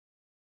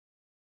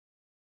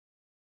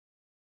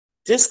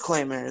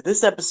Disclaimer,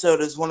 this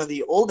episode is one of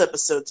the old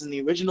episodes in the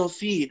original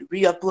feed,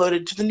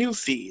 re-uploaded to the new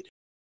feed.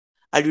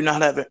 I do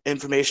not have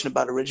information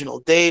about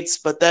original dates,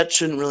 but that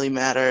shouldn't really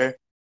matter.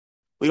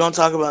 We don't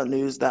talk about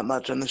news that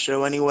much on the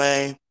show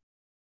anyway,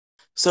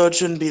 so it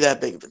shouldn't be that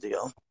big of a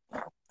deal.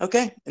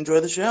 Okay, enjoy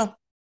the show.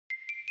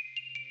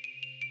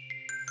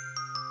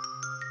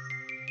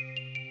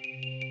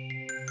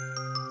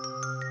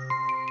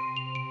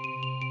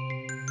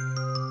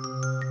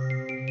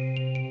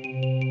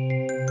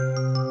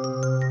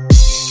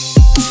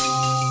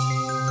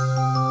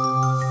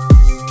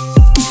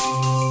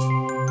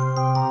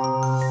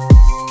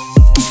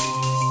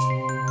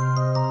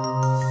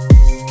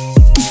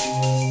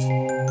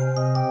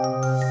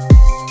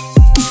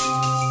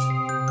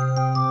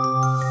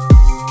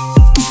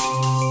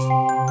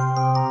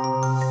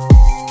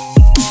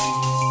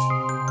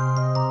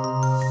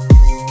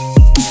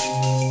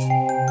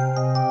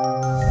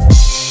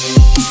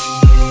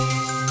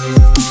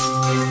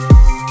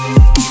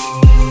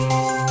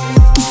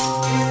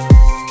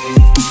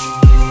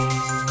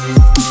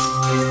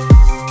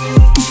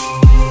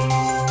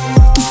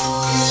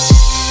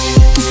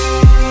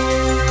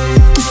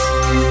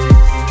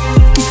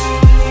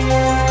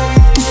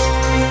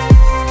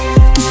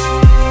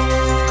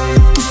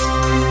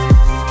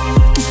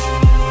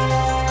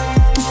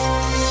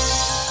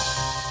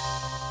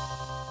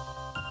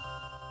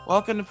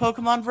 Welcome to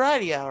Pokemon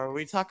Variety Hour, where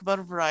we talk about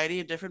a variety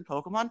of different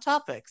Pokemon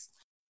topics.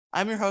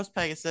 I'm your host,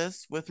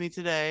 Pegasus. With me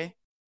today...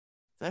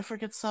 Did I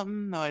forget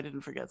something? No, I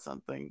didn't forget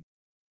something.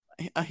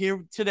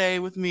 Here today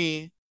with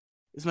me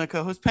is my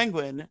co-host,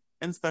 Penguin,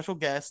 and special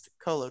guest,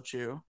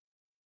 Kolochu.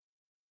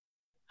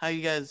 How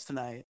you guys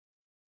tonight?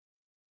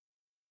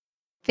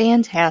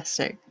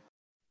 Fantastic.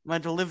 My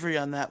delivery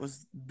on that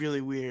was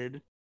really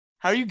weird.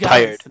 How are you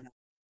guys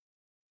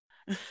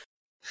tonight?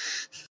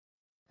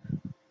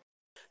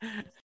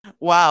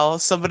 Wow,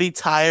 somebody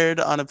tired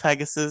on a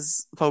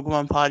Pegasus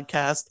Pokemon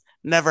podcast.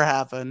 Never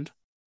happened.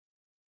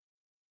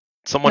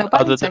 Someone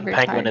Nobody's other than ever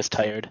Penguin tired. is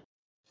tired.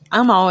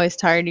 I'm always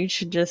tired. You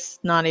should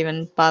just not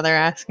even bother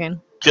asking.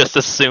 Just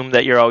assume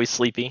that you're always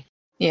sleepy.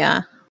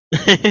 Yeah.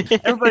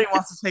 Everybody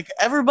wants to take...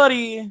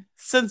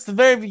 since the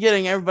very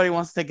beginning, everybody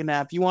wants to take a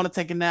nap. You want to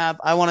take a nap.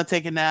 I want to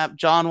take a nap.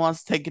 John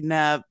wants to take a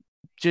nap.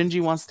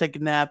 Gingy wants to take a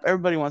nap.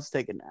 Everybody wants to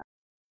take a nap.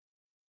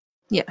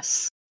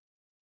 Yes.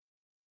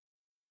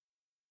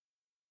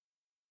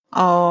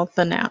 All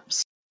the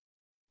naps.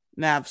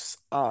 Naps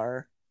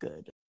are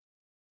good.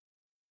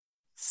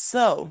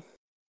 So,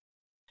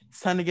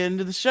 it's time to get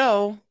into the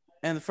show.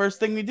 And the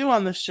first thing we do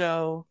on the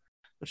show,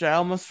 which I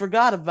almost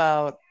forgot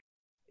about,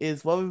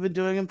 is what we've been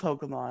doing in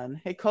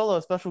Pokemon. Hey, Kolo,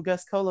 special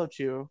guest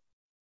Kolochu.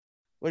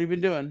 What have you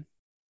been doing?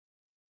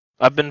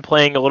 I've been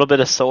playing a little bit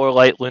of Solar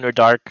Light, Lunar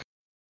Dark.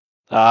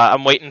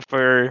 I'm waiting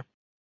for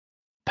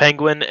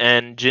Penguin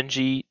and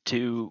Gingy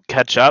to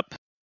catch up,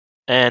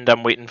 and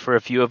I'm waiting for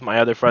a few of my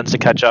other friends to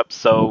catch up.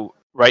 So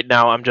right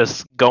now I'm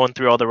just going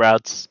through all the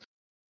routes,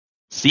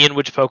 seeing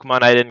which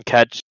Pokemon I didn't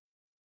catch,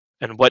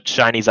 and what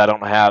shinies I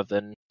don't have,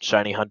 and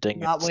shiny hunting.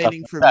 Not and stuff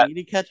waiting like for that. me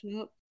to catch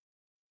up?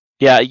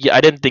 Yeah,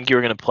 I didn't think you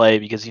were gonna play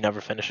because you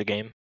never finish a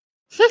game.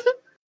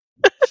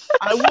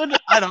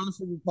 I'd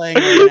honestly be playing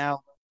right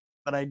now,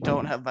 but I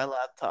don't have my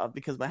laptop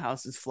because my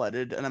house is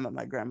flooded and I'm at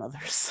my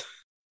grandmother's.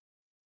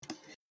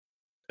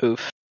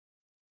 Oof.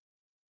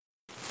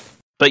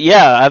 But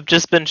yeah, I've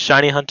just been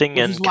shiny hunting Which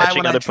and is why catching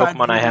when other I tried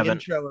Pokemon to I do the haven't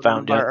intro in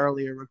found one of yet. our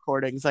earlier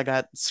recordings, I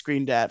got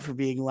screamed at for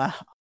being loud.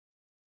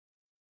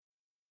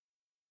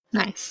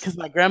 Nice. Because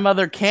my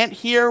grandmother can't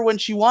hear when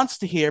she wants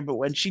to hear, but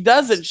when she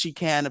doesn't, she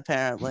can,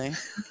 apparently.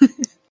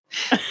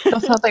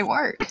 That's how they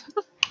work.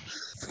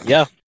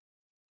 Yeah.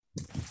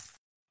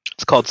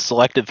 It's called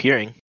selective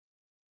hearing.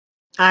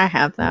 I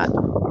have that.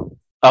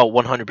 Oh,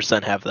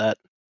 100% have that.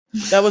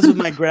 That was with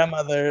my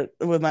grandmother,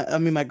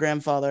 my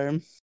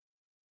grandfather.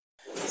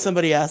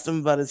 Somebody asked him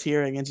about his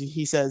hearing, and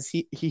he says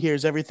he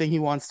hears everything he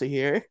wants to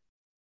hear.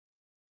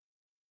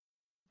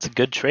 It's a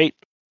good trait.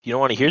 You don't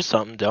want to hear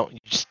something, you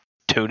just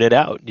tune it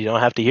out. You don't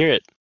have to hear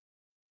it.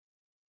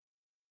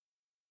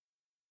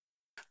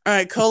 All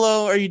right,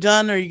 Kolo, are you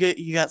done, or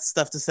you got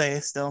stuff to say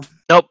still?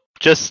 Nope,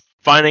 just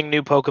finding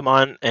new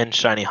Pokemon and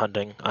shiny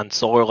hunting on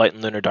Solar Light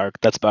and Lunar Dark.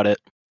 That's about it.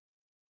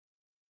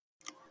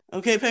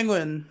 Okay,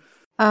 Penguin.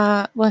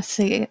 Let's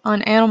see.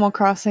 On Animal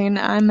Crossing,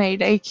 I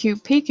made a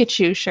cute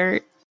Pikachu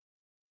shirt.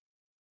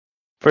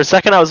 For a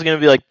second, I was gonna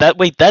be like,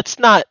 that's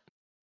not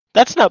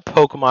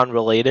Pokemon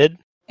related.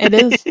 It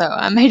is, though.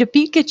 I made a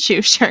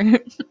Pikachu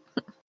shirt.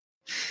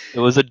 It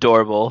was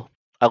adorable.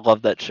 I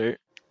love that shirt.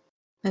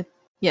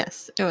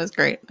 Yes, it was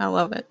great. I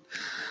love it.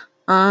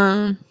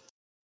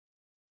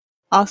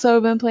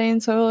 Also been playing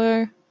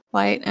Solar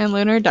Light and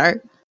Lunar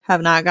Dark.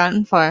 Have not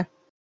gotten far.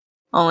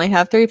 Only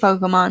have 3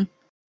 Pokemon.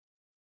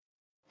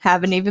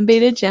 Haven't even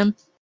beat a gym.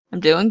 I'm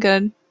doing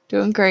good.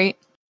 Doing great.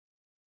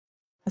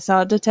 I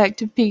saw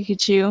Detective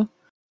Pikachu.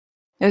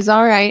 It was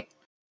alright.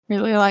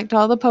 Really liked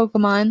all the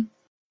Pokemon.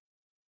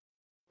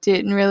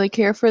 Didn't really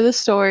care for the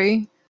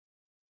story.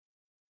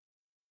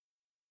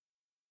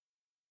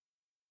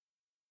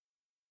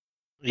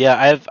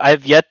 Yeah,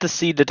 I've yet to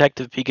see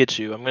Detective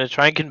Pikachu. I'm gonna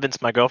try and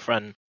convince my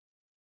girlfriend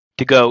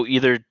to go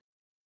either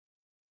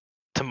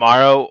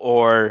tomorrow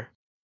or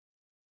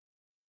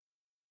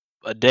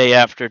a day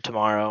after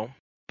tomorrow.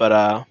 But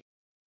I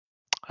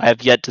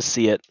have yet to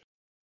see it.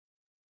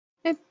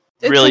 It's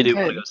Really a do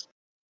want to good. go.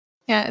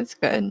 Yeah, it's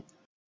good.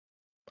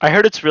 I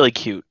heard it's really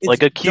cute, It's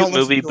like a cute don't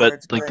listen movie, to her. but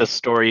It's like the great.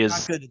 story Not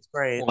is good. It's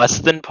great. less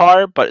than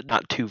par, but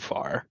not too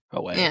far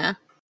away. Yeah,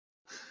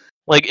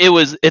 Like it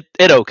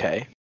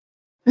okay.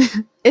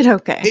 it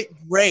okay.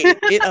 It great.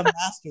 It a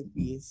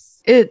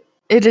masterpiece. It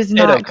is It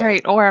not okay.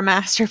 great or a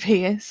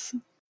masterpiece.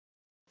 It's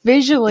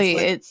Visually,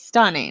 like it's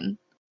stunning.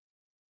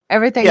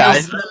 Everything Yeah, I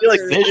else, feel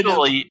like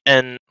visually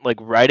and like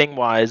writing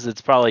wise,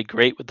 it's probably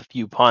great with a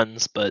few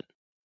puns, but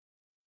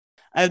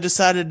I've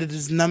decided it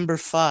is number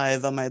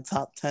 5 on my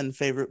top 10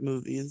 favorite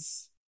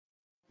movies.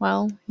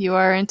 well, you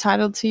are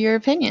entitled to your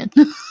opinion.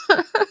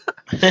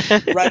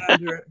 Right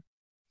under it.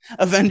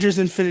 Avengers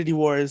Infinity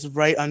War is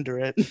right under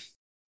it.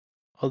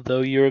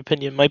 although your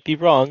opinion might be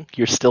wrong,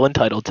 you're still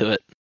entitled to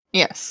it.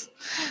 Yes.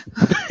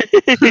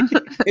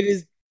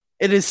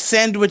 It is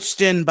sandwiched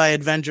in by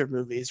Avenger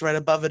movies. Right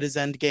above it is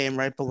Endgame,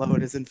 right below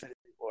it is Infinity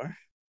War.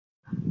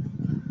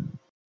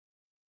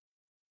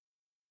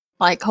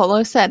 Like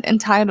Holo said,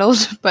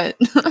 entitled, but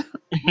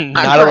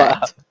Not allowed.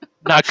 correct.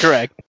 Not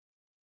correct.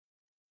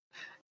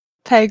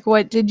 Peg,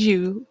 what did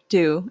you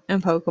do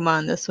in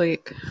Pokemon this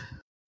week?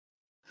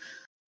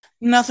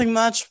 Nothing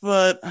much,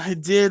 but I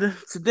did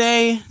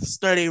today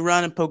start a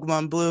run in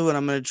Pokemon Blue, and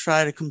I'm going to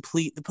try to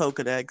complete the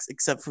Pokedex,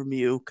 except for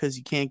Mew, because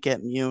you can't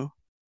get Mew.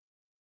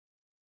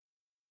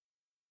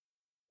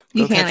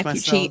 You Go can catch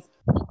if you cheat.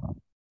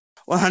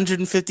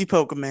 150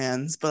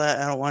 Pokemans, but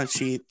I don't want to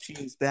cheat.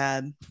 Cheating's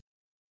bad.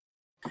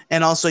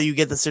 And also, you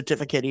get the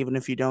certificate even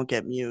if you don't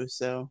get Mew,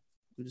 so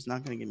I'm just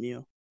not going to get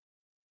Mew.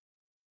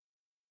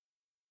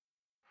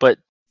 But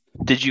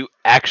did you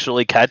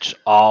actually catch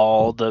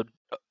all the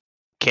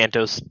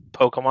Kantos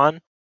Pokemon?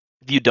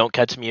 If you don't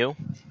catch Mew?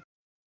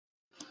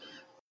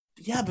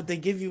 Yeah, but they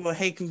give you a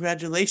hey,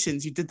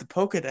 congratulations, you did the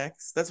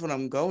Pokedex. That's what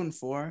I'm going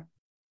for.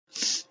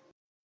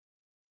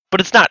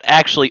 But it's not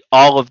actually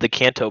all of the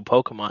Kanto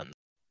Pokemon.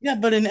 Yeah,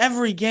 but in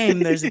every game,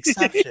 there's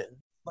exceptions.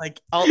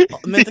 Like,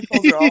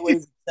 mythicals are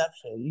always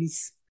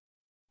exceptions.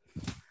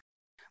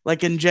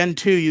 Like in Gen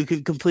 2, you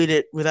can complete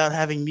it without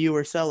having Mew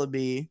or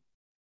Celebi.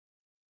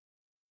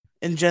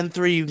 In Gen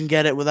 3, you can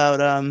get it without,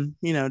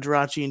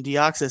 Jirachi and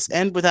Deoxys,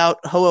 and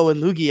without Ho-Oh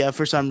and Lugia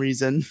for some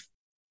reason.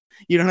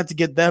 You don't have to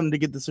get them to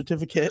get the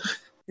certificate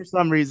for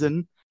some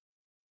reason.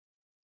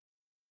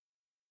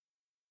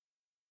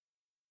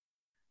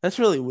 That's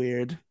really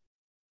weird.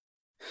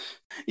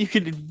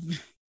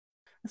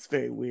 That's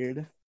very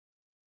weird.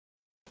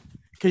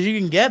 Because you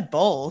can get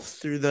both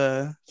through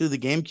the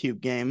GameCube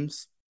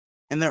games.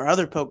 And there are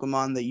other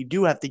Pokemon that you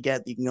do have to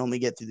get that you can only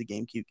get through the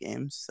GameCube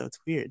games, so it's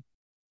weird.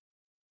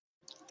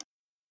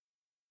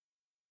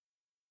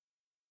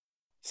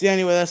 See,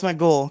 anyway, that's my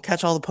goal.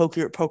 Catch all the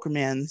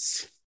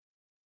Pokemans.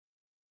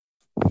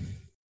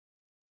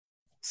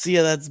 So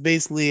yeah, that's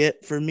basically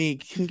it for me.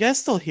 Can you guys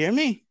still hear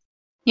me?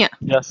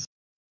 Yes.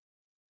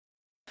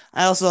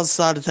 I also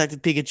saw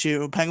Detective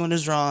Pikachu. Penguin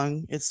is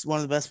wrong. It's one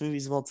of the best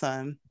movies of all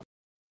time.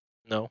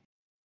 No.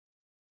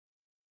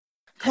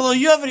 Hello,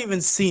 you haven't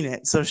even seen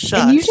it, so shush.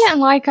 And you didn't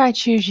like I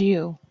Choose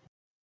You.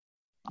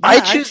 I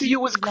Yeah, Choose actually, You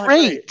was it's not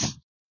great.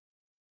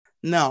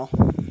 No,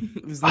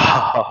 it was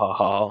not.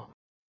 Oh,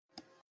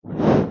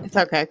 It's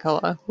okay,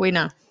 Kola. We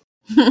know.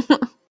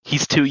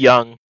 he's too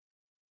young.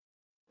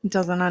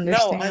 Doesn't No,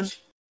 understand.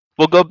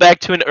 We'll go back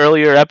to an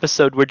earlier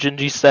episode where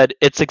Gingy said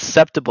it's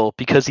acceptable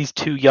because he's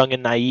too young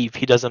and naive.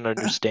 He doesn't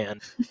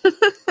understand.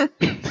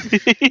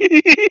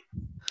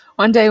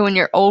 One day when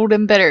you're old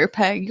and bitter,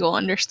 Peg, you'll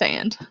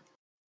understand.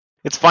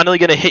 It's finally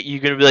gonna hit you.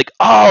 You're gonna be like,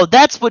 "Oh,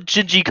 that's what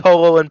Gingy,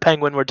 Kolo, and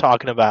Penguin were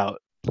talking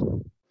about."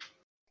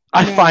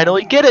 I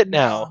finally get it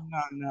now.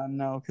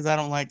 No, because I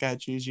don't like I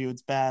Choose You.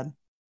 It's bad.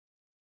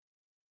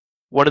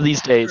 One of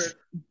these days,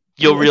 Well,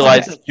 you'll it's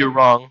realize okay. you're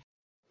wrong.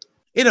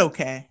 It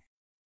okay.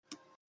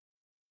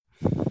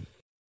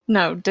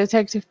 No,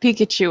 Detective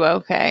Pikachu,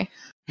 okay.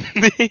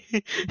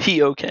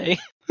 He okay.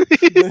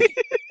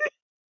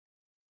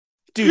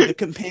 Dude, the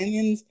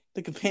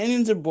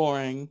companions are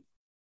boring.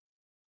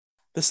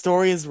 The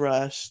story is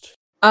rushed.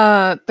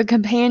 The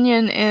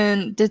companion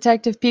in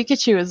Detective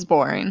Pikachu is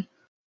boring.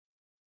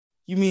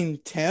 You mean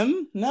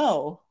Tim?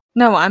 No.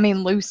 No, I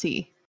mean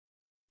Lucy.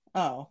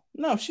 Oh,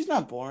 no, she's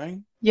not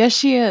boring. Yes,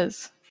 she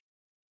is.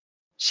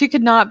 She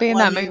could not be in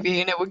Well, I that mean- movie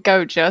and it would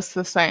go just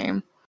the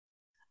same.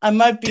 I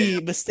might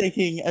be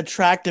mistaking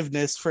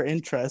attractiveness for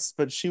interest,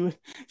 but she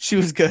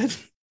was good.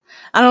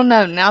 I don't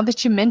know. Now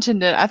that you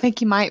mentioned it, I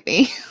think you might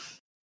be.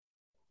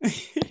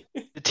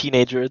 The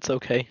teenager, it's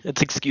okay.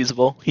 It's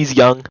excusable. He's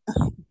young.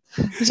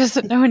 He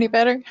doesn't know any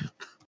better.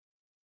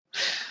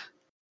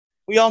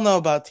 We all know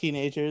about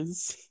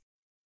teenagers.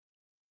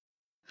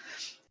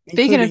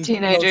 Speaking of Including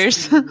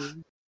teenagers. most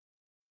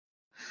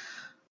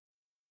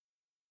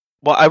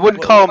Well, I wouldn't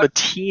What- call him what- a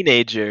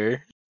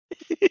teenager.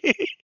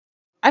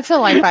 I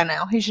feel like by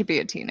now he should be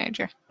a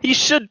teenager. He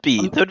should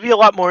be. That would be a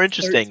lot more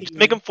interesting. 13. Just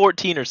make him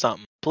 14 or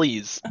something,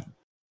 please.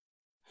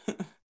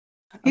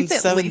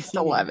 He's at least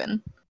 17.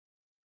 11.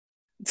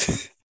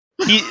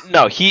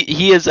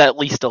 He is at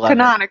least 11.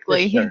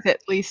 Canonically, for sure. he's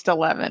at least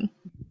 11.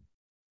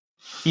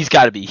 He's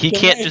got to be. He Can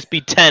can't I- just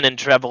be 10 and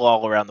travel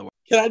all around the world.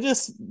 Can I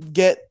just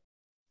get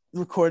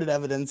recorded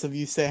evidence of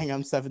you saying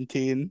I'm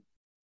 17?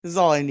 This is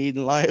all I need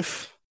in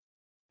life.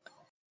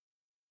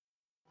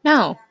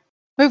 No.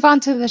 Move on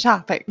to the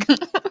topic.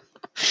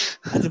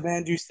 I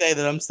demand you say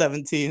that I'm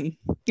 17.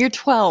 You're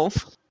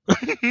 12.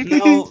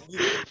 No,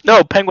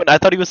 No, Penguin. I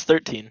thought he was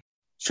 13.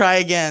 try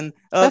again.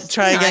 That's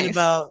Try again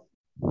nice.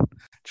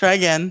 Try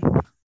again.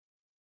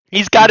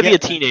 He's got to be Yeah. a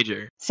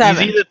teenager.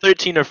 7. He's either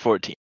 13 or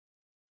 14.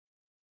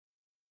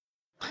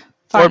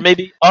 Fine. Or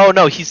maybe. Oh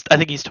no, I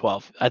think he's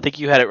 12. I think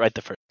you had it right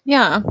the first.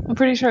 Yeah, I'm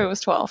pretty sure it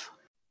was 12.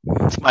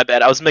 It's my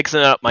bad. I was mixing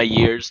up my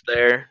years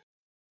there.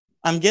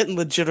 I'm getting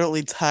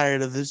legitimately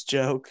tired of this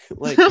joke.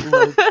 Like,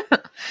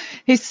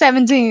 He's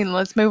 17.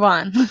 Let's move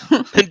on.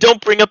 Then don't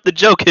bring up the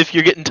joke if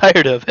you're getting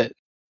tired of it.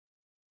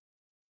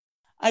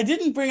 I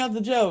didn't bring up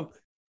the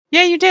joke.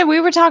 Yeah, you did. We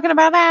were talking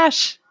about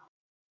Ash.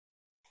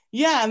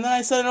 Yeah, and then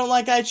I said I don't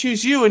like I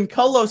Choose You, and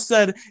Colo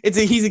said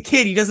he's a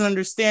kid, he doesn't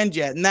understand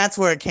yet, and that's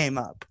where it came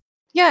up.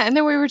 Yeah, and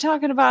then we were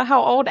talking about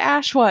how old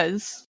Ash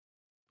was.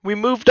 We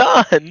moved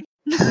on.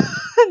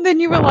 And then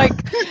you were like,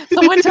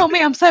 someone told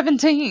me I'm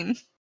 17.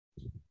 It's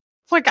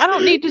like, I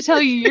don't need to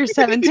tell you you're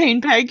 17,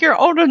 Peg. You're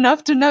old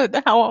enough to know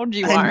how old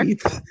you I are. need,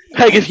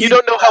 Peg, if you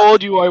don't know how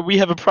old you are, we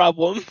have a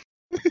problem.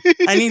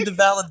 I need the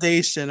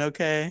validation,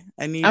 okay?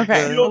 I need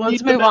Okay, the... well,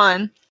 let's move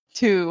on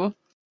to...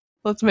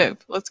 Let's move.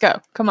 Let's go.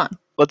 Come on.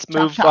 Let's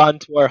Chop, move chop. on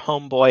to our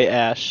homeboy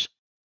Ash.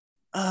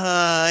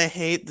 I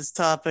hate this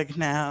topic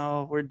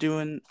now. We're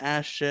doing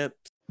Ash ship.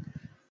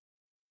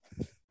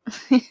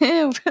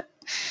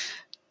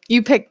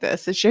 You pick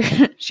this. It's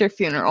your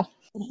funeral.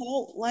 I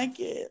don't like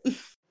it.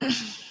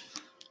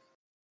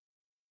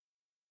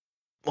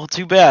 Well,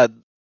 too bad.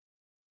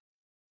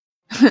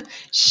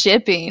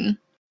 Shipping,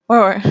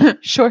 or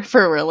short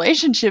for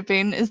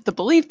relationshiping, is the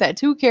belief that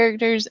two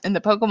characters in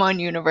the Pokemon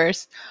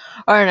universe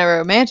are in a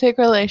romantic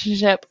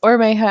relationship or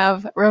may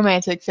have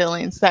romantic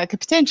feelings that could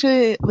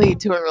potentially lead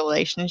to a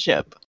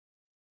relationship.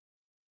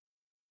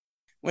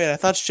 Wait, I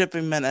thought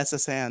shipping meant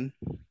SSN.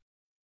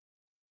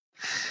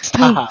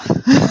 Stop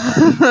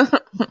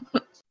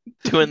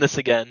doing this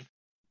again.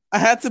 I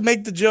had to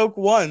make the joke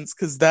once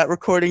because that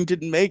recording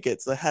didn't make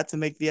it, so I had to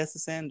make the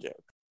SSN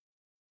joke.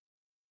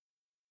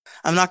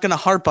 I'm not gonna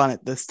harp on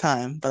it this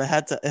time, but it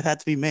had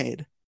to be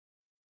made.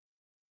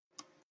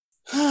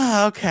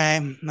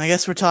 Okay, I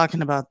guess we're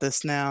talking about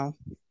this now.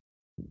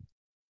 All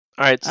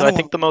right, so I I don't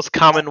think the most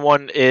common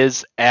one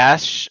is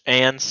Ash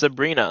and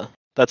Sabrina.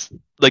 That's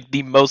like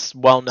the most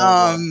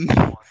well-known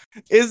one.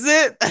 Is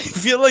it? I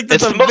feel like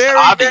that's It's a the most very,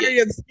 obvious. very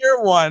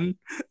obscure one.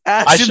 I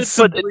Ash and should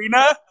put it-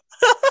 Sabrina?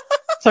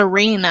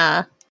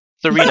 Serena.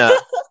 Serena.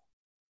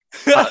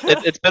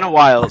 It's been a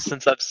while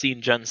since I've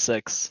seen Gen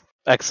 6,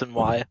 X and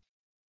Y.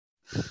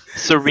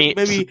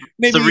 maybe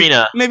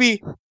Serena.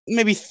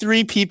 maybe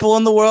 3 people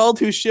in the world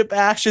who ship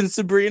Ash and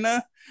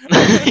Sabrina.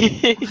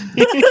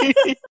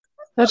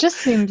 That just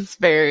seems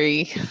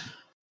very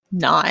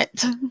not.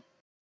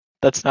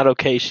 That's not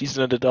okay. She's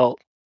an adult.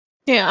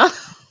 Yeah.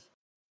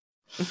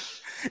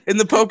 In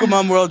the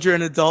Pokemon world, you're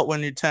an adult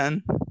when you're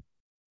 10.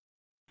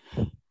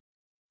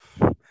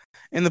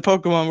 In the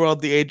Pokemon world,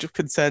 the age of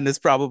consent is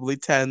probably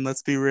 10,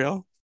 let's be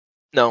real.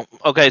 No.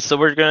 Okay, so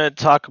we're going to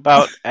talk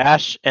about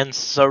Ash and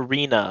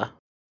Serena.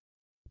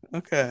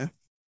 Okay.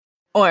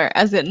 Or,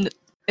 as it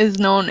is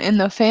known in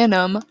the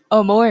fandom,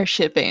 amour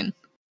shipping.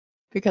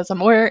 Because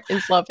amour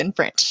is love in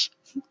French.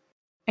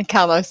 And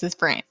Kalos is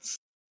France.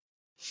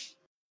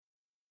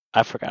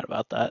 I forgot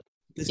about that.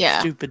 These Yeah.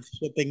 stupid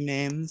shipping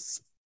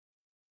names.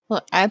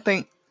 Look, I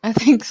think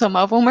some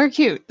of them are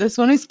cute. This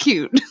one is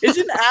cute.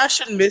 Isn't Ash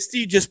and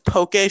Misty just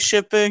poke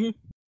shipping?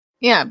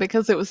 Yeah,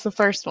 because it was the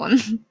first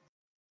one.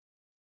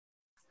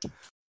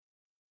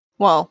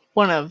 Well,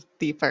 one of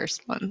the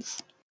first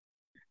ones.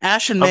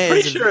 Ash and I'm May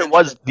pretty is sure it advanced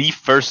was shipping. the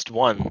first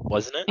one,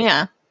 wasn't it?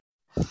 Yeah.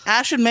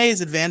 Ash and May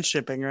is advanced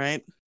shipping,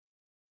 right?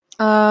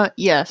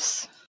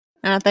 Yes.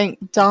 And I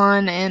think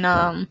Dawn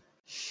and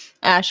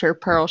Ash are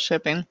pearl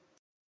shipping.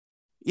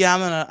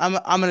 Yeah,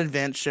 I'm an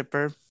advanced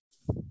shipper.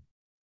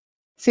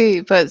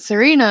 See, but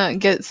Serena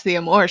gets the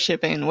amour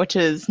shipping, which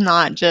is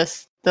not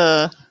just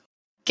the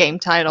game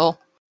title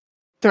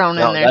thrown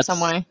No, in there that's- some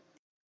way.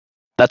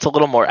 That's a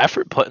little more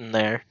effort put in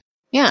there.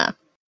 Yeah.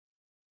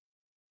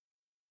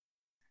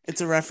 It's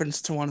a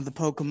reference to one of the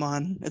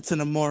Pokemon. It's an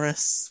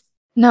Amoris.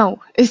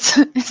 No, it's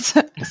a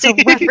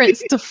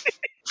reference to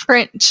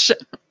French.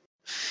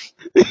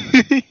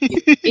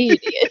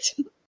 Idiot.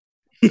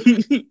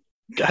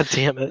 God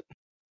damn it.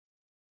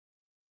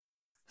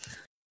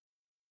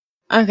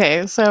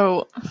 Okay,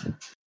 so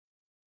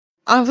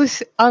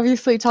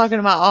obviously talking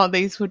about all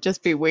these would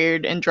just be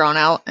weird and drawn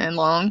out and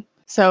long.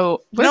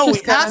 So we're No, we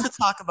just gonna... have to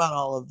talk about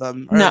all of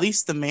them, or No. at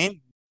least the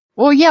main.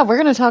 Well, yeah, we're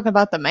gonna talk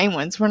about the main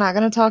ones. We're not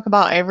gonna talk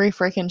about every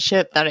freaking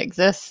ship that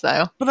exists,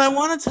 though. But I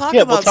want to talk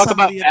Yeah, about we'll talk some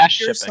about of the Ash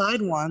obscure shipping.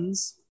 side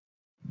ones.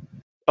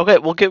 Okay,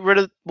 we'll get rid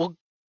of we'll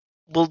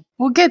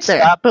We'll get there,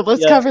 Stop, but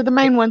let's yeah, cover the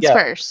main ones yeah.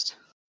 first.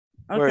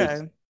 Words.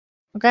 Okay.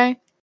 Okay?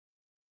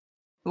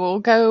 We'll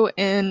go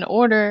in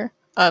order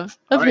of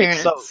All right,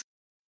 appearance. so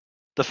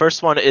the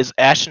first one is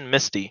Ash and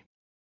Misty.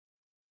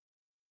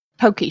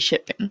 Pokey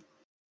shipping.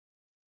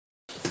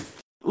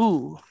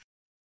 Ooh.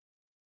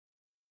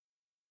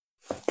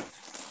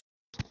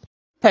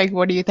 Peg,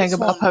 what do you think This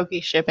about one-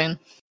 pokey shipping?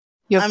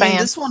 You a I fan? mean,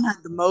 this one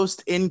had the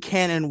most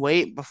in-canon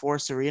weight before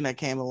Serena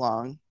came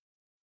along.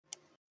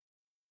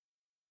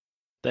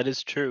 That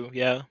is true,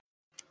 yeah.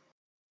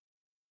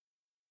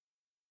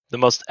 The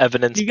most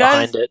evidence You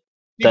guys- behind it.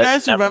 You That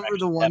guys never remember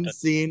the actually one happened.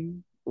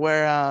 scene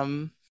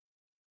where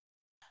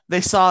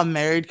they saw a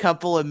married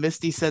couple and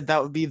Misty said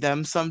that would be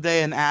them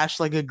someday, and Ash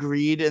like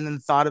agreed and then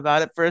thought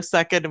about it for a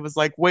second and was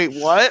like, "Wait,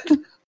 what?"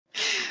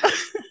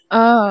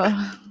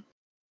 I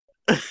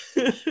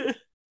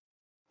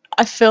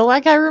feel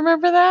like I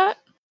remember that,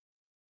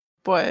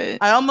 but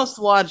I almost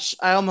watched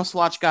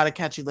Gotta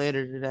Catch You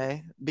Later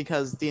today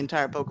because the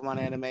entire Pokemon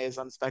anime is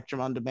on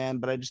Spectrum on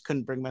demand, but I just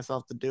couldn't bring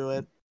myself to do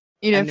it.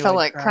 you I didn't knew feel I'd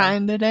like cry.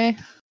 crying today.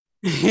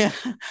 Yeah.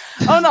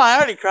 Oh no, I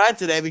already cried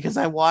today because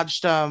I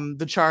watched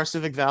the Char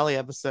Civic Valley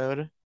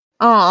episode.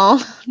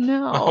 Oh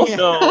no! Oh Yeah.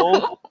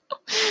 no.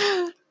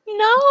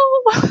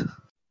 No!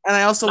 And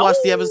I also No.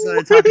 watched the episode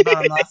I talked about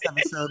on last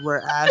episode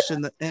where Ash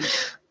and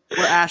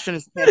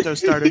his Kanto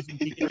starters and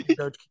Pikachu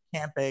go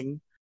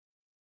camping.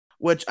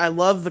 Which I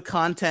love the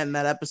content in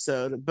that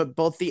episode, but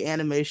both the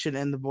animation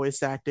and the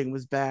voice acting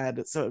was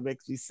bad, so it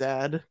makes me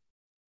sad.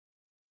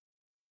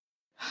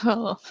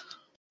 Oh.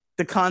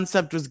 The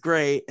concept was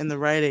great and the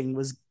writing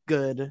was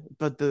good,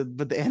 but the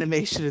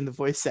animation and the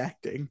voice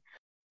acting,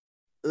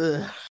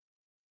 ugh.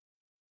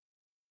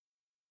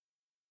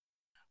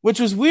 Which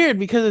was weird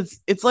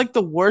because it's like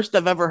the worst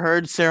I've ever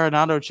heard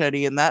Serenado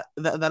Chetty, and that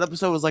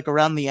episode was like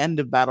around the end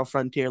of Battle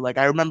Frontier. Like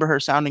I remember her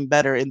sounding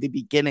better in the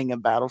beginning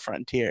of Battle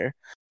Frontier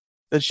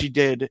than she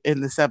did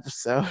in this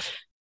episode.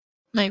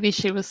 Maybe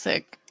she was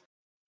sick.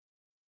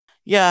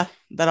 Yeah,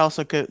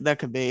 that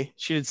could be.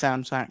 She did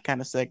sound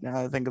kind of sick now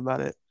that I think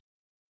about it.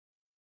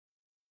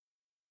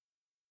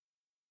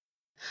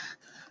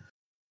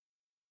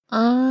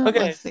 Okay.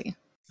 Let's see.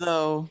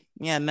 So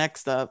yeah,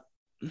 next up.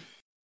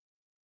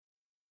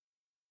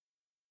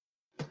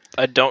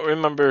 I don't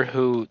remember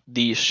who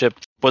the ship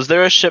was.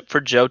 There a ship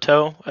for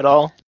Johto at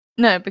all?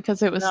 No,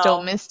 because it was still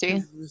No, Misty.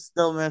 It was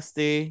still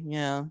Misty,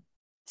 yeah.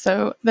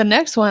 So the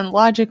next one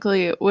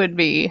logically would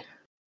be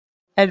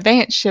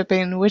advanced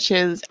shipping, which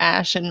is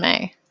Ash and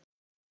May.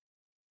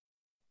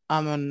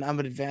 I'm an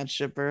advanced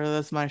shipper.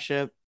 That's my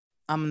ship.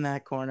 I'm in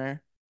that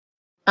corner.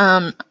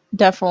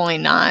 Definitely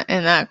not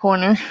in that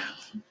corner.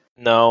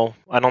 No,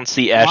 I don't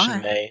see Ash Why?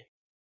 and May.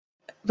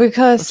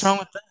 Because What's wrong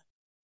with that?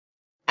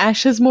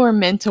 Ash is more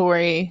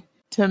mentory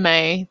to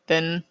May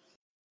than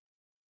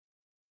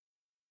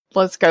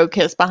let's go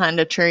kiss behind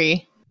a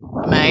tree,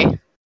 May.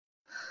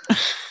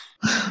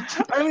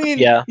 I mean,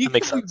 Yeah, you that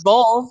makes could be sense.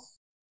 both.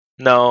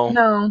 No.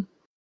 No,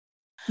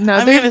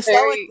 I they're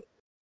mean,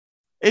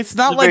 it's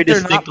not like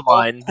There's they're a very not distinct both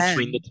line 10.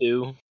 between the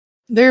two.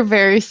 they're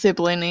very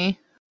siblingy.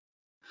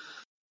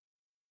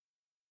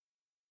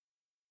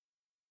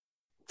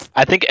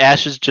 I think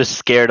Ash is just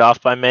scared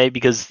off by May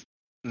because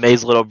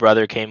May's little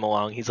brother came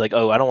along. He's like,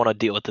 "Oh, I don't want to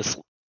deal with this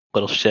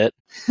little shit."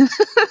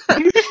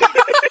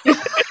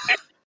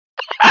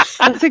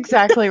 That's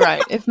exactly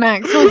right. If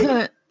Max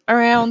wasn't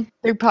around,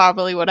 they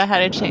probably would have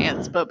had a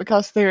chance. But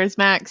because there is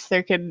Max,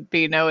 there could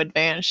be no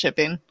advanced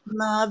shipping.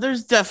 Nah,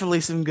 there's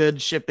definitely some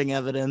good shipping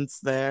evidence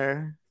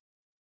there.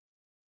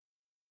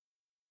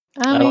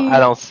 I mean, I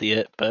don't see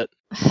it, but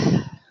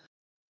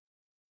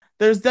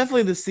There's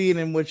definitely the scene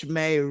in which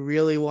May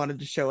really wanted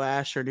to show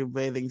Ash her new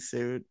bathing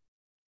suit.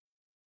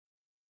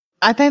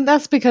 I think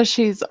that's because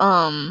she's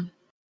what's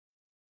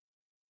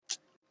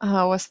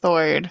the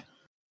word?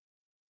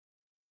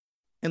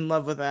 In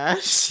love with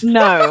Ash.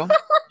 No,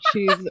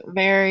 she's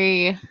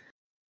very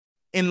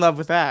In love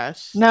with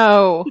Ash.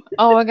 no.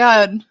 Oh my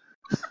god,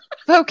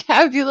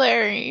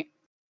 vocabulary.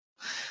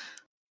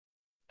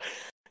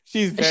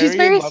 She's She's very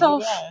very in love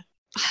with Ash.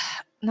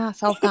 not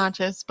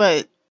self-conscious,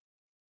 but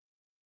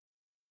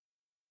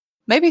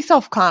maybe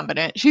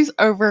self-confident. She's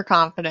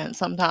overconfident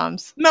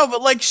sometimes. No,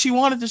 but like she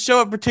wanted to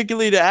show it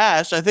particularly to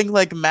Ash. I think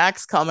like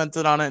Max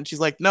commented on it and she's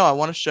like, "No, I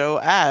want to show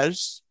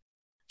Ash."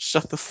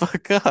 Shut the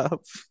fuck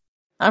up.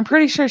 I'm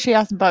pretty sure she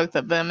asked both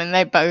of them, and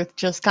they both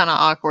just kind of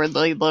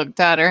awkwardly looked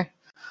at her.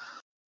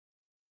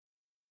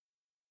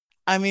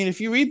 I mean, if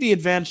you read the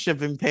advanced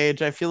shipping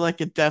page, I feel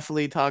like it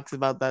definitely talks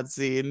about that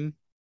scene.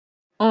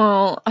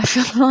 Well, I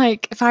feel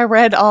like if I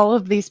read all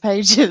of these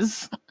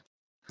pages,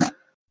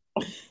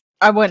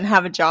 I wouldn't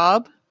have a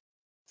job.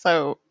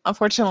 So,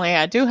 unfortunately,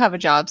 I do have a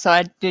job, so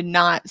I did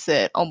not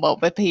sit on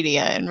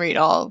Bulbapedia and read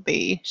all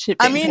the shipping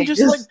I mean, pages.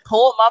 just like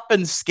pull them up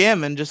and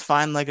skim and just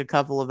find like a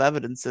couple of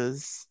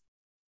evidences.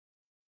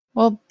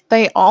 Well,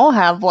 they all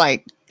have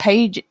like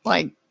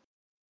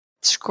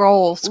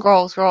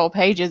scroll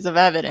pages of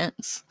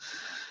evidence.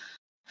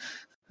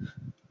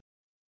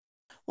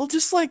 Well,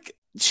 just like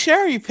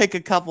cherry pick a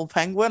couple,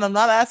 Penguin. I'm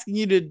not asking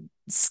you to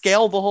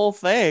scale the whole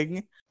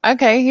thing.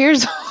 Okay,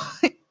 here's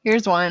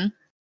one.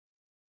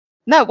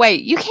 No,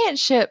 wait, you can't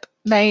ship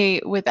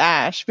May with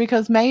Ash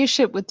because May is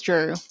shipped with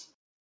Drew.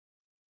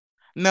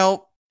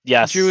 Nope.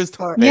 Yes. Drew is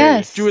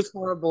Yes. Drew is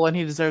horrible and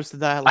he deserves to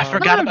die alone. I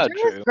forgot No, about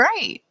Drew is Drew.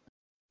 great.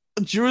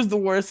 Drew is the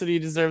worst and he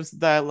deserves to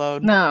die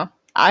alone. No,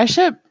 I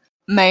ship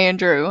May and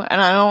Drew,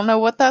 and I don't know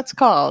what that's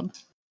called,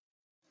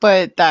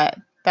 but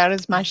that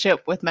is my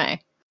ship with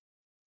May.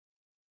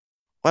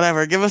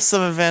 Whatever, give us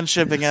some advanced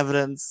shipping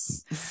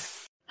evidence.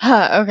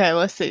 Okay,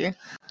 let's see.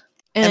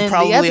 And In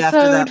probably the episode,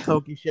 after that,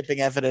 Pokey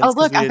shipping evidence. Oh, 'cause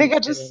look, we I think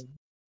didn't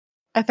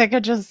I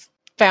just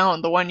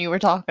found the one you were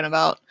talking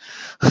about.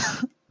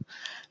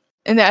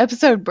 In the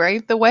episode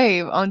Brave the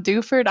Wave on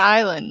Dewford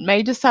Island,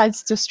 May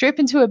decides to strip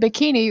into a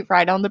bikini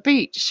right on the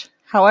beach.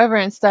 However,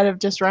 instead of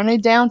just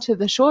running down to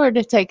the shore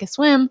to take a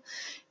swim,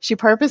 she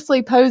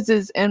purposely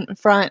poses in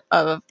front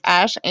of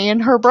Ash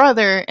and her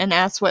brother and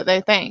asks what they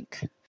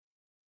think.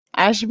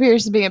 Ash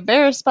appears to be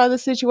embarrassed by the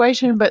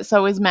situation, but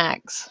so is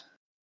Max,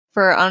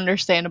 for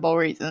understandable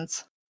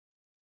reasons.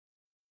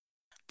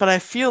 But I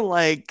feel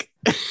like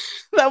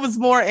that was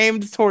more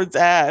aimed towards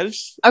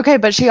Ash. Okay,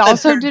 but she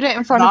also did it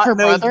in front of her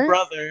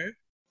brother.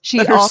 She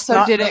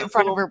also did it in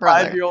front of her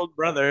brother. 5-year-old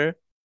brother.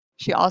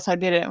 She also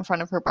did it in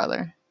front of her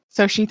brother.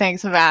 So she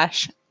thinks of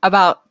Ash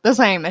about the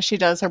same as she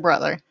does her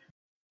brother.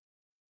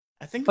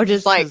 I think Which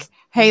is like,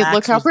 hey,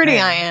 look how pretty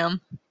I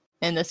am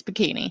in this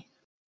bikini.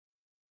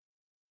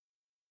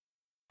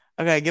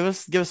 Okay, give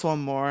us one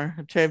more.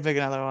 Try to pick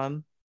another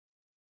one.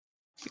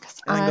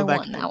 Because And then I go back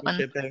won to that one.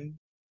 shipping.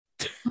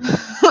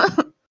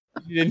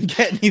 You didn't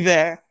get any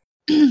there.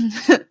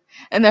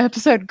 In the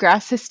episode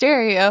Grass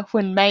Hysteria,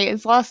 when May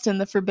is lost in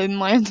the forbidden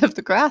land of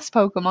the grass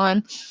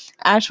Pokemon,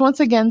 Ash once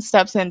again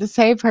steps in to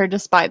save her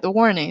despite the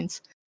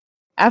warnings.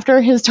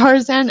 After his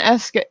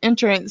Tarzan-esque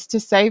entrance to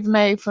save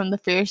May from the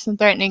fierce and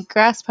threatening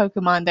grass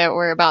Pokemon that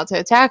were about to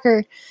attack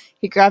her,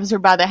 he grabs her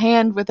by the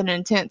hand with an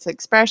intense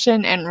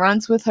expression and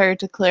runs with her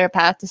to clear a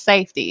path to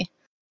safety.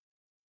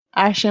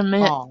 Ash and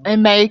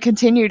May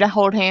continue to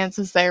hold hands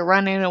as they are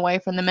running away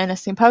from the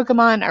menacing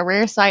Pokemon, a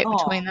rare sight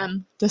between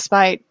them,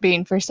 despite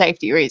being for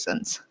safety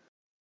reasons.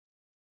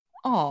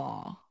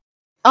 Aww.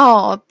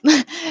 Oh,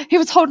 he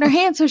was holding her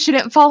hand so she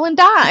didn't fall and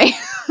die.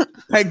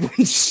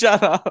 Penguin,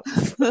 shut up.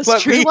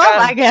 That's true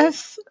love, I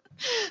guess.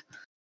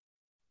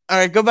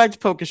 Alright, go back to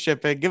poker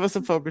shipping. Give us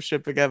some poker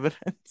shipping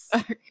evidence.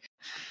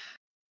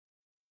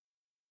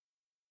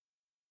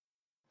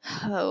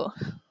 Oh.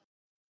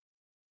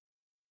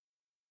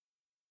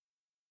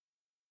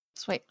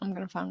 So wait, I'm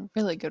gonna find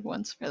really good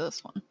ones for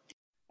this one.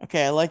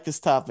 Okay, I like this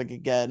topic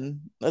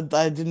again. I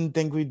didn't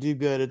think we'd do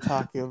good at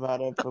talking about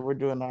it, but we're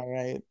doing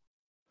alright.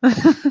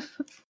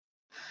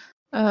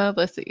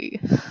 Let's see.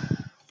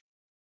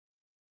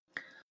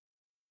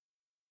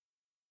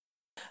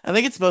 I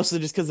think it's mostly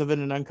just because I'm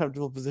in an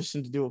uncomfortable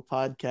position to do a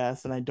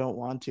podcast and I don't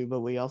want to, but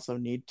we also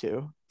need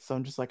to. So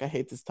I'm just like, I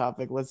hate this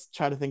topic. Let's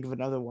try to think of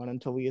another one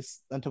until we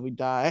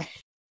die.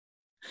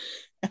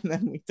 And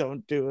then we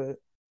don't do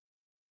it.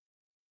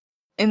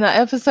 In the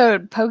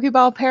episode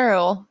Pokeball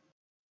Peril,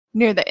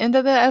 near the end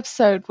of the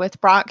episode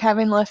with Brock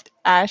having left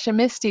Ash and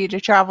Misty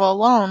to travel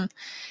alone,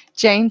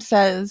 James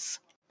says,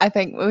 I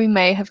think we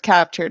may have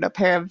captured a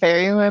pair of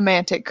very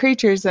romantic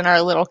creatures in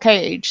our little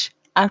cage.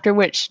 After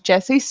which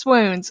Jessie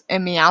swoons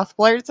and Meowth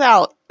blurts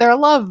out, they're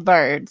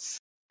lovebirds.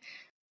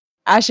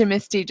 Ash and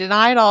Misty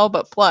deny it all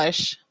but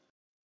blush.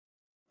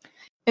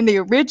 In the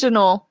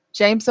original,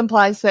 James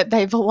implies that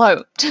they've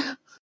eloped.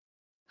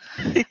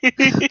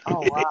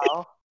 Oh,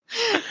 wow.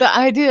 The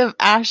idea of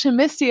Ash and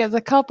Misty as a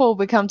couple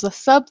becomes a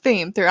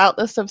sub-theme throughout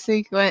the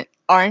subsequent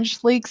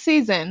Orange League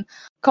season,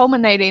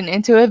 culminating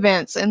into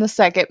events in the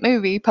second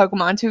movie,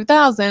 Pokemon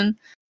 2000,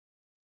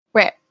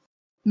 where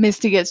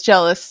Misty gets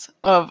jealous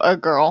of a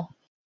girl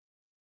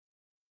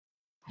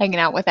hanging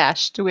out with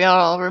Ash. Do we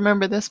all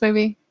remember this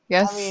movie?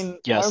 Yes? I mean,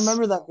 Yes. I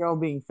remember that girl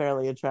being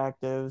fairly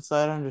attractive, so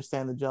I don't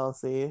understand the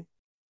jealousy.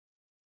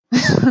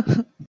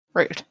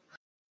 Rude.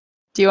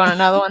 Do you want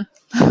another one?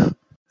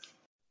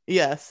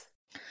 Yes.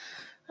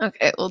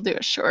 Okay, we'll do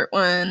a short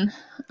one.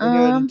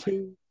 We're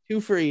doing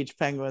two for each,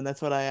 Penguin.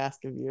 That's what I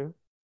ask of you.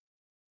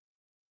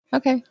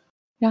 Okay. You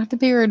don't have to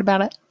be rude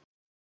about it.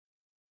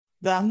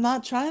 I'm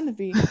not trying to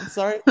be. I'm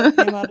sorry if I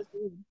came out as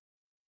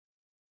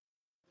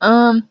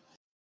rude.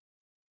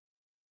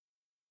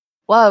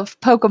 Love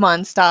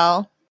Pokemon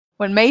style.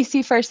 When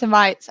Macy first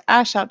invites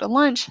Ash out to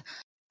lunch,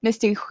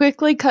 Misty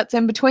quickly cuts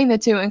in between the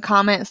two and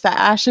comments that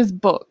Ash is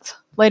booked.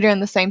 Later in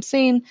the same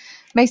scene,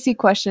 Macy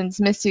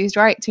questions Misty's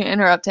right to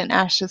interrupt in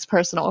Ash's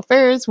personal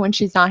affairs when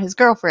she's not his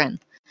girlfriend.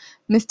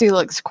 Misty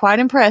looks quite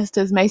impressed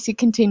as Macy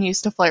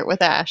continues to flirt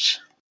with Ash.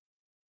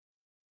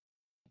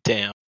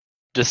 Damn.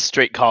 Just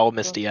straight call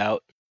Misty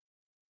out.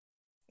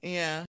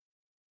 Yeah.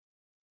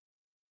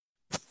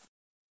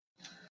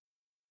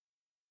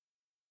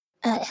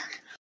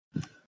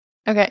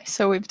 Okay,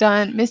 so we've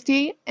done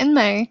Misty and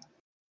May.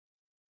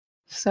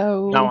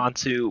 So Now on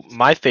to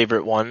my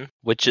favorite one,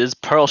 which is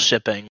Pearl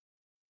shipping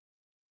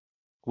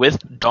with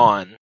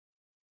Dawn.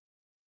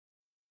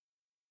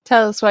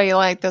 tell us why you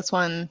like this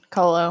one,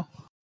 Colo.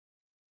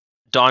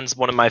 Dawn's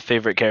one of my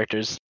favorite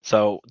characters,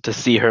 so to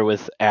see her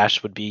with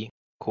Ash would be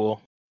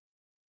cool.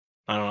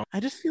 I don't know. I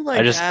just feel like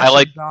I Ash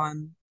like and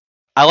Dawn.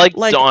 I like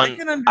Like, I Dawn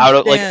can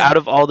understand. out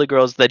of all the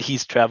girls that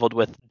he's traveled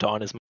with,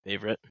 Dawn is my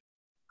favorite.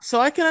 So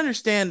I can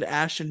understand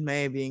Ash and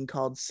May being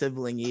called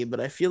siblingy, but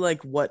I feel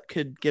like what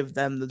could give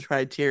them the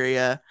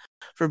criteria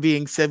for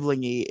being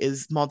siblingy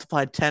is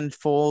multiplied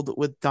tenfold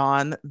with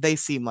Dawn. They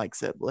seem like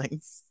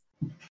siblings.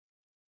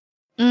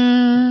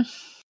 Mm,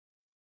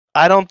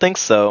 I don't think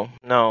so.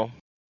 No.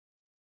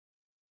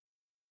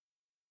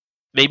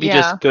 Maybe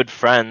Yeah. just good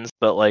friends,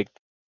 but like,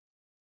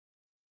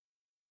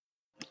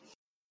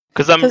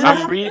 because 'Cause I'm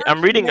Ash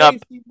reading and up. May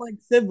seem like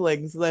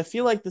siblings, and I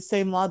feel like the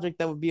same logic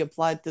that would be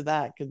applied to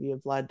that could be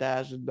applied to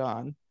Ash and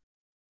Dawn.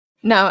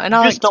 no, and You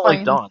I'll just don't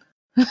like explain. Dawn.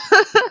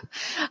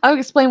 I'll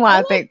explain why I I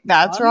like think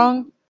that's Dawn.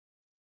 wrong.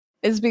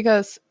 Is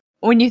because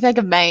when you think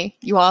of May,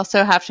 you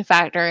also have to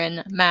factor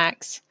in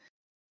Max.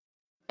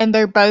 And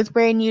they're both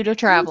brand new to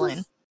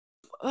traveling.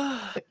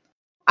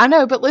 I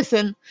know, but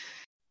listen.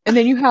 And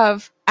then you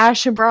have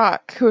Ash and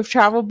Brock, who have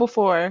traveled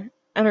before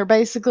and are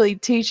basically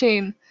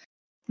teaching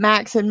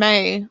Max and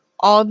May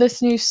all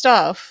this new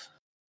stuff.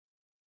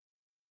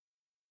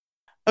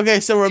 Okay,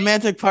 so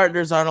romantic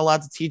partners aren't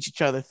allowed to teach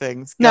each other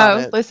things. Got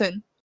No, it.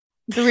 listen.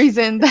 The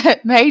reason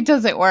that May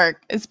doesn't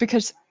work is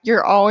because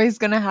you're always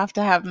going to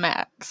have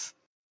Max.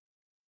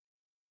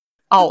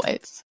 Always.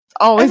 It's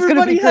always going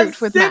to Everybody be has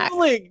grouped with Max.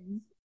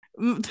 siblings.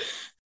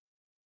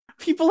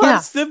 People Yeah,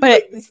 have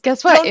siblings. But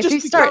guess They what? don't If just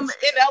he become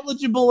starts,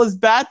 ineligible as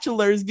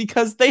bachelors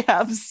because they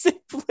have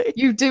siblings.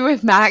 you do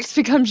if Max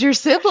becomes your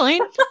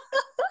sibling.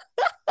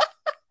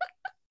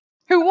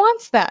 Who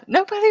wants that?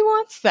 Nobody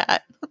wants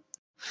that.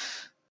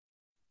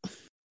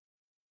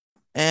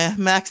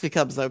 Max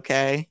becomes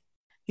okay.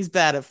 He's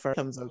bad at first.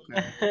 Becomes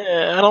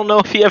okay. I don't know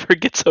if he ever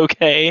gets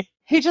okay.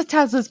 He just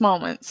has his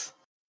moments.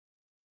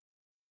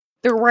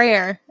 They're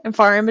rare and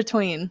far in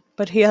between,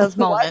 but he has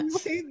Why do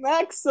moments. you hate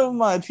Max so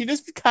much? He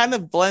just kind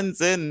of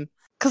blends in.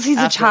 Because he's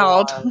a after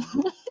child.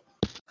 while.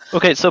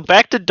 Okay, so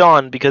back to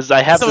Dawn because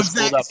I have So this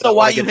pulled exactly. up. and I So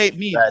why wanna you get hate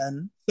me that.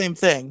 then? Same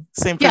thing.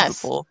 Same Yes.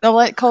 principle. They'll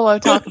let Colo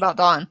talk about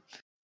Dawn.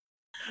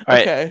 All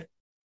right. Okay.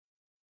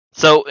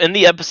 So in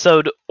the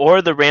episode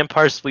or the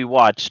Ramparts we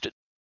watched,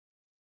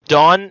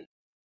 Dawn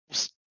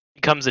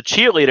becomes a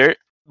cheerleader,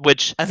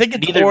 which I think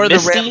it's neither or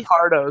Misty. the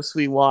Rampardos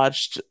we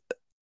watched.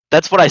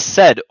 That's what I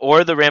said,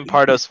 or the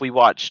Rampardos we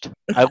watched.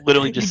 I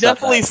literally You just said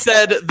definitely that.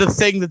 said the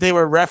thing that they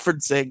were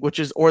referencing, which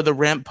is or the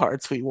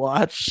Ramparts we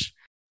watched.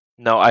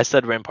 No, I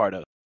said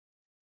Rampardos.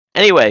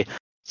 Anyway,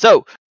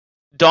 so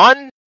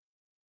Dawn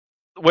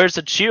wears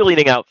a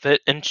cheerleading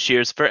outfit and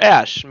cheers for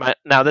Ash.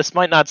 Now, this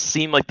might not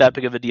seem like that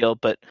big of a deal,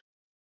 but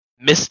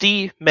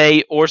Misty,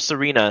 May, or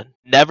Serena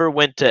never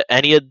went to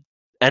any of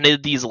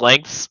these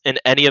lengths in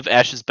any of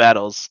Ash's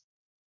battles,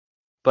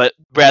 but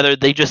rather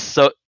they just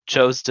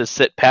chose to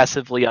sit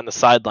passively on the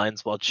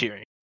sidelines while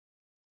cheering.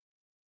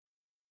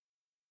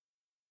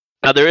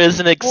 Now there is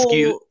an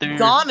excuse. Well,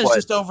 Dawn is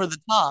just over the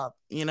top,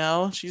 you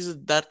know? She's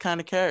that kind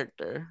of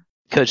character.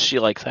 Because she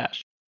likes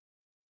Ash.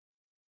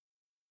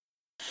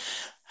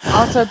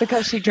 Also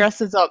because she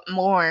dresses up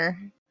more,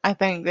 I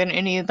think, than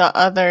any of the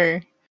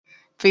other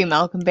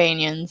female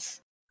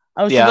companions.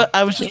 I was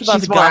just about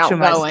She's to more gotcha outgoing.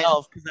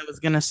 myself because I was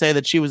gonna say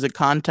that she was a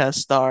contest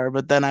star,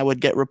 but then I would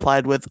get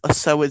replied with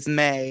 "So is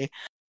May,"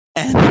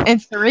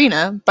 And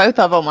Serena, both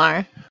of them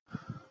are.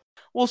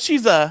 well,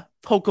 she's a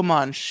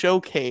Pokemon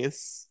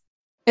showcase.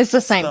 It's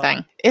the same Star.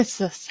 thing. It's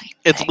the same thing.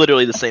 It's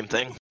literally the same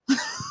thing.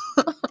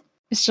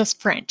 It's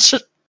just French.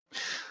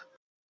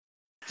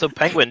 So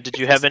Penguin, did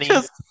you have any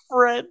Just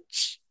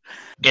French.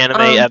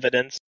 anime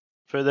evidence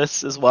for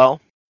this as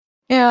well?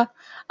 Yeah.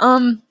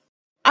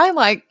 I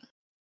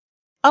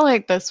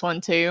like this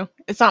one too.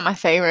 It's not my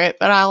favorite,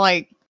 but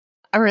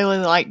I really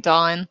like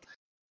Dawn.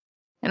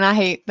 And I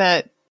hate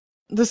that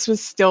this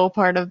was still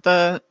part of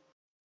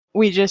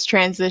we just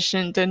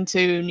transitioned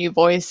into new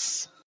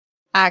voice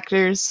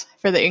actors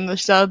for the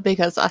English dub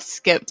because I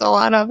skipped a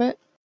lot of it.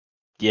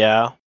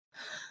 Yeah.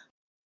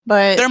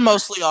 But They're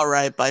mostly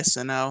alright by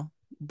Sinnoh.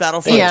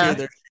 Battlefront Yeah. 2,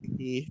 they're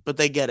shaky, but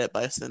they get it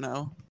by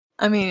Sinnoh.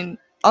 I mean,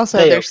 also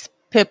They- there's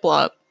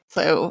Piplup,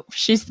 so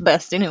she's the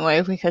best anyway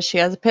because she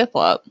has a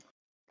Piplup.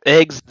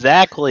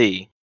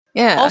 Exactly.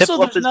 Yeah. Also, Piplup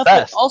there's is nothing.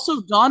 best.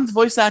 Also, Dawn's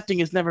voice acting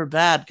is never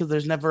bad because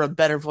there's never a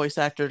better voice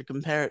actor to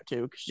compare it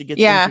to because she gets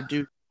Yeah.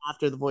 introduced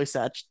after the voice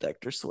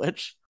actor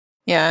switch.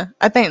 Yeah,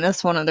 I think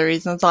that's one of the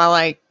reasons I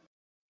like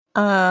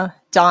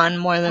Dawn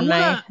more than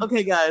May.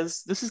 Okay,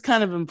 guys, this is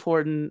kind of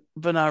important,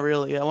 but not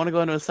really. I want to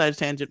go into a side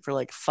tangent for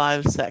like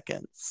 5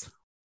 seconds.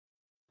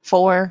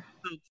 4,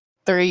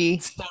 3.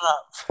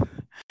 Stop.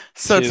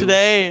 So 2,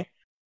 today,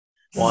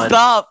 1.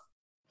 stop.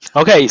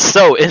 Okay,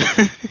 so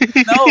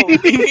No,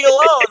 leave me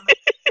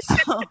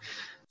alone.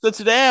 So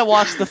today I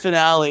watched the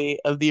finale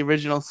of the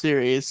original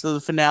series. So the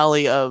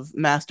finale of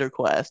Master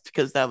Quest,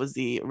 because that was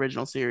the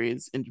original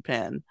series in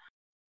Japan.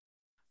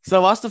 So I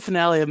watched the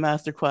finale of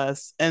Master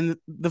Quest, and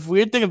the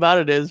weird thing about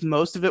it is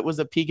most of it was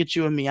a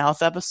Pikachu and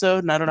Meowth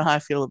episode, and I don't know how I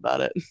feel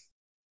about it.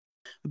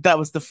 But that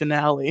was the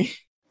finale.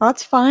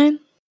 That's fine.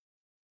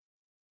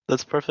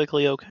 That's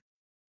perfectly okay.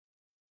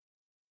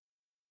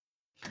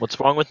 What's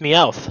wrong with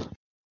Meowth?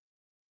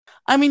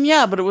 I mean,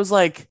 yeah, but it was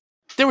like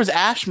there was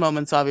Ash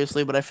moments,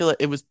 obviously, but I feel like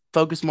it was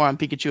focused more on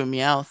Pikachu and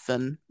Meowth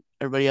than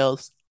everybody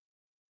else.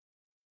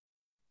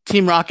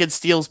 Team Rocket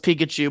steals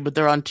Pikachu, but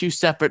they're on two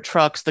separate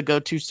trucks that go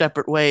two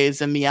separate ways,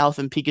 and Meowth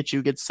and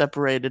Pikachu get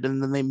separated,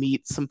 and then they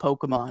meet some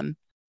Pokemon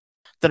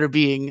that are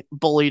being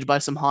bullied by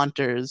some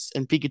haunters,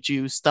 and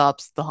Pikachu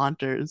stops the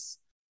haunters.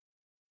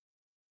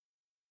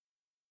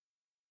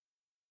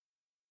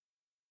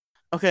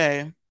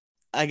 Okay,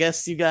 I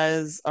guess you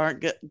guys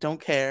don't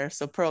care,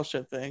 so pearl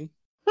shipping.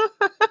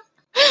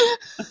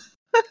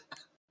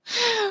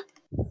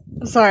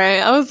 Sorry,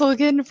 I was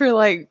looking for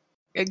like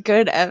a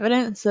good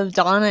evidence of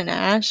Dawn and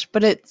Ash,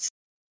 but it's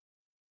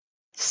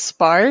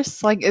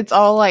sparse. Like it's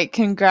all like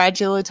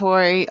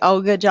congratulatory.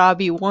 Oh, good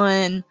job, you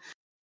won.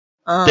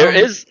 There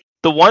is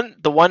the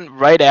one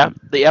right after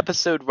the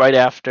episode right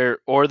after,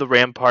 or the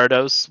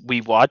Rampardos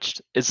we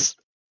watched is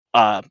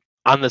on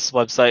this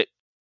website.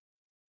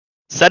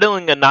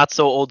 Settling a not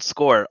so old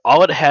score.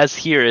 All it has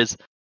here is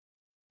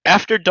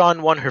after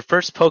Dawn won her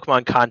first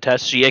Pokemon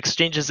contest, she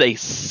exchanges a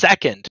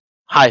second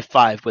high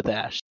five with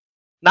Ash.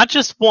 Not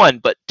just one,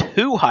 but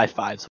two high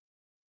fives.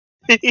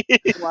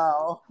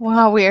 Wow.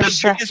 Wow, we are The biggest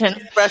stretching.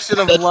 expression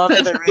of That's, love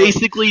that's there is.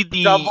 basically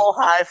the Double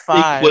high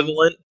five.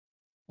 equivalent.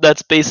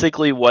 That's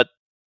basically what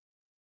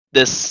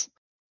this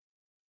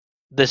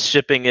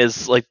shipping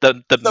is, like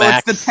the So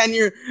max. it's the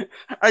 10-year.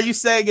 Are you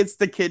saying it's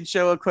the kid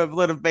show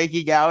equivalent of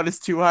making out is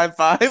two high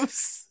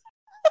fives?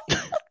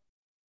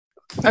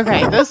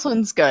 Okay, this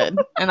one's good,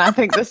 and I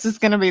think this is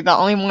going to be the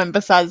only one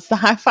besides the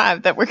high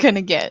five that we're going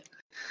to get.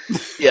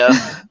 Yeah.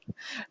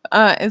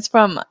 It's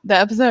from the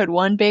episode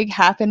One Big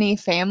Happy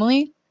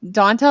Family.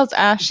 Dawn tells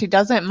Ash she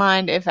doesn't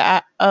mind of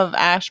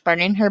Ash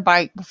burning her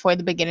bike before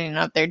the beginning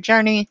of their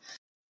journey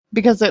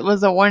because it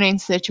was a warning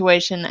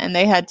situation and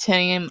they had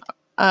Team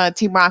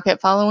Rocket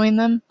following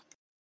them.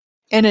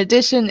 In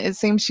addition, it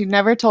seems she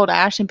never told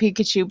Ash and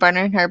Pikachu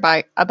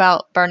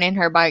about burning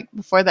her bike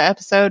before the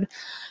episode,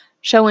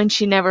 showing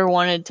she never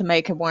wanted to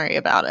make him worry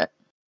about it.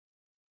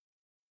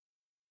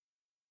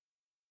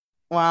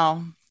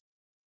 Wow.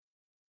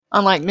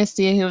 Unlike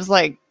Misty, who was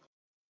like,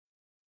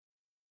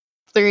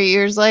 3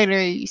 years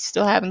later, you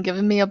still haven't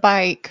given me a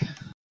bike.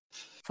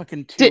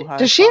 Fucking two high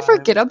Does she ever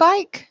five. get a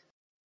bike?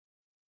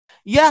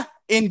 Yeah,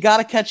 in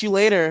Gotta Catch You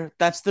Later,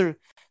 that's the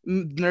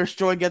Nurse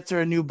Joy gets her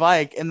a new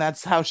bike, and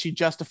that's how she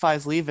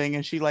justifies leaving.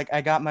 And she like,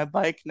 I got my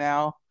bike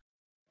now.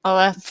 Oh,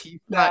 that's Peace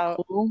not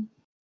out. cool.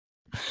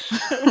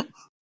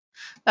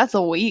 That's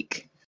a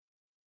week.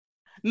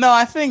 No,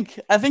 I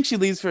think she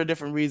leaves for a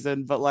different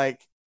reason, but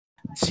like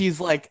she's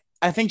like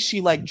I think she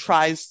like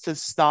tries to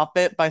stop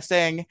it by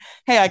saying,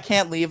 "Hey, I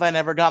can't leave. I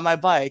never got my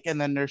bike." And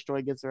then Nurse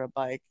Joy gives her a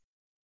bike.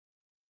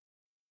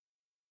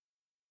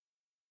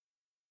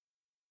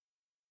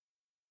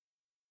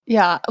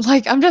 Yeah,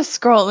 like I'm just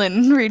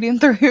scrolling, reading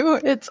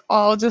through. It's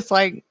all just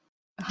like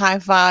high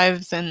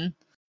fives and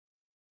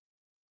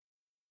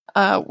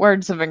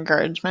words of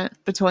encouragement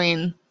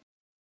between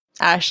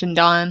Ash and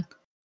Dawn,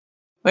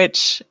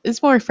 which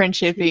is more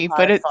friendshipy, Two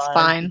but high it's fives,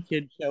 fine. the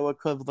kid show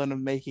equivalent of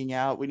making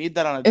out. We need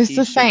that on a It's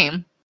t-shirt. the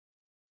same.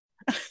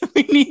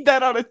 We need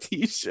that on a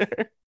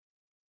t-shirt.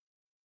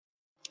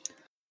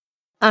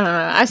 I don't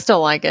know. I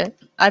still like it.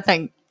 I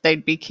think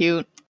they'd be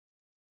cute.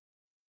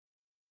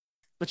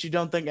 But you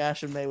don't think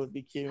Ash and May would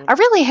be cute? I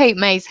really hate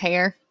May's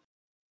hair.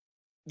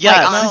 Yeah.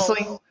 Like, No.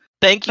 honestly,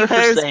 Thank you Her for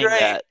hair's saying great.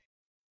 that.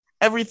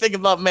 Everything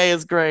about May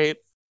is great.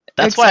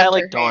 That's why I except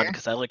like her Dawn, hair.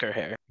 because I like her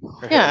hair.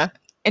 Her Yeah, hair.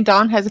 and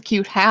Dawn has a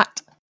cute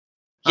hat.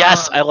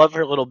 Yes, I love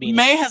her little beanie.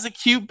 May has a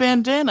cute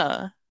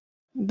bandana.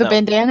 The No.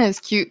 bandana is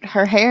cute.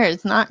 Her hair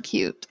is not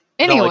cute.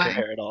 I don't Anyway, like her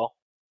hair at all.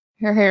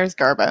 her hair is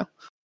garbo.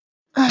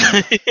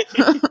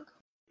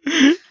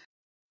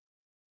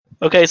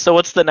 Okay, so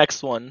what's the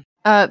next one?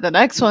 The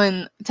next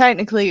one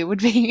technically would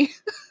be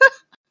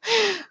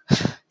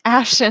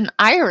Ash and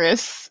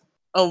Iris.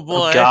 Oh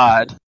boy. Oh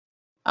God.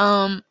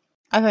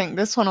 I think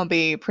this one will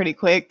be pretty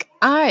quick.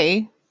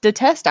 I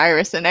detest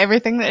Iris and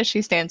everything that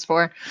she stands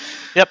for.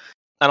 I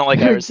don't like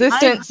Her Iris. I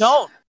existence.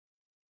 don't.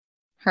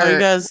 Her, Oh, you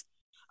guys,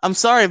 I'm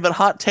sorry, but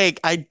hot take.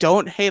 I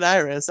don't hate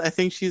Iris. I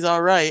think she's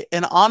all right.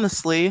 And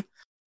honestly,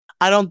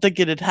 I don't think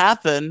it'd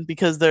happen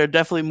because there are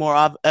definitely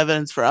more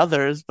evidence for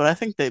others. But I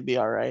think they'd be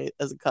all right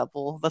as a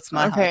couple. That's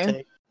my hot Okay.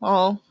 take.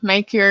 well,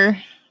 make your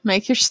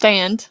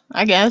stand,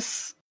 I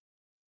guess.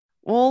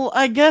 Well,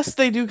 I guess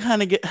they do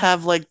kind of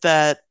have like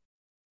that.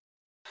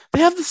 They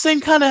have the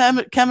same kind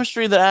of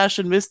chemistry that Ash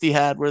and Misty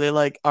had, where they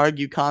like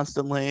argue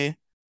constantly.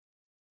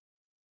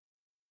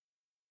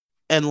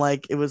 And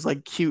like it was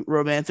like cute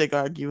romantic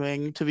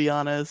arguing, to be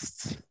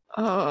honest.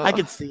 I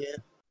could see it.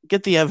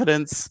 get the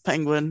evidence,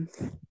 Penguin.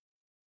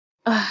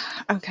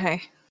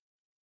 Okay.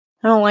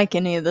 I don't like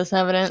any of this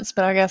evidence,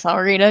 but I guess I'll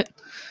read it.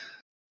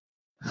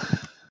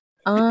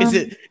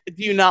 Do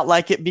you not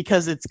like it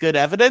because it's good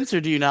evidence,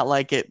 or do you not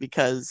like it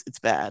because it's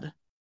bad?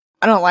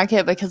 I don't like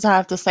it because I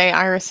have to say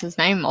Iris's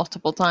name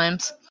multiple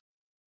times.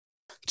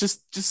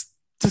 Just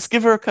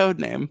give her a code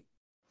name.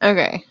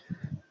 Okay.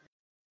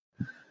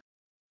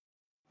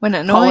 When Call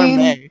her annoying.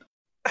 May.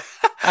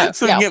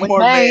 So we get when more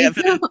May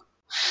evidence.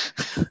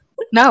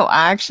 No,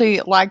 I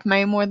actually like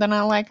May more than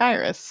I like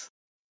Iris.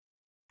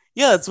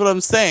 Yeah, that's what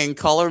I'm saying.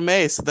 Call her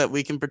May so that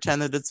we can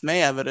pretend that it's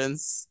May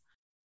evidence.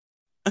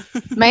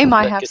 May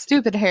might have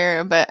stupid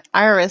hair, but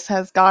Iris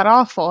has god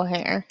awful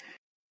hair.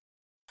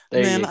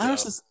 There Man, you go.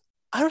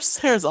 Iris's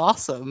hair is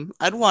awesome.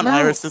 I'd want No.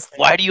 Iris's hair.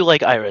 Why do you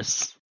like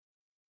Iris?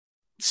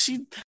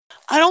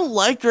 I don't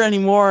like her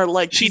anymore.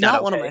 Like, she's not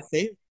not one of okay. my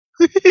favorites.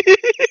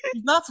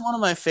 She's not one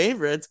of my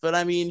favorites, but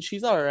I mean,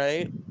 she's all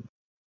right.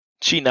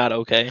 She not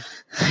okay.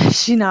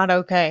 She not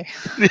okay.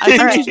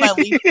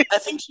 I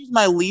think she's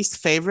my least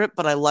favorite,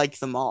 but I like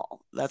them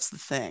all. That's the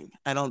thing.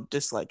 I don't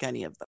dislike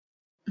any of them.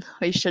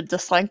 We should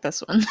dislike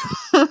this one.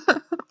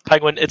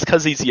 Penguin, it's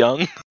because he's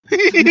young.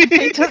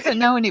 He doesn't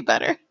know any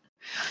better.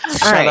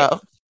 Shut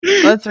up.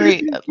 Let's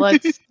read.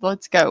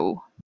 Let's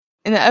go.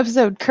 In the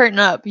episode Curtain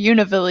Up,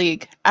 Unova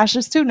League, Ash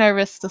is too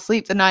nervous to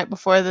sleep the night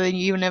before the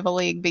Unova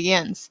League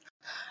begins.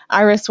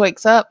 Iris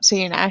wakes up,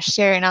 seeing Ash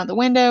staring out the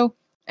window,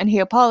 and he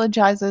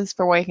apologizes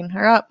for waking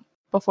her up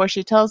before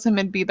she tells him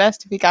it'd be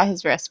best if he got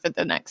his rest for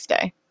the next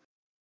day.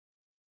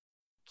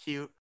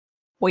 Cute.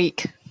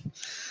 Weak.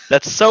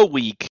 That's so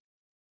weak.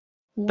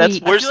 That's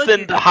Weak. worse like than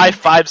you're- the high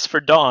fives for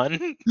Dawn.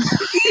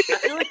 I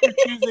feel like you're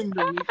choosing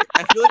the weak.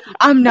 I feel like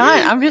I'm not.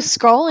 I'm just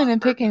scrolling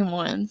and picking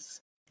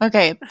ones.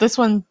 Okay, this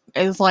one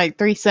is like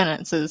 3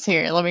 sentences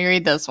here. Let me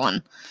read this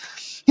one.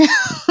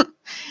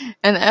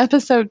 In the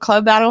episode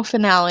Club Battle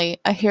Finale,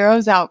 A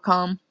Hero's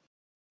Outcome.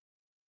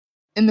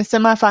 In the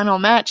semifinal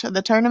match of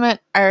the tournament,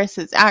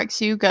 Iris's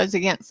Axew goes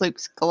against Luke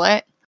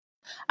Skelet.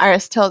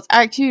 Iris tells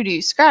Axew to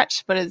use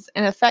Scratch, but is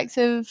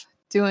ineffective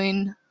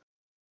due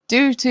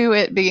to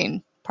it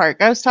being part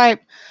ghost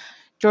type.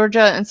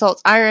 Georgia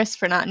insults Iris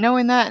for not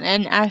knowing that,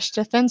 and Ash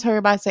defends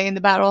her by saying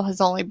the battle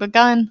has only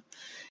begun.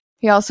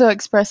 He also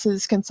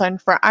expresses concern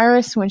for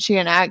Iris when she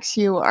and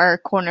Axew are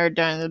cornered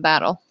during the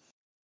battle.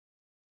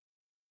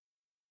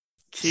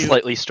 cute.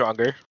 Slightly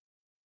stronger.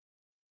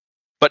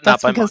 But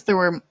That's not by because much. there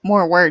were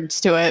more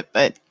words to it,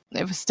 but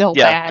it was still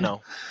Yeah, bad.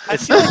 no. I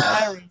It's feel still like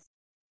bad. Iris.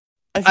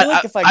 I feel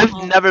like if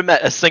I've never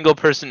met a single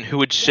person who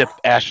would ship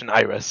Ash and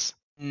Iris.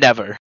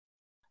 Never.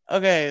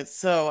 Okay,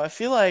 so I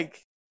feel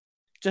like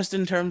just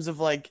in terms of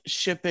like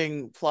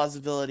shipping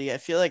plausibility, I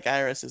feel like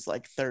Iris is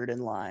like third in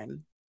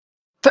line.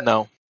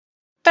 No.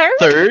 Third?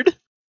 Third?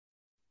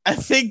 I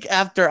think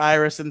after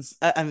Iris and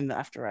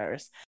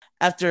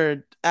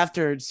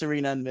after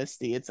Serena and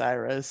Misty, it's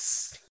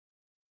Iris.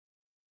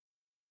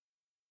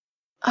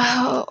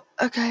 Oh,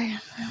 okay.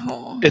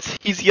 Oh.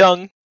 He's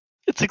young.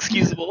 It's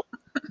excusable.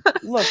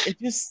 Look, it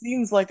just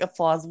seems like a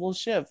plausible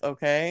ship,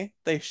 okay?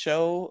 They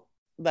show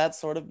that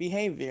sort of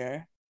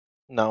behavior.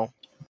 No.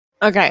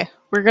 Okay,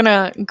 we're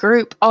gonna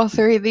group all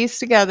 3 of these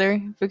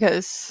together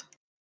because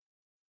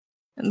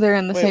they're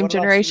in the Wait, same what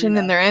about generation Serena?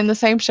 and they're in the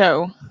same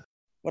show.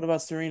 What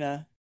about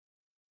Serena?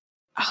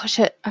 Oh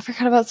shit, I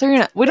forgot about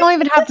Serena. We don't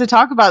even have to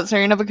talk about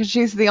Serena because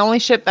she's the only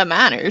ship that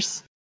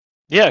matters.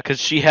 Yeah, because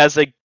she has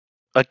a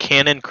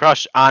canon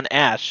crush on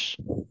Ash.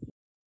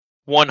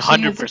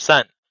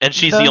 100%. And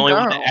she's the only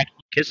one to girl.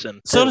 actually kiss him.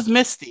 So too. does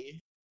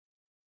Misty.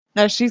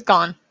 No, she's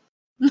gone.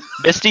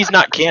 Misty's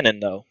not canon,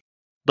 though.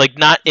 Like,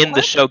 not in the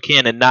What? show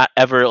canon. Not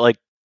ever, like,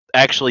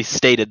 actually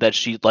stated that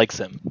she likes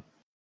him.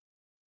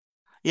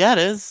 Yeah, it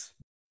is.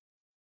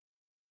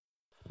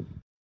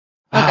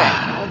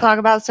 Okay, we'll talk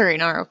about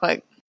Serena real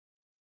quick.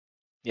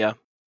 Yeah.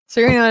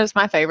 Serena is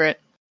my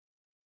favorite.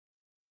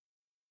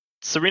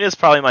 Serena's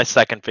probably my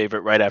second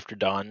favorite right after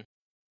Dawn.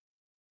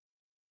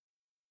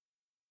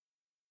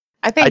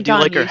 I think I do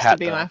Dawn like her used hat, to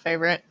be though. my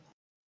favorite.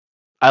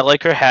 I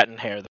like her hat and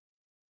hair. Though.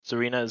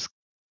 Serena is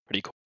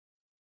pretty cool.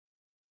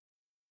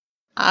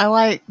 I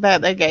like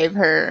that they gave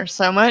her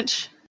so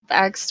much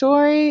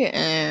backstory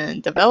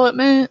and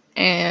development,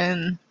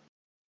 and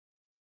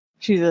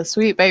she's a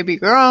sweet baby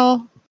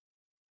girl.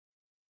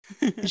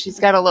 She's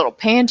got a little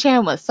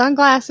pancham with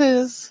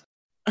sunglasses.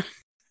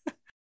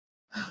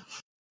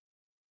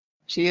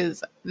 She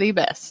is the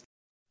best.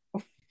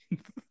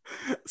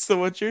 So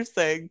what you're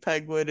saying,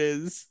 Penguin,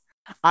 is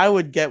I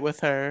would get with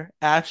her.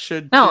 Ash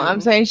should No, too.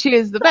 I'm saying she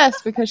is the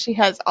best because she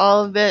has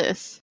all of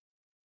this.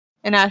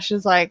 And Ash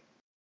is like,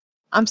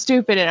 I'm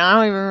stupid and I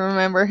don't even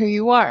remember who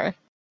you are.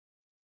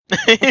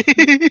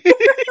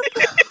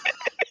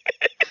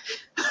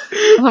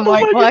 I'm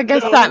like, well, I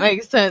guess that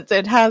makes sense.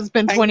 It has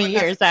been 20 Penguin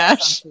has years, a crush on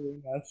Ash.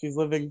 Serena. She's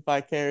living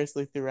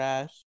vicariously through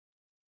Ash.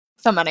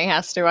 Somebody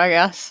has to, I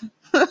guess.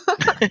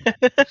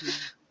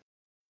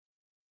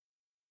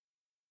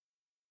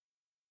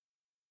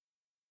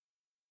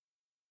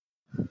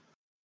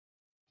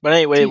 But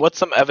anyway, what's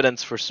some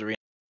evidence for Serena?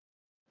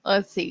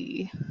 Let's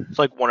see. It's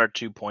like 1 or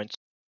 2 points.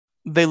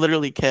 They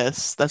literally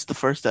kiss. That's the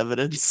first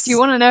evidence. Do you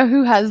want to know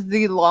who has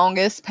the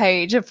longest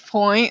page of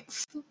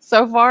points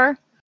so far?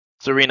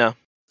 Serena.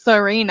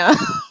 Serena.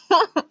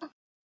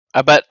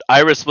 I bet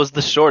Iris was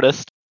the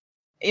shortest.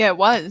 Yeah, it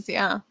was,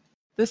 yeah.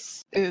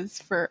 This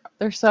is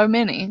there's so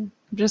many. I'm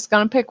just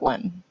gonna pick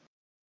one.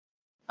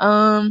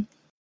 Oh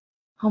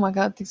my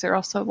god, these are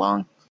all so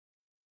long.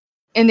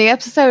 In the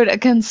episode A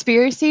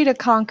Conspiracy to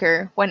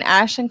Conquer, when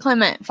Ash and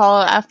Clement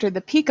follow after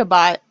the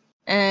Pikabot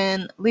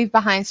and leave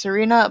behind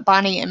Serena,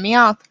 Bonnie, and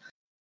Meowth,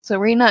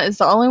 Serena is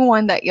the only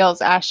one that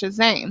yells Ash's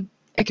name.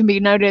 It can be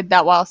noted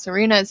that while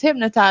Serena is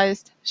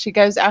hypnotized, she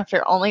goes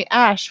after only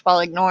Ash while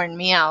ignoring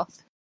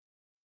Meowth.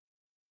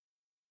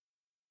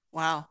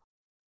 Wow.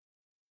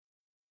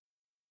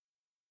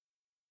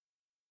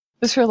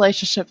 This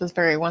relationship is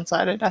very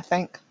one-sided, I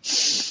think.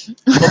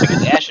 Well,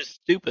 because Ash is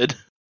stupid.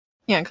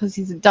 Yeah, because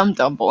he's a dumb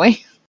boy.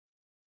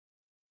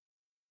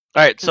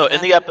 All right, so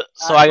in the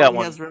I got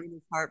one. He has room in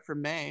his heart for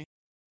May.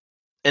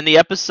 In the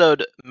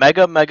episode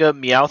Mega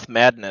Meowth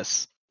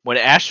Madness, when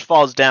Ash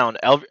falls down,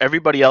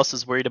 everybody else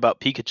is worried about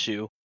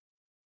Pikachu,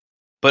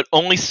 but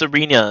only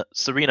Serena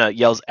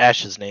yells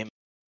Ash's name.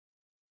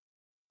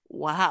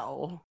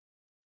 Wow.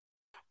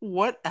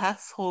 What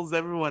assholes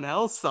everyone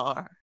else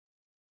are.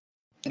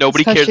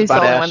 Nobody cares she's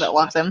about the only Ash. one that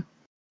loves him.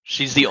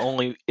 She's the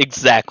only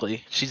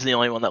She's the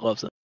only one that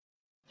loves him.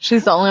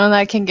 She's the only one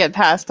that can get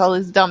past all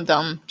his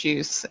dum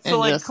juice. So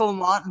like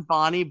Clement and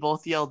Bonnie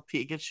both yelled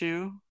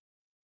Pikachu.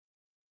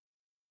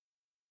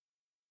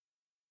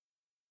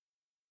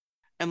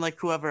 And like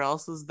whoever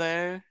else was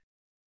there.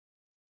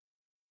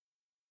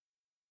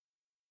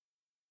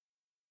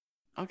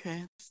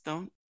 Okay, just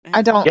don't.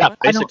 I don't. Yeah,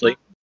 basically.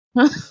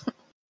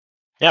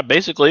 Yeah,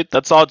 basically,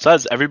 that's all it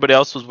says. Everybody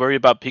else was worried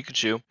about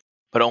Pikachu,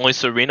 but only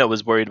Serena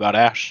was worried about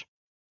Ash.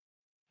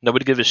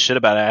 Nobody gives a shit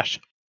about Ash.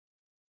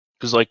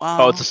 Because, like,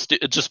 wow. it's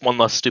just one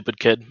less stupid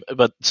kid.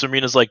 But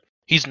Serena's like,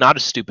 he's not a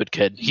stupid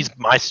kid. He's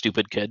my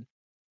stupid kid.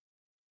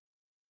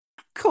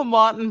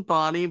 Clement and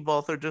Bonnie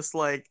both are just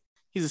like,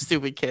 he's a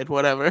stupid kid,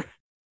 whatever.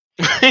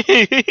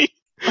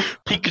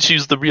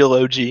 Pikachu's the real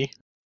OG.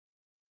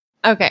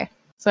 Okay,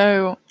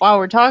 so while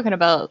we're talking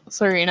about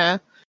Serena,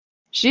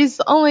 she's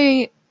the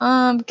only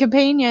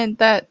companion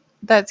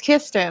that's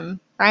kissed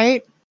him,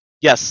 right?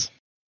 Yes.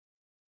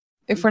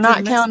 If we're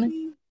not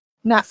counting,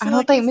 no, I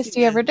don't think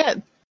Misty ever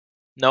did.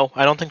 No,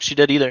 I don't think she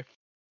did either.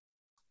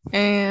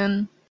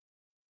 And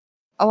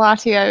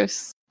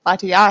Latios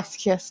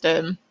kissed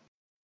him.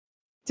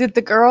 Did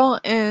the girl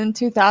in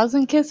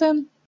 2000 kiss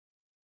him?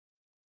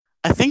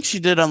 I think she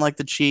did on like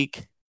the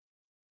cheek.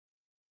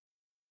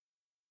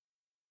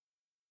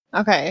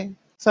 Okay,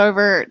 so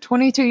over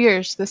 22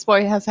 years, this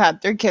boy has had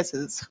 3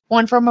 kisses.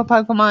 One from a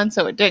Pokemon,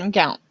 so it didn't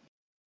count.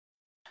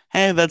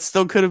 Hey, that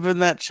still could have been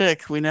that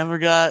chick. We never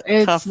got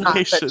confirmation. It's not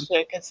the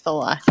chick, it's the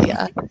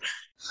Latia.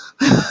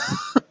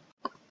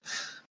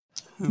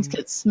 He's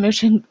get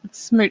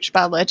smooched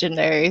by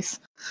legendaries.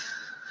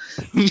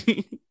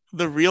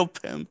 The real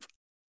pimp.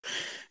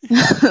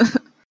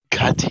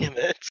 God damn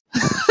it.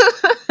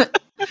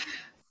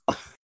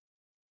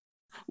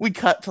 We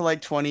cut to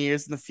like 20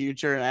 years in the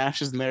future and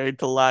Ash is married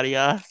to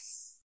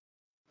Latias.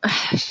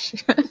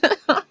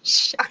 Oh,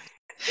 shit.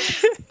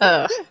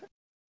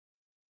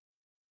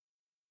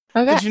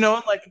 Okay.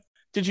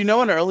 Did you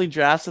know in early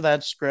drafts of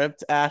that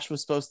script, Ash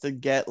was supposed to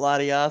get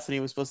Latias and he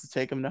was supposed to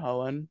take her to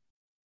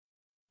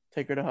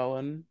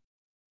Hoenn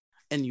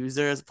and use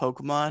her as a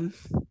Pokemon?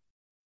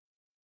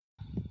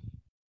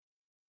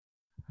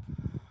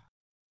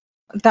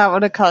 That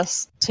would have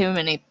caused too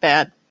many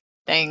bad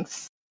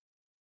things.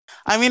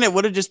 I mean, it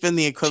would have just been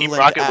the equivalent. Team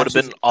Rocket would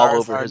have been all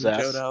over his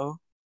ass. Johto.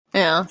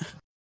 Yeah.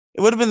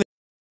 It would have been the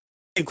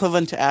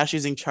equivalent to Ash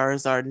using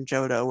Charizard and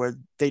Johto, where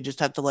they just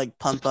have to like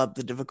pump up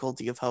the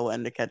difficulty of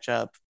Hoenn to catch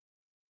up.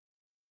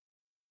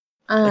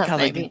 Like how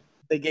maybe.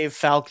 they gave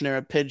Falkner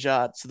a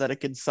Pidgeot so that it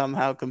could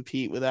somehow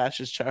compete with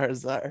Ash's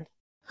Charizard.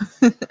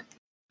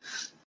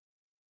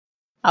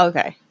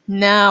 Okay,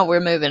 now we're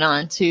moving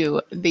on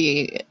to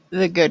the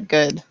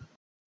good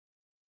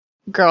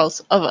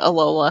girls of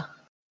Alola.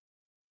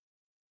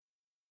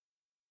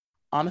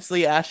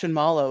 Honestly, Ash and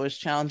Mallow is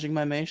challenging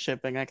my May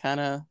shipping. I kind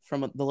of,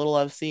 from the little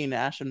I've seen,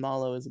 Ash and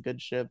Mallow is a good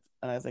ship,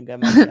 and I think I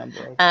might be on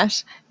board.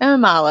 Ash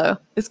and Mallow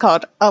is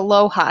called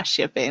Aloha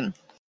shipping.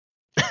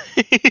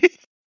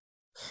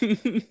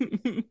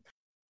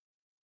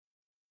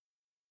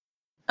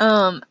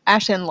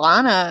 Ash and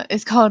Lana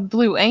is called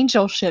Blue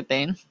Angel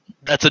shipping.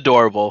 That's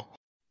adorable.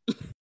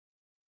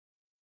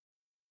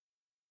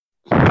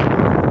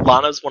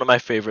 Lana's one of my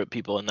favorite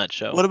people in that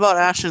show. What about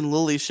Ash and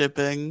Lily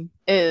shipping?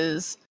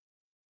 Is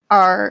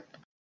our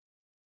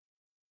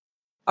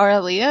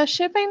Aaliyah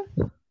shipping?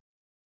 Which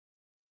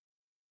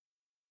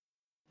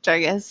I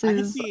guess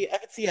is... I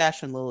could see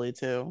Ash and Lily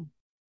too.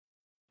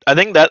 I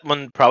think that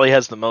one probably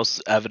has the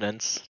most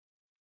evidence.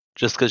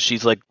 Just because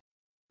she's like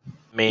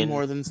main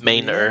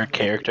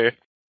character.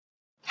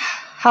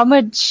 How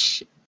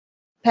much...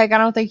 Peg, I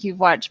don't think you've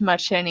watched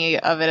much any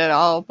of it at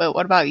all, but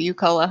what about you,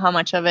 Cola? How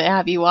much of it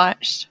have you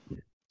watched?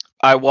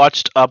 I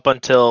watched up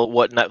until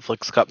what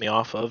Netflix cut me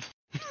off of.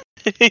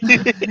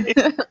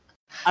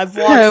 I've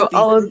So watched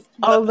all of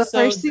the the first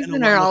first two episodes and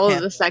season or Alola all of the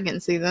Canto.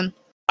 second season?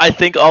 I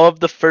think all of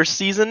the first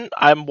season.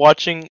 I'm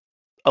watching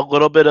a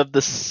little bit of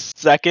the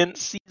second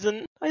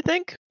season, I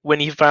think. When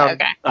he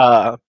found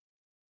Okay.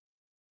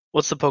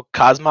 what's the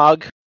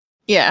Cosmog?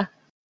 Yeah.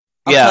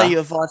 I'll tell Yeah.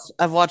 you,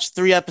 I've watched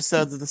 3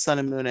 episodes of the Sun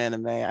and Moon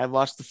anime. I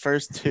watched the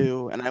first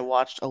 2, and I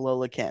watched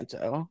Alola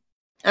Canto.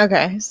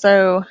 Okay.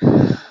 So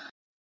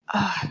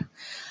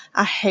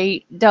I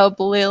hate Dub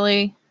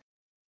Lily.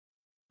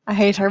 I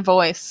hate her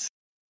voice.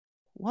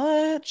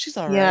 What? She's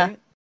alright. Yeah.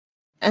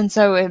 And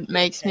so it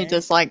makes me Okay.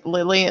 dislike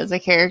Lily as a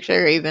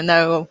character, even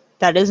though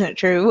that isn't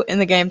true. In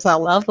the games, I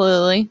love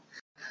Lily.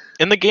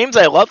 In the games,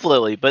 I love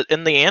Lily, but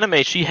in the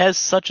anime, she has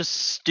such a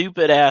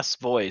stupid ass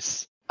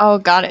voice. Oh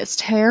god, it's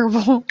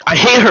terrible. I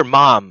hate her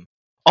mom.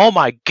 Oh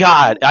my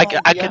god, Oh, I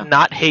yeah. could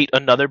not hate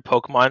another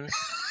Pokemon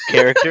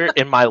character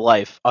in my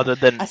life other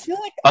than I feel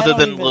like I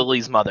don't even,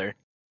 Lily's mother.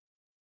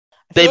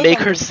 I They feel like make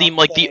I'm her about seem to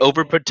like the say-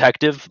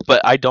 overprotective,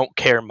 but I don't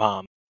care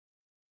mom.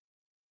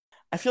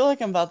 I feel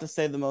like I'm about to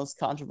say the most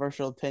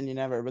controversial opinion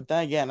ever, but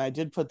then again, I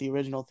did put the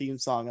original theme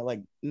song at like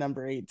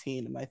number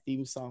 18 in my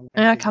theme song.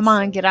 Yeah, rankings, come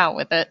on, so- get out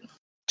with it.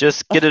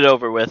 Just get it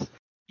over with,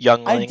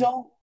 youngling.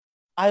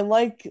 I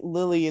like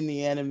Lily in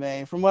the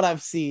anime from what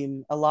I've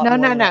seen a lot No, more.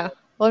 no, than no.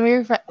 Let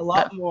me A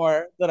lot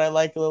more than I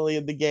like Lily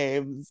in the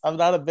games. I'm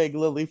not a big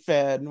Lily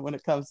fan when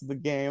it comes to the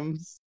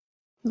games.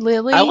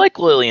 Lily I like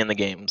Lily in the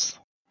games.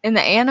 in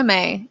the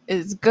anime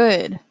is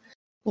good.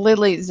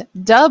 Lily's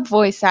dub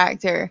voice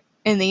actor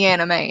in the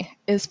anime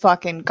is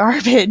fucking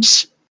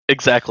garbage.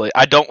 Exactly.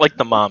 I don't like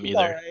the mom She's either.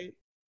 alright.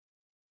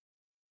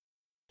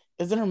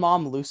 Isn't her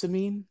mom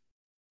Lusamine?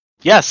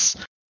 Yes,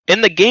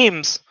 in the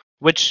games,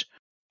 which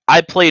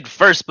I played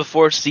first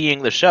before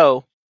seeing the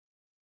show,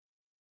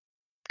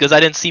 because I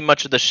didn't see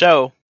much of the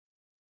show.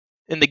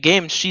 In the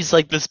game, she's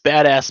like this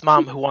badass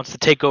mom who wants to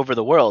take over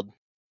the world,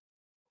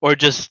 or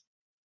just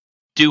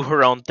do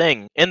her own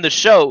thing. In the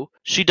show,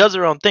 she does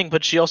her own thing,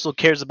 but she also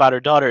cares about her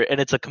daughter, and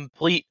it's a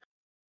complete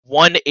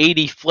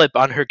 180 flip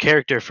on her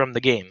character from the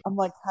game. I'm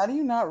like, how do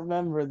you not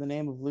remember the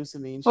name of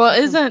Lusamine? She's Well,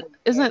 such an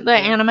isn't important the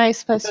character. anime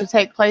supposed to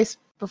take place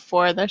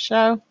before the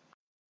show?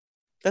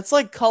 That's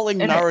like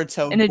calling in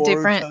Naruto a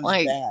different, Boruto's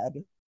like-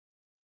 dad.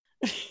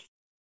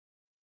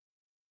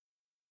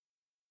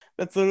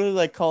 That's literally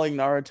like calling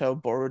Naruto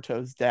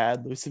Boruto's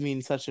dad.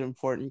 Lusamine's such an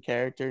important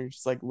character,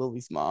 just like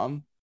Lily's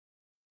mom.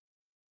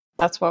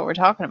 That's what we're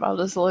talking about.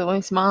 Is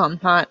Lily's mom,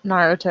 not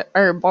Naruto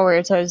or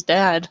Boruto's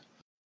dad.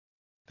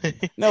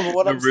 No, but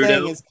what I'm Naruto.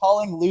 saying is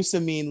calling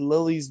Lusamine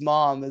Lily's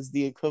mom is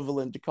the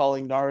equivalent to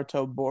calling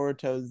Naruto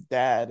Boruto's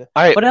dad.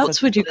 All right, What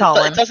else would you call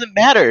it him? doesn't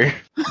matter.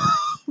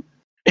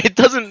 It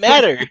doesn't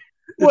matter.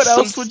 What It's some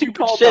else would you stupid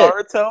call shit.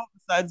 Naruto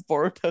besides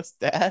Boruto's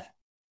dad?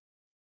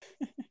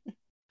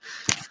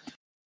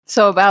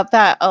 So about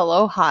that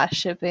Aloha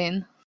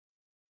shipping.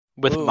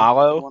 With Ooh,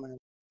 Malo?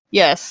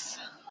 Yes.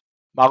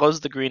 Malo's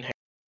the green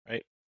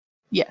hair.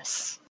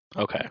 Yes.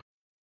 Okay.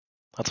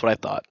 That's what I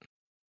thought.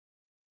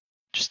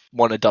 Just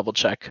want to double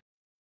check.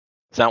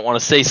 Because I don't want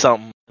to say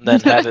something and then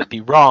have it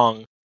be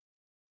wrong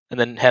and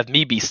then have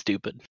me be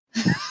stupid.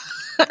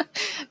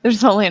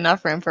 There's only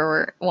enough room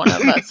for one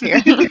of us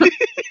here.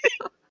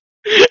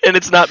 And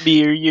it's not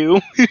me or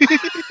you.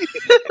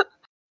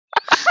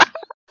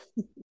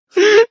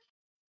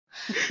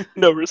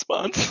 No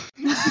response.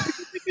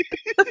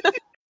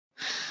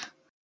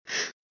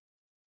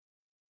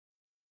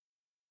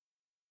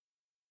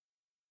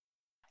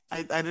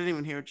 I didn't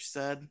even hear what you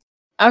said.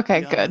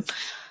 Okay, to be good. honest.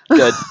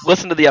 Good.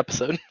 Listen to the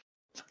episode.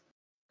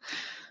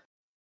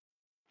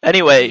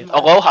 Anyway, This is my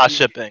Aloha opinion.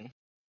 shipping.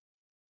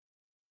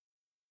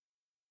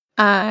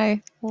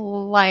 I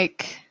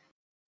like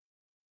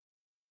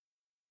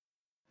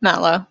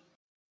Mallow.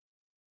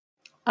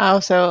 I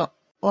also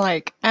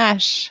like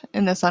Ash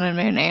in the Sun and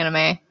Moon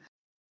anime,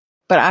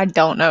 but I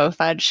don't know if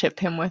I'd ship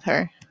him with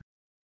her.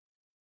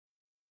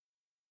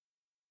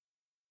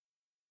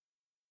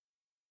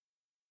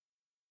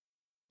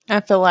 I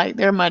feel like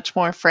they're much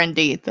more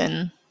friendly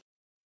than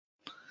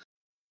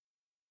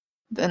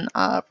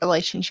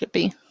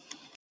relationshipy.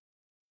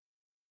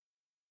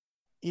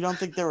 You don't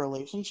think they're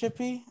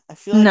relationshipy? I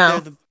feel like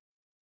No.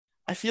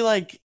 I feel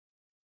like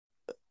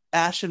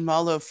Ash and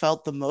Malo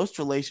felt the most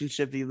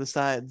relationshipy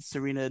besides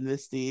Serena and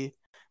Misty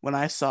when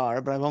I saw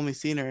her, but I've only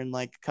seen her in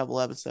like a couple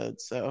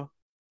episodes, so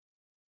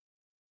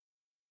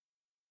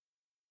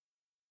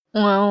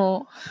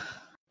Well,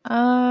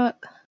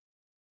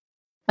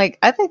 like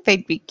I think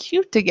they'd be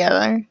cute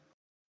together,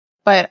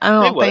 but I They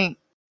don't would.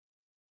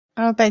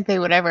 think they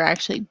would ever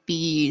actually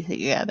be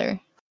together.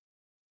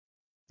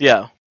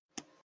 Yeah.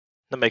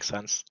 That makes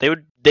sense. They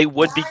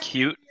would be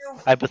cute,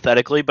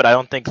 hypothetically, but I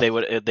don't think they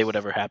would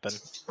ever happen.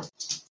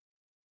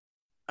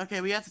 Okay,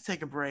 we have to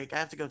take a break. I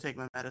have to go take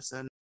my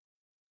medicine.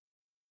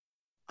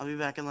 I'll be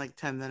back in like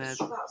 10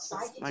 minutes.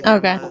 My Okay.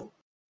 grandma-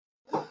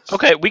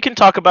 Okay, we can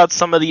talk about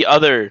some of the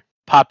other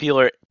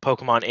popular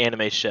Pokemon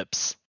anime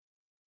ships.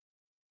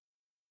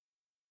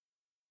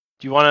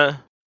 Do you want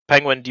to,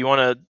 Penguin, do you want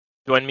to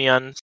join me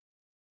on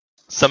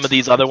some of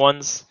these other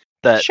ones?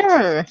 That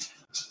Sure.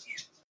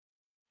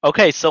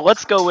 Okay, so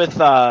let's go with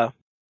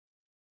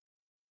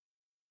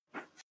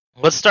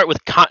let's start with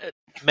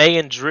May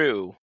and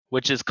Drew,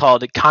 which is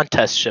called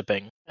contest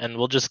shipping, and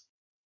we'll just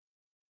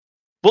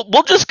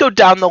go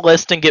down the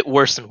list and get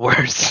worse and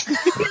worse.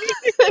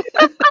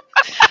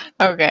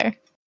 Okay.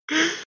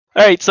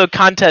 All right, so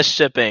contest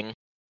shipping.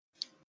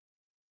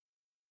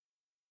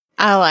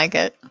 I like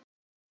it.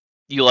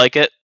 You like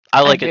it?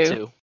 I like it do.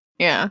 too.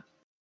 Yeah.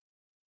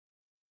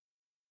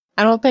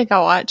 I don't think I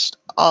watched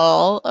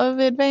all of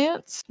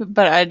Advance,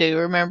 but I do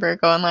remember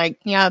going like,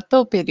 yeah,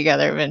 they'll be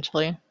together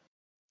eventually.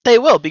 They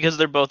will, because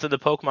they're both in the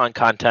Pokemon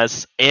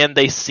contests, and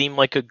they seem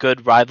like a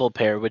good rival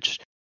pair, which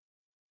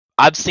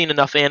I've seen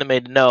enough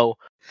anime to know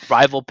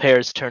rival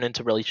pairs turn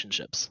into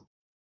relationships.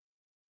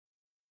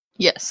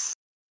 Yes.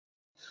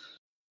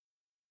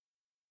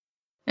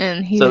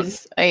 And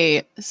he's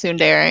a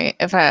tsundere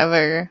if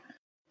I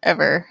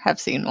ever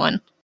have seen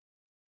one.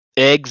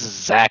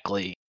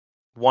 Exactly.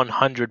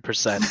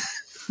 100%.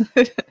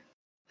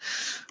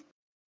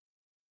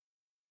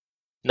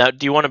 Now,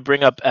 do you want to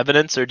bring up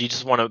evidence, or do you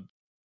just want to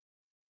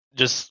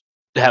just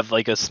have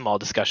like a small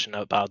discussion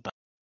about them?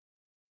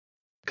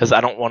 Because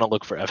I don't want to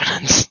look for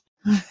evidence.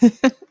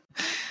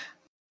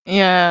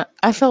 Yeah,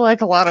 I feel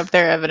like a lot of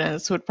their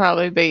evidence would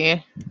probably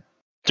be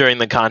During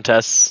the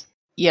contests.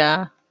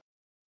 Yeah.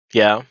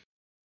 Yeah.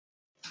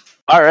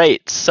 All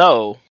right,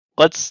 so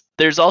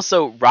there's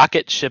also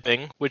rocket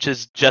shipping, which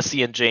is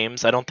Jesse and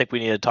James. I don't think we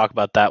need to talk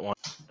about that one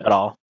at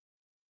all.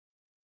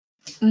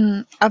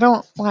 I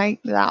don't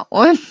like that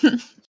one.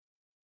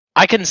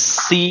 I can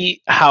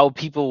see how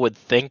people would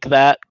think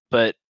that,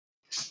 but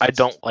I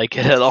don't like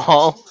it at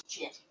all.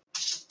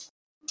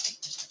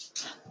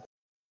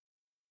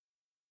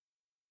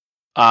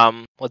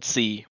 Let's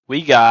see.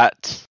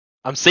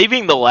 I'm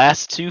saving the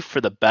last two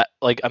for the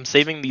I'm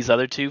saving these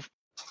other two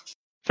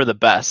for the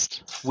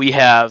best. We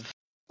have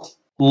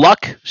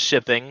Luck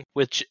shipping,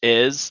 which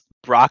is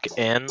Brock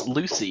and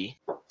Lucy.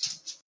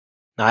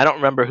 Now, I don't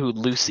remember who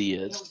Lucy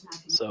is,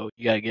 so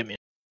you gotta give me.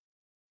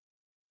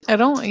 I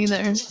don't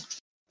either.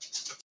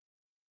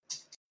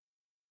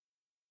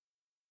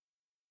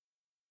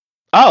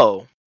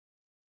 Oh,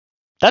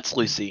 that's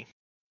Lucy.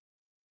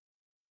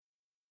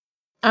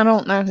 I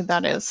don't know who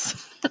that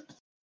is.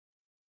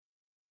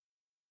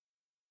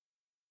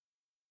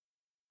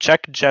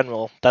 Check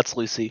general. That's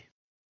Lucy.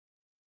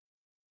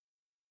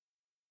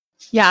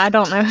 Yeah, I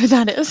don't know who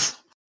that is.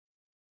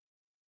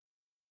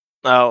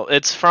 Oh,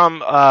 it's from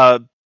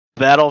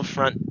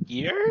Battlefront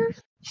Year?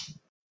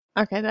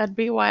 Okay, that'd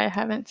be why I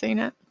haven't seen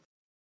it.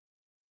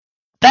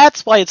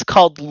 That's why it's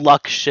called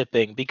Luck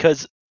shipping,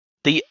 because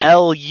the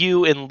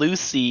LU in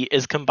Lucy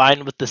is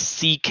combined with the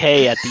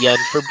CK at the end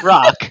for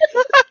Brock.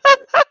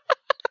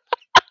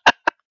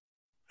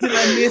 Did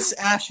I miss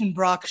Ash and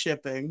Brock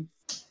shipping?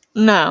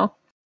 No.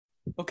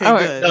 Okay, Oh,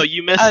 good. No,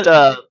 you missed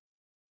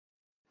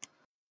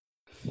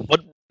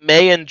what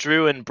May and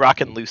Drew and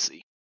Brock and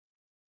Lucy.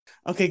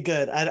 Okay,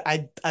 good.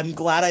 I'm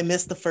glad I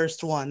missed the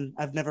first one.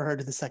 I've never heard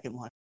of the second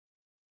one.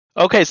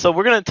 Okay, so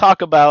we're gonna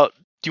talk about.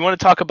 Do you want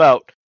to talk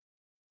about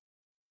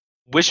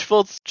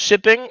wishful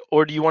shipping,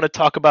 or do you want to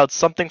talk about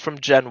something from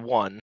Gen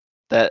 1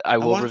 that I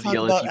will reveal talk if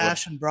you about want?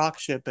 Ash and Brock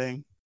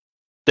shipping.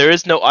 There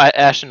is no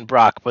Ash and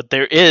Brock, but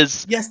there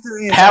is. Yes, there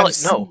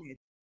is. No,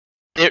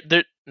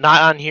 they're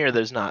not on here.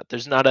 There's not.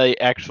 There's not a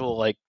actual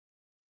like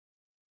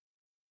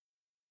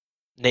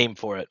name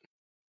for it,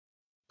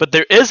 but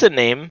there is a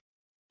name,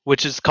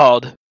 which is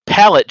called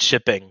pallet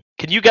shipping.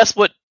 Can you guess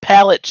what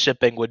pallet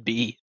shipping would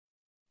be?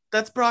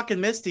 That's Brock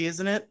and Misty,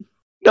 isn't it?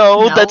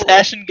 No, that's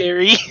Ash and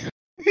Gary.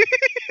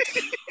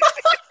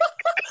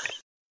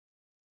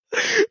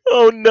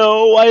 Oh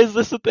no, why is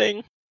this a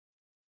thing?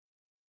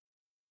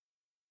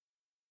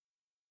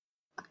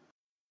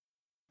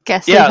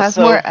 Guess who has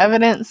more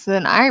evidence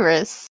than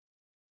Iris?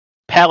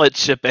 Pallet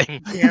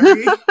shipping.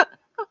 Gary?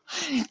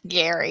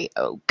 Gary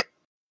Oak.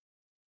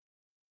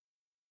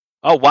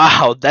 Oh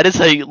wow, that is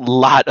a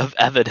lot of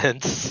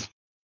evidence.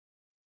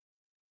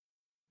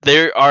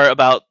 There are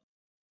about,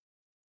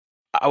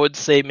 I would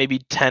say, maybe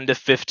 10 to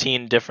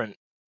 15 different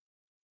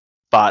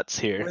spots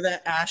here. Or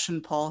that Ash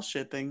and Paul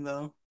shipping,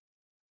 though.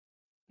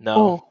 No.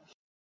 Oh.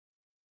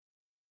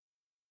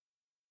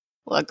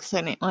 Looks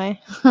anyway.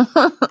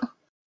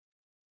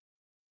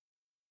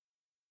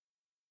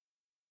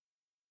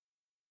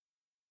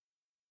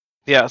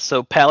 Yeah,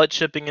 so pallet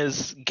shipping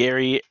is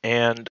Gary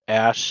and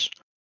Ash.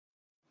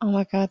 Oh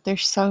my god,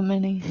 there's so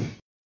many.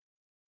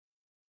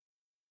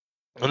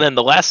 And then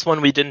the last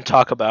one we didn't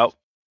talk about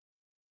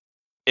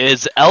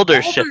is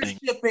elder shipping.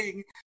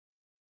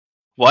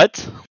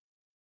 What?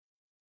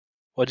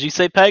 What did you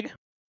say, Peg?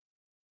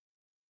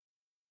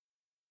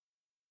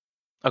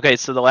 Okay,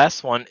 so the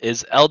last one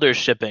is elder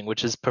shipping,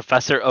 which is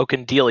Professor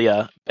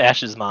Oakendelia,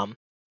 Ash's mom.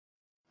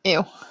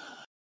 Ew.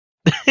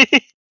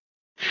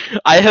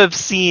 I have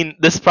seen,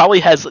 this probably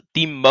has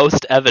the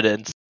most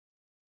evidence.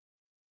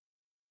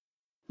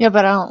 Yeah,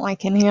 but I don't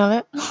like any of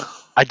it.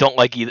 I don't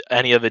like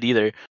any of it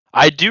either.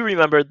 I do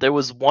remember there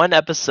was one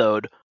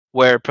episode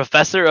where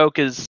Professor Oak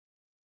is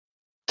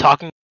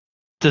talking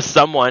to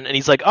someone, and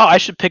he's like, "Oh, I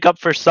should pick up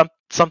for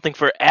something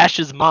for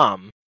Ash's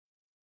mom,"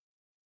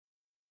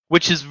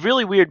 which is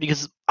really weird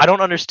because I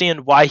don't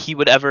understand why he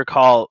would ever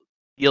call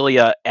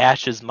Delia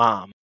Ash's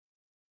mom.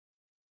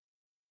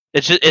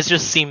 It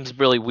just seems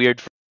really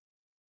weird for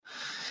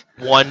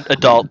one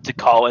adult to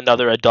call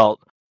another adult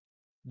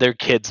their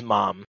kid's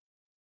mom.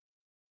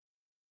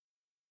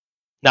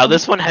 Now,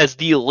 this one has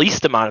the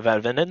least amount of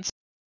evidence,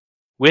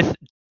 with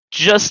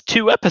just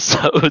 2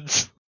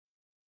 episodes.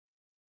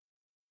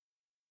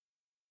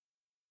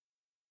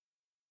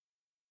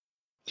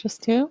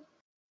 Just 2?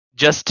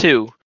 Just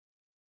 2.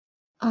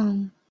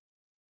 Um,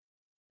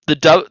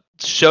 The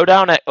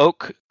showdown at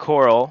Oak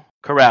Corral.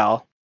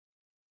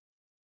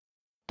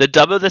 The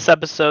dub of this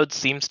episode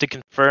seems to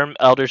confirm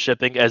elder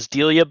shipping, as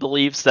Delia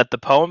believes that the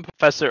poem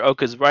Professor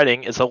Oak is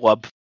writing is a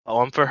love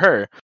poem for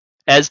her,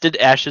 as did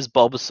Ash's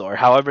Bulbasaur.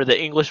 However, the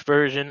English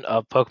version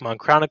of Pokemon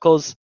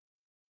Chronicles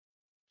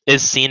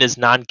is seen as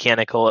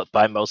non-canonical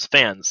by most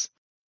fans.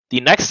 The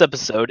next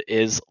episode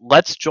is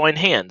Let's Join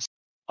Hands.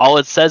 All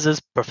it says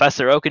is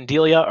Professor Oak and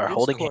Delia are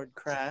holding hands. Discord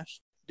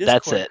crashed.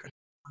 That's it. crashed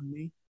on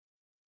me.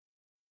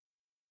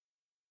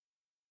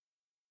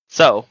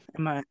 So,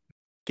 Can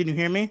you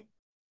hear me?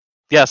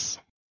 yes,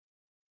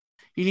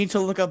 You need to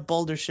look up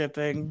boulder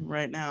shipping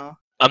right now.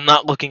 I'm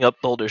not looking up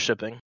boulder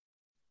shipping.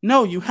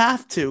 No, you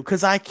have to,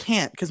 because I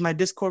can't, because my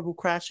Discord will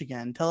crash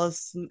again. Tell us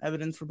some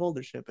evidence for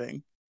boulder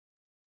shipping.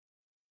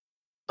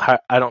 I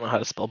don't know how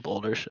to spell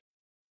boulder shipping.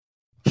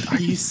 Are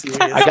you serious?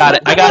 I got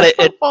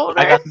it.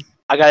 Boulder.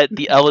 I got it.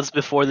 The L is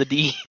before the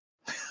D.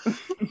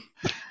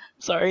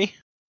 Sorry.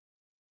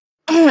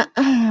 No.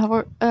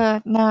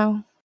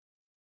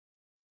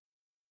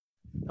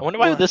 I wonder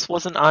why What? this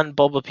wasn't on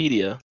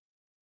Bulbapedia.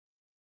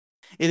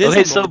 It is Okay,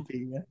 on so-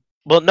 Bulbapedia.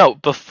 Well, no,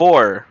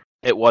 before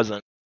it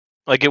wasn't.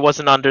 Like, it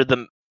wasn't under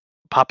the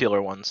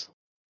popular ones.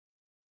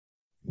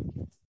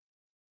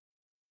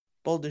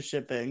 Boulder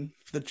shipping,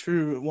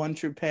 the one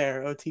true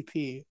pair,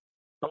 OTP.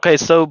 Okay,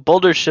 so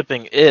boulder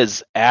shipping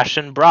is Ash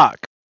and Brock.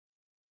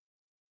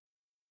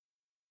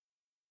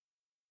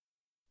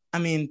 I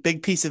mean,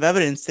 big piece of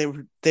evidence.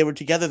 They were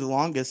together the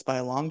longest by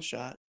a long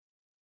shot.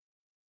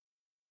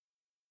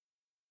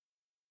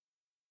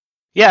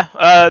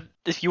 Yeah,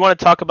 if you want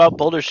to talk about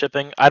boulder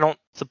shipping, I don't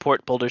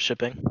support boulder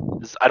shipping.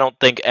 'Cause I don't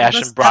think Ash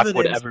That's and Brock would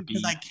evidence, ever be.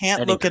 because I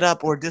can't look it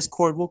up or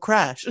Discord will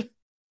crash.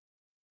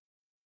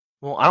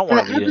 Well, I don't The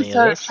want to read any of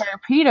episode this.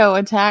 Sharpedo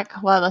attack.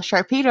 While the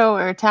Sharpedo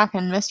are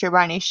attacking Mr.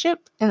 Barney's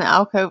ship in the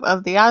alcove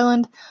of the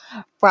island,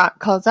 Brock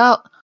calls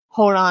out,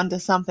 "Hold on to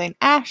something,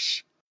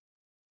 Ash,"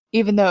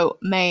 even though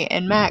May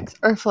and Max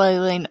are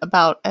flailing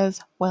about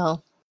as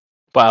well.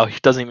 Wow, he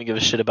doesn't even give a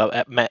shit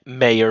about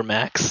May or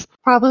Max.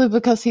 Probably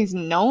because he's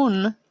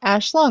known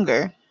Ash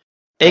longer.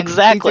 And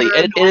Exactly, these are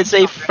it is a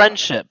annoying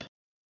friendship.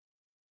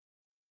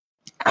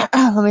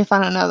 Let me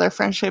find another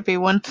friendshipy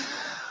one.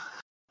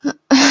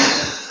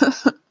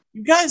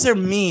 You guys are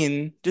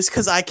mean. Just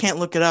because I can't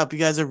look it up, you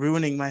guys are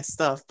ruining my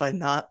stuff by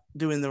not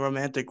doing the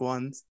romantic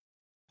ones.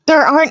 There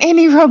aren't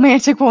any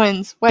romantic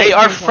ones. Wait, They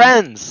are here's one.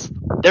 friends.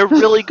 They're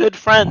really good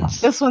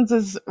friends. This one's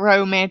as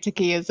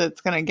romantic-y as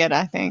it's gonna get,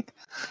 I think.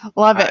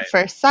 Love at Alright.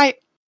 first sight.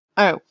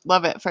 Oh,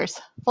 love at first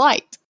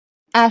flight.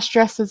 Ash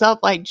dresses up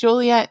like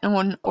Juliet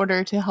in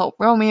order to help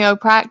Romeo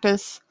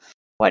practice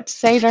what to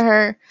say to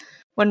her.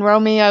 When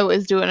Romeo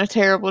is doing a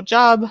terrible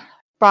job,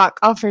 Brock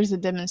offers a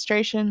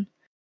demonstration.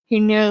 He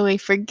nearly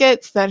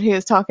forgets that he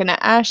is talking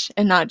to Ash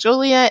and not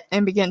Juliet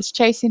and begins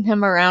chasing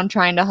him around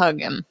trying to hug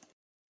him.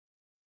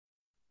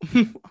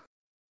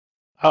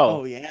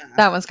 Oh yeah.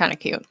 That one's kind of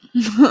cute.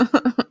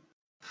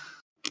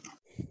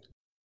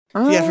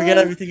 Yeah, forget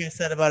everything I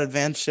said about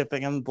advanced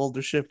shipping. I'm a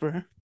boulder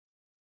shipper.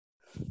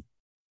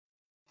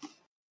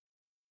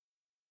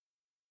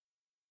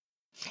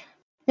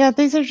 Yeah,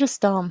 these are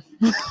just dumb.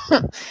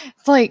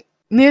 It's like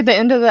near the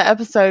end of the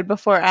episode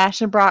before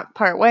Ash and Brock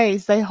part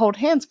ways, they hold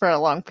hands for a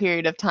long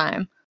period of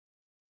time.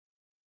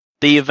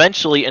 They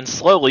eventually and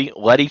slowly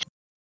let each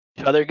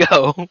other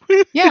go.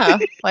 Yeah,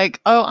 like,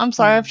 oh, I'm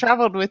sorry, I've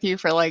traveled with you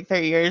for like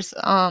 3 years.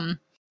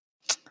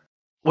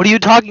 What are you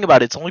talking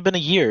about? It's only been a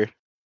year.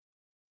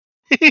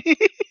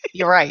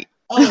 You're right.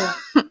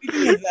 Oh,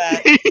 speaking of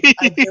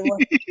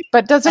that,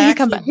 But doesn't he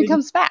come Actually back? He didn't-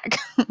 comes back.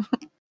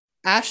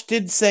 Ash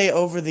did say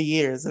over the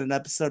years in an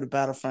episode of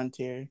Battle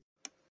Frontier.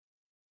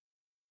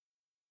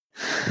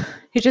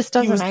 He just He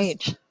was doesn't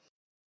just- age.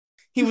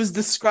 He was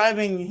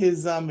describing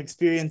his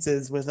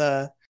experiences with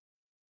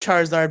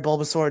Charizard,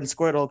 Bulbasaur, and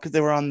Squirtle because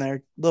they were on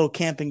their little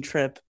camping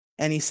trip,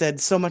 and he said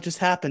so much has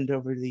happened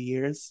over the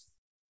years.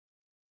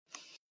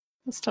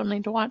 I still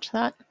need to watch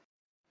that.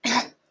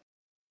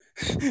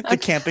 The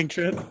camping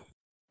trip.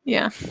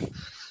 Yeah.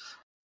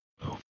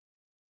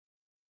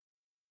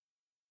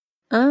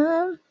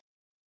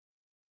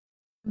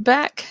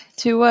 Back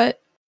to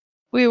what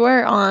we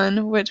were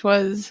on, which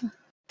was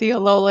the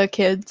Alola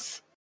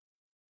kids.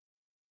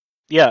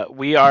 Yeah,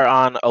 we are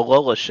on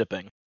Alola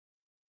shipping.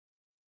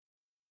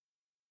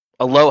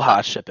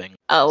 Aloha shipping.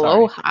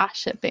 Aloha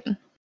shipping.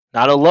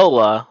 Not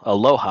Alola,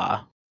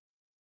 Aloha.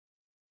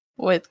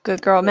 with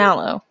Good Girl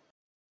Mallow.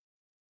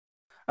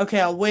 Okay,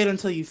 I'll wait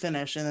until you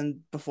finish, and then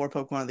before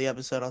Pokemon of the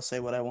episode, I'll say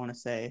what I want to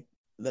say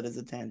that is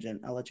a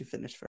tangent. I'll let you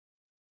finish first.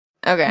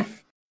 Okay.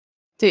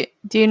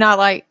 Do you not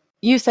like...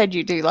 You said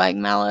you do like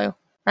Mallow,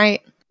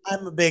 right?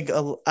 I'm a big...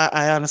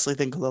 I honestly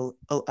think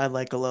I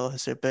like Aloha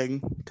shipping,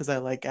 because I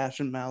like Ash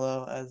and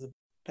Mallow as a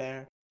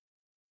pair.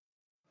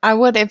 I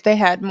would if they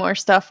had more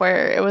stuff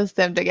where it was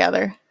them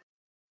together.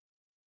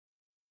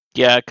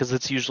 Yeah, because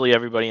it's usually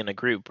everybody in a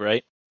group,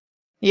 right?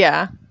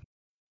 Yeah.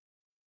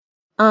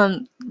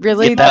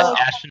 Really Get Mallow-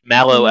 that Ash and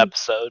Mallow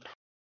episode.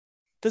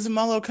 Doesn't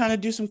Mallow kind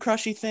of do some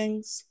crushy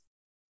things?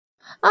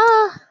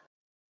 I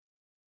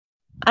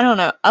don't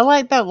know. I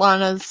like that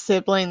Lana's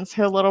siblings,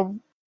 her little...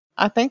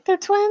 I think they're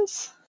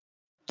twins?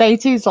 They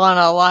tease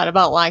Lana a lot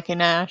about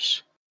liking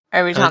Ash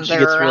every And time then she they're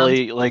gets around.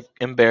 really like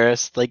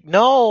embarrassed, like,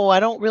 no, I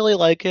don't really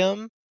like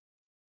him.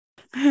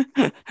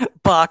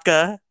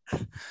 Baka.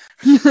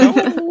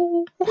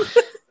 No.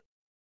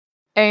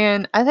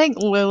 And I think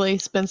Lily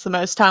spends the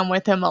most time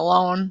with him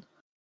alone.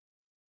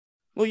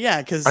 Well,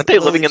 yeah, because... Aren't they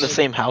living in the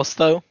same house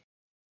though?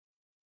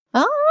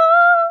 Ah,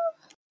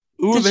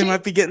 Ooh, Did they she-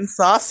 might be getting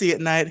saucy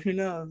at night. Who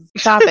knows?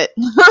 stop it.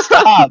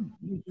 Stop!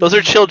 Those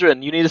are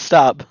children. You need to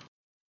stop.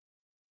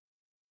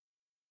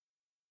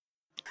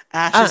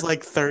 Ash is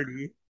like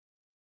 30.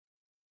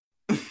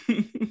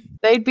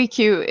 They'd be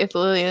cute if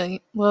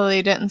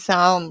Lily didn't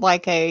sound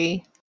like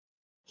a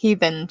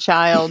heathen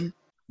child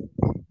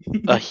A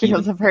because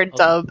heathen. of her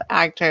dub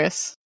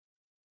actress.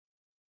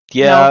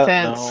 Yeah. No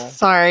offense. No.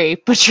 Sorry,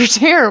 but you're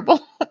terrible.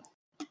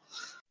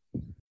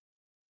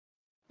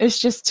 It's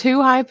just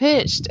too high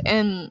pitched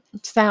and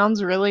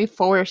sounds really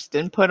forced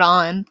and put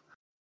on.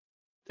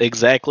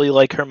 Exactly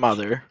like her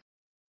mother.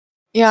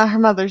 Yeah, her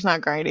mother's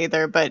not great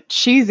either, but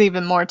she's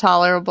even more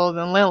tolerable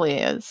than Lily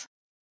is.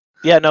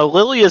 Yeah, no,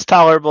 Lily is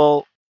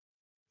tolerable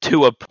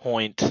to a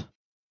point,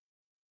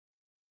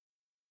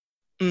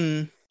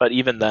 Mm, but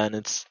even then,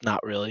 it's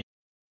not really.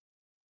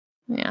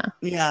 Yeah.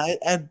 yeah,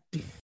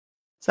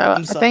 So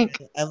I'm I sorry.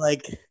 think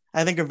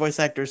I think her voice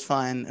actor is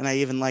fine, and I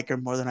even like her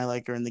more than I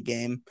like her in the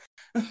game.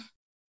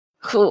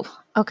 cool.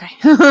 Okay.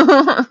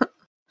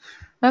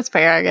 That's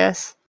fair, I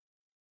guess.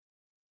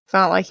 It's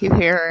not like you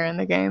hear her in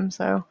the game,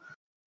 so.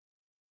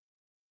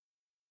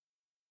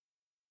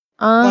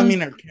 Well, I mean,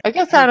 her, I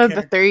guess her out of the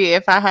character- three,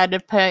 if I had to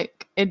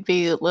pick, it'd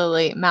be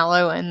Lily,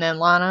 Mallow, and then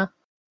Lana.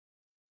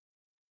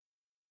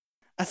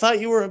 I thought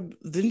you were.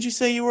 Didn't you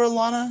say you were a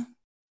Lana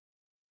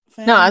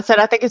fan? No, I said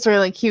I think it's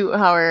really cute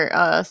how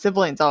her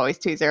siblings always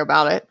tease her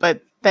about it,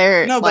 but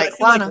they're No, but like I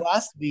feel Lana. like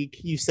last week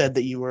you said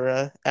that you were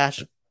a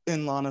Ash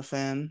and Lana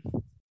fan.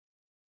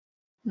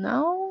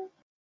 No.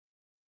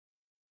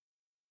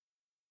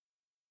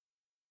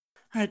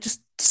 All right,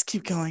 just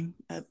keep going.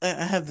 I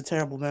have the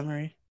terrible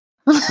memory.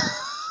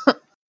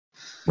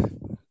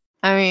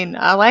 I mean,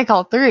 I like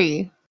all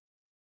three,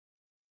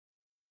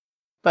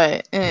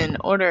 but in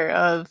order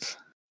of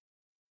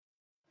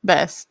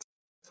best,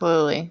 it's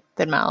Lily,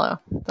 then Mallow,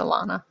 then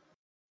Lana.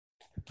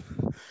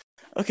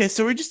 Okay,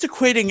 so we're just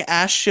equating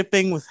Ash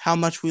shipping with how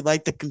much we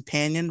like the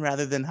companion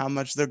rather than how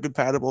much they're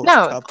compatible as a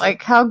No, couple.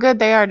 like how good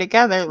they are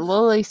together.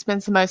 Lily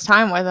spends the most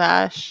time with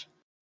Ash.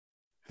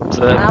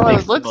 So that Mallow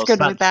makes the looks most good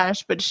sense. with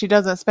Ash, but she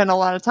doesn't spend a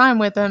lot of time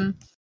with him.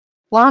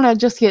 Lana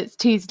just gets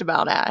teased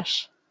about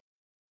Ash.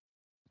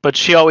 But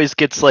she always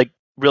gets like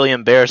really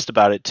embarrassed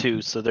about it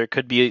too, so there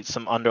could be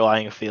some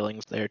underlying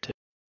feelings there too.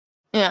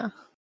 Yeah.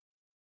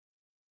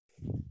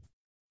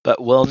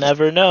 But we'll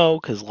never know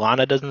because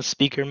Lana doesn't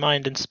speak her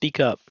mind and speak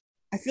up.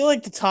 I feel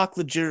like to talk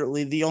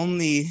legitimately, the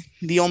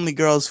only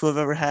girls who have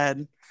ever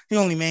had the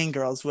only main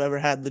girls who ever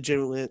had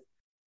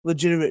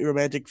legitimate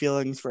romantic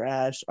feelings for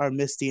Ash are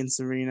Misty and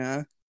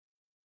Serena.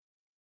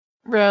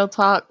 Real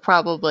talk,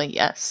 probably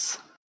yes.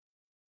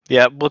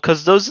 Yeah,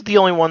 because those are the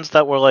only ones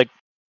that were like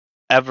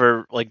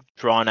ever like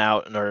drawn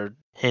out and or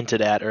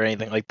hinted at or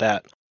anything like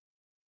that.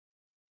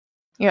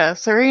 Yeah,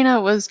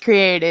 Serena was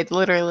created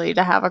literally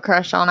to have a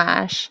crush on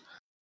Ash.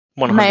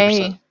 100%.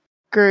 May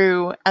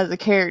grew as a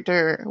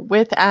character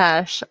with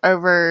Ash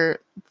over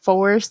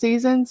 4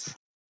 seasons.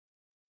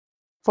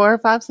 4 or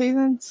 5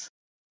 seasons?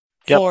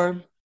 Yep.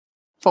 4.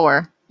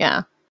 4,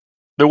 yeah.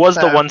 There was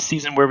the So- one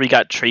season where we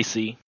got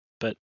Tracy,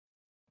 but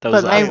that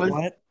But was May it. was-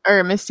 What?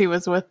 Or Misty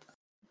was with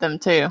them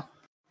too.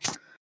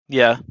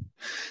 Yeah.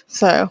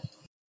 So,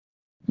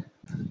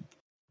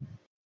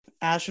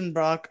 Ash and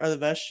Brock are the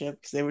best ship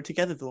because they were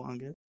together the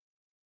longest.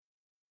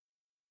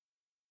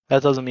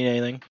 That doesn't mean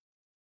anything.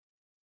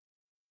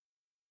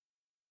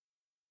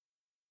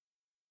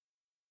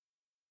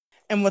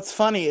 And what's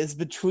funny is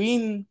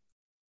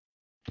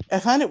I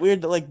find it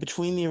weird that like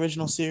between the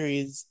original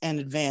series and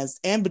Advanced,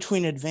 and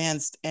between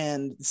Advanced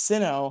and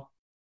Sinnoh,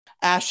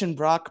 Ash and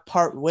Brock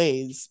part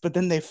ways, but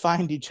then they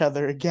find each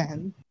other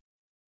again.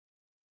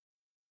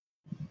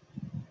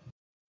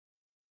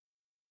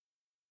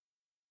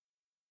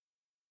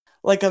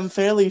 Like I'm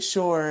fairly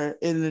sure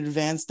in an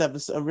advanced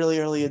episode, a really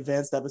early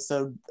advanced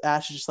episode,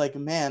 Ash is just like,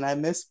 "Man, I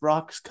miss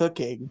Brock's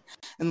cooking,"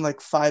 and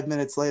like 5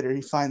 minutes later,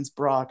 he finds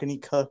Brock and he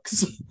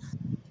cooks.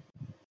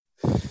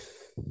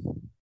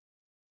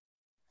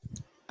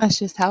 That's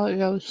just how it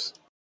goes.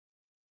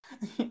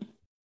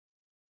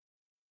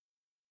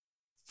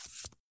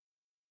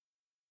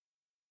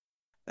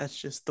 That's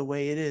just the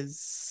way it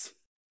is.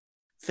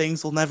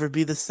 Things will never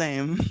be the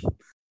same.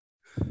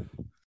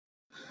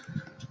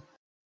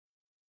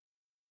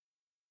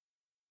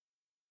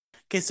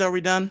 Okay, so are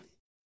we done?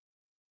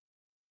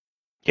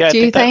 Yeah, I Do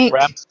you think that think?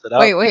 wraps it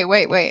up.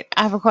 Wait.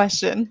 I have a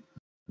question.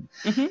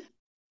 Mm-hmm.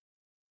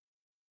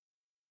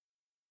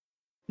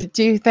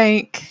 Do you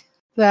think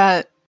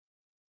that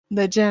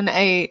the Gen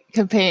 8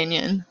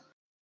 companion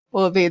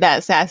will be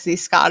that sassy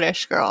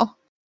Scottish girl?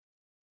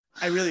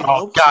 I really Oh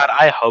hope God, so.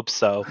 I hope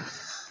so.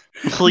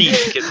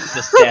 Please give me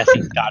the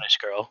sassy Scottish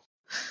girl.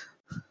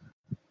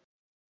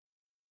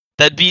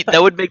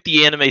 That would make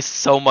the anime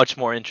so much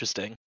more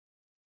interesting.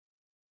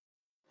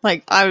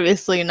 Like,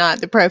 obviously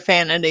not the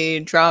profanity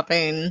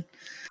dropping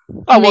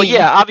Oh well, meme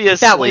yeah,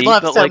 obviously, that we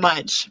love but so like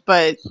much,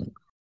 but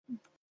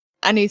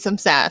I need some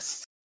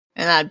sass,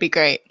 and that'd be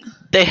great.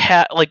 they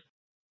had like,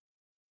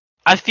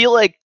 I feel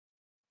like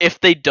if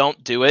they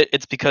don't do it,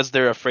 it's because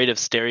they're afraid of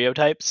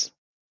stereotypes.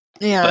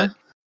 Yeah. But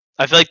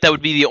I feel like that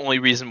would be the only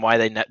reason why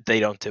they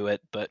don't do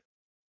it. But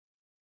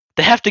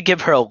they have to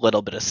give her a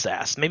little bit of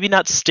sass. Maybe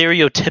not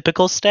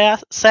stereotypical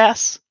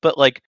sass, but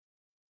like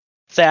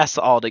sass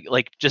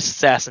like just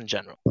sass in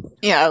general.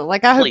 Yeah,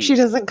 like I hope she Please.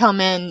 doesn't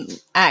come in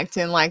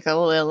acting like a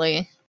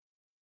Lily.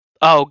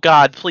 Oh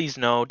God, please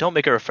no! Don't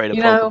make her afraid of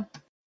You Pokemon. know?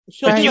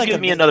 She'll If be you like give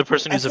a me Misty. another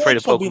person I who's feel afraid like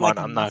of she'll be Pokemon, like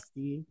a I'm not.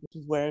 Misty, which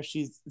is where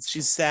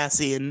she's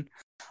sassy and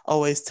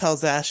always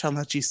tells Ash how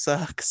much he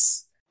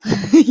sucks.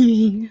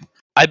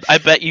 I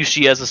bet you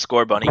she has a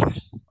score bunny.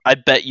 I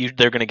bet you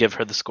they're gonna give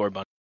her the score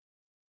bunny.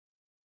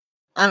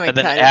 I'm And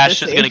then excited Ash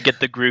to is see. gonna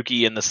get the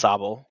Grookey and the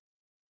Sobble.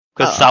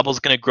 Because Oh. Sobble's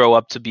gonna grow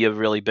up to be a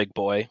really big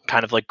boy,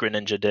 kind of like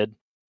Greninja did.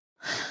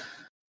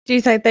 Do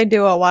you think they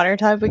do a water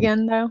type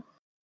again, though?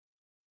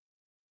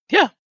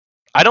 Yeah.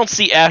 I don't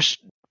see Ash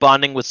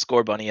bonding with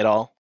Score Bunny at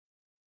all.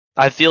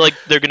 I feel like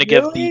they're gonna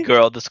give the Really?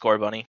 girl the Score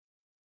Bunny.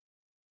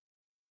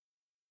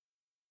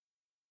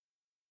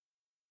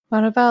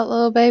 What about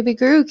little baby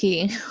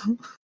Grookey?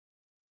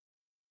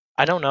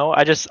 I don't know.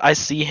 I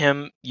see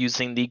him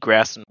using the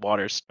grass and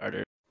water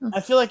starter. I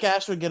feel like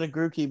Ash would get a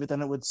Grookey, but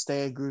then it would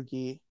stay a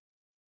Grookey.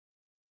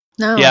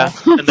 No. Yeah,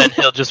 and then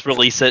he'll just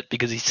release it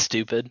because he's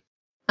stupid.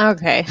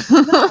 Okay.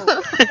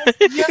 No,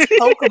 he has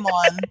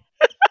Pokemon.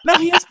 No,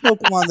 he has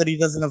Pokemon that he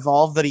doesn't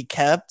evolve that he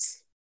kept.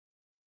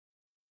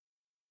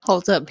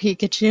 Holds up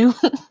Pikachu.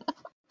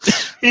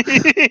 Well,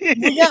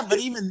 yeah, but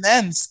even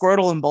then,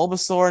 Squirtle and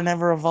Bulbasaur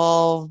never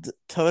evolved.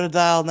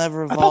 Totodile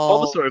never I thought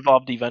evolved. Bulbasaur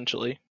evolved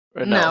eventually.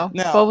 Or no?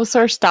 No. No.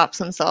 Bulbasaur stops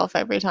himself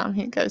every time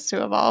he goes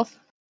to evolve.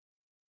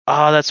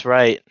 Oh, that's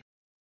right.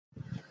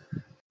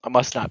 I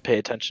must not pay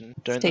attention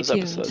during Stay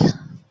those tuned. episodes.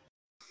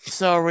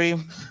 So are we?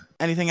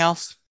 Anything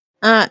else?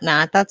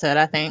 Nah, that's it,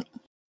 I think.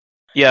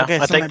 Yeah, Okay,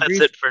 I so think my that's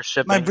brief- it for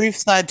shipping. My brief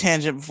side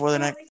tangent before the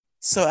next.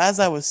 So as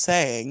I was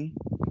saying,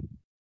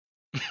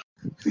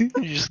 You're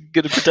just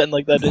gonna pretend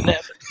like that didn't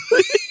happen.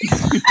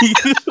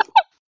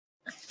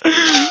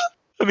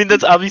 I mean,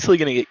 that's obviously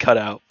gonna get cut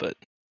out, but.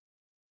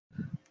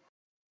 So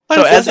What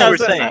if as it you were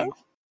doesn't, saying,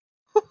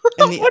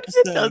 in the What if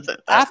it episode doesn't?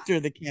 after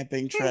the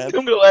camping trip,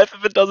 I'm gonna laugh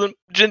if it doesn't.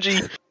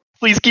 Gingy,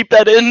 please keep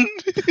that in.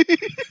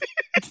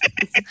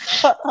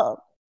 shut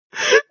up.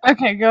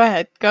 Okay, go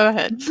ahead.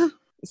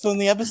 So in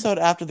the episode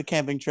after the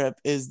camping trip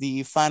is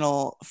the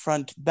final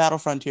battle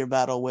frontier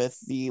battle with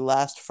the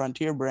last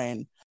frontier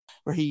brain,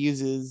 where he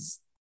uses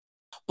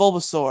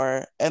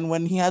Bulbasaur, and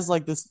when he has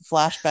like this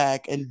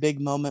flashback and big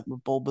moment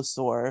with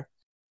Bulbasaur,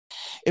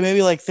 it made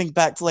me like think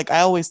back to like I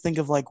always think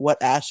of like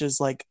what Ash's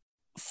like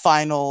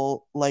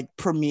final like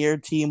premier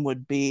team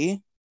would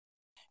be.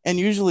 And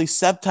usually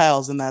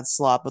Sceptile's in that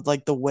slot, but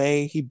like the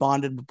way he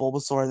bonded with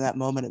Bulbasaur in that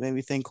moment, it made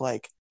me think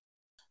like,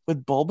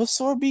 would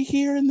Bulbasaur be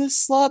here in this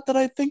slot that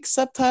I think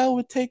Sceptile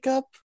would take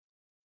up?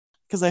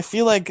 Because I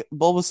feel like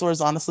Bulbasaur's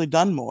honestly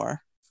done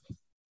more.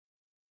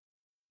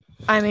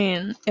 I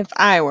mean, if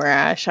I were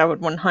Ash, I would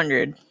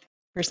 100%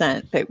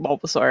 pick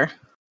Bulbasaur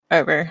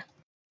over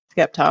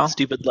Sceptile.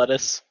 Stupid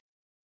lettuce.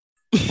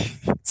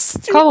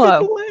 Stupid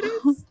Colo.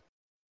 lettuce.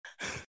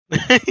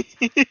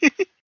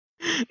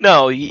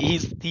 No,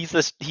 he's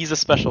a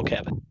special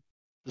cabinet.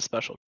 The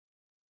special.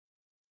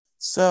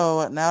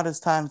 So now it is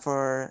time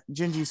for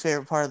Gingy's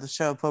favorite part of the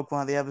show,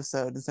 Pokemon of the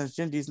episode. And since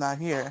Gingy's not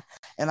here,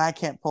 and I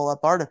can't pull up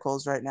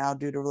articles right now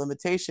due to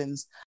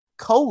limitations,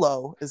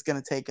 Colo is going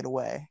to take it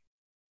away.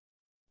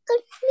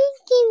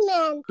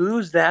 Pokemon.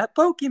 Who's that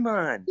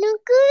Pokemon?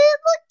 Look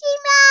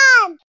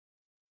at Pokemon.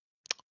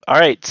 All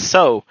right,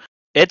 so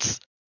it's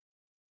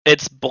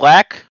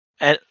Black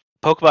and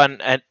Pokemon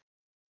and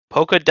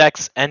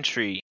Pokedex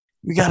entry.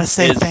 We got to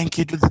say Is- thank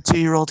you to the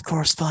 2-year-old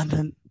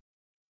correspondent.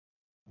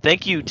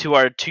 Thank you to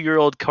our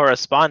 2-year-old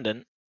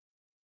correspondent.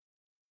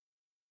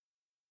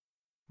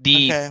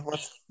 Okay,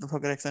 what's the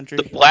Pokedex entry?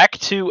 The Black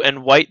 2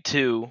 and White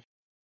 2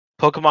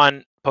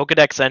 Pokemon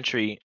Pokedex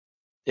entry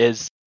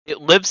is it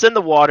lives in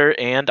the water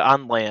and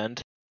on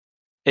land.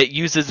 It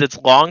uses its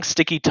long,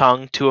 sticky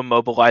tongue to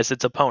immobilize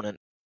its opponent.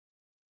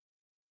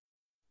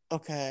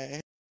 Okay.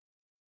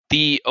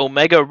 The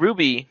Omega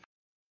Ruby.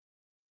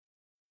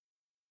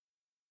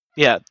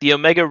 Yeah, the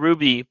Omega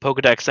Ruby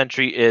Pokedex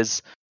entry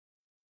is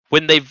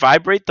when they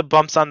vibrate the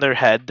bumps on their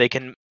head, they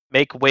can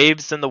make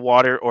waves in the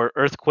water or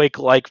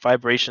earthquake-like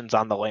vibrations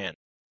on the land.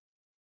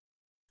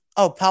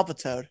 Oh,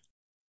 Palpitoad.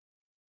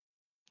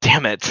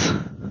 Damn it.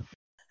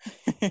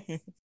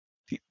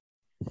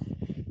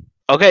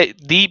 Okay,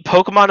 the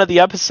Pokemon of the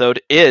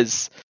episode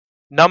is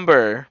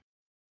number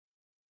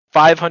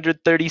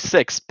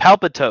 536,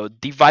 Palpitoad,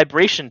 the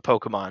vibration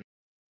Pokemon.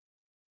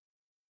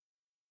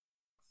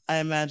 I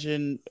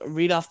imagine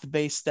read off the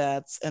base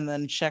stats and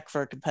then check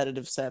for a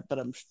competitive set, but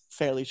I'm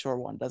fairly sure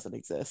one doesn't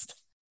exist.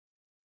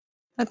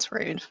 That's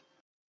rude.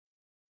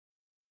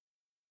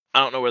 I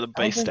don't know where the I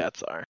don't base think-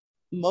 stats are.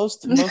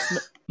 Most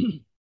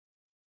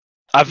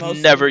I've most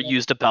of never them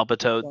used a don't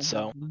Palpitoad, have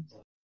so them.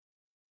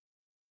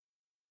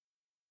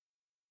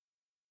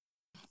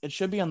 It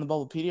should be on the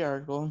Bulbapedia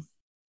article.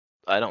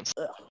 I don't.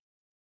 Ugh.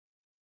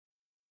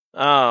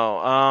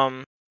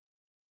 Oh,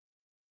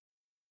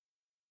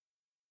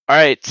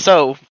 Alright,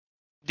 so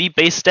the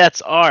base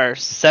stats are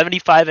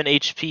 75 in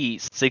HP,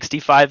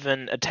 65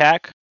 in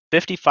attack,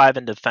 55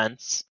 in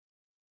defense,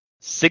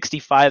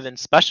 65 in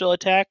special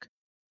attack,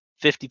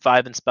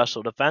 55 in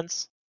special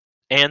defense,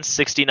 and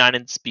 69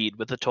 in speed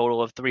with a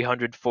total of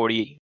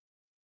 340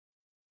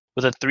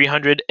 with a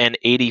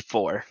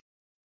 384.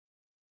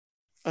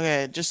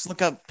 Okay, just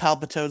look up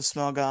Palpitoad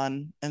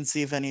Smelgon and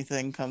see if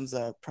anything comes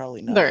up.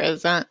 Probably not. There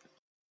isn't.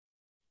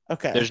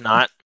 Okay. There's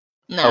not?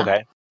 No.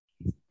 Okay.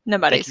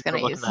 Nobody's Thank you for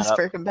going to use looking that this up.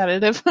 for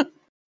competitive.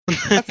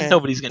 Okay,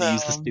 Nobody's going to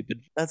use the so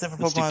stupid. That's it for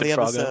The Pokemon of stupid the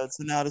Froggo. episode.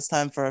 So now it is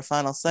time for our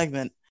final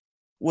segment,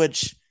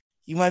 which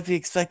you might be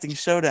expecting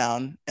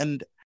Showdown,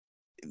 and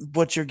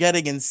what you're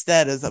getting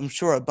instead is, I'm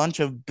sure, a bunch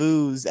of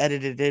boos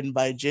edited in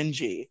by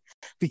Gingy,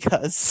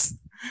 because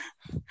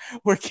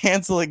we're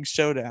canceling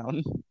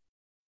Showdown.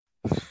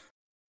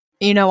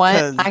 You know what?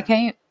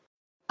 'Cause-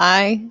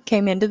 I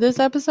came into this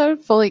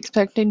episode fully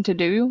expecting to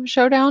do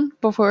Showdown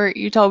before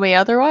you told me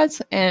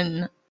otherwise,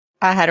 and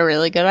I had a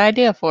really good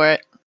idea for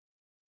it.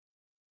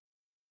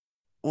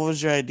 What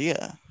was your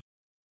idea?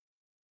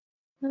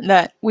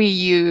 That we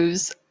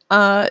use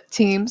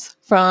teams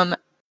from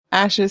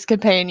Ash's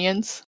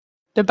companions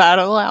to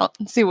battle out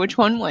and see which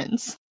one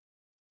wins.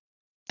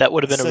 That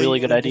would have been So a really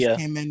you good idea.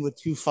 Just came in with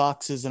 2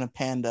 foxes and a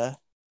panda.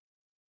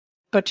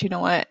 But you know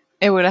what?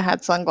 It would have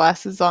had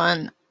sunglasses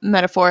on,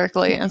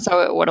 metaphorically, and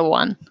so it would have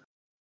won.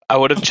 I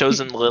would have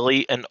chosen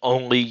Lily and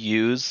only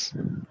use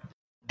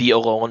the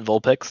Alolan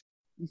Vulpix.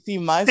 You see,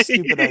 my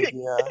stupid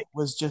idea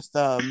was just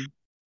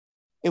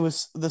it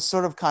was the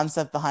sort of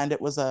concept behind it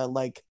was a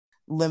like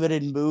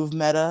limited move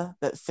meta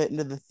that fit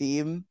into the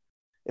theme.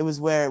 It was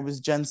where it was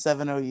Gen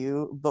 7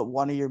 OU, but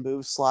one of your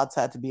move slots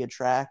had to be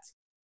attract.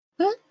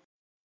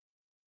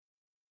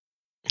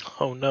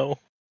 Oh no.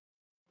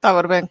 That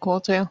would have been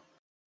cool too.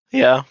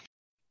 Yeah.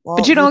 Well,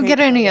 But you don't hate get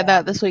any of Showdown.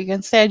 that this week.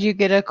 Instead, you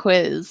get a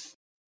quiz.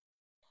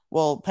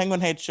 Well,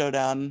 Penguin hates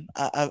Showdown.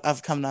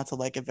 I've come not to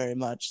like it very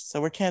much,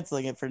 so we're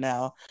canceling it for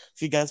now.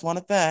 If you guys want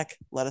it back,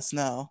 let us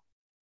know.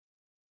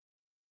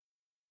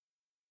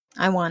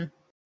 I won.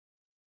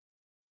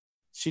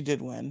 She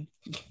did win.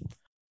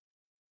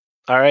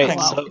 All I right.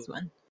 Thanks. will So always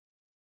win.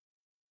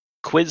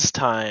 quiz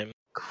time.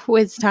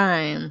 Quiz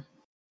time.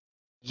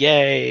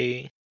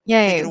 Yay. Take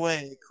Yay. it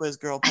away, Quiz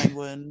Girl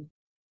Penguin.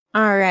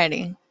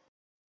 Alrighty.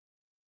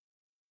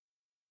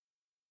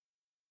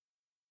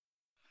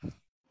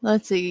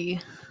 Let's see.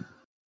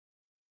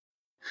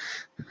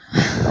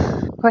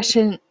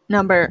 Question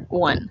number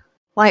 1.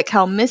 Like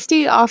how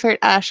Misty offered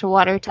Ash a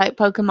water-type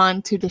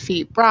Pokemon to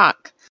defeat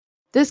Brock,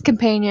 this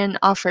companion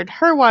offered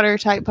her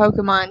water-type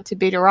Pokemon to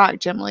beat a rock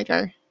gym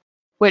leader.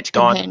 Which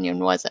Dawn. companion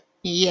was it?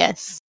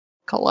 Yes.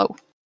 Kalo.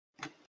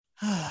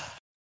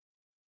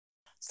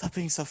 Stop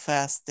being so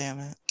fast,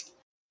 damn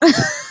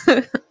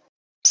it.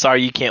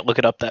 Sorry you can't look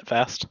it up that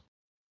fast.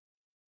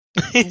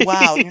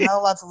 Wow, you're not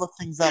allowed to look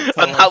things up. till,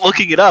 I'm like, not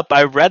looking it up.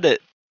 I read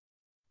it.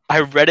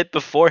 I read it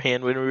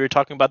beforehand when we were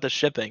talking about the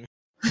shipping.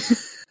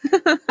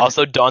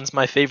 Also, Dawn's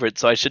my favorite,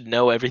 so I should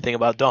know everything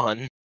about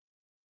Dawn.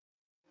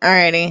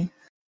 Alrighty.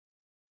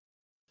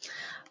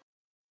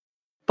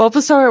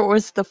 Bulbasaur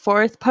was the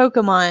 4th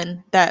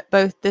Pokemon that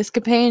both this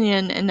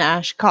companion and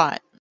Ash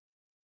caught.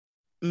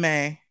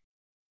 May.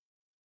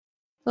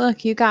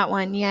 Look, you got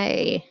one.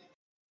 Yay.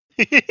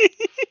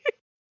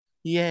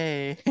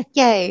 Yay.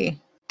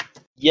 Yay.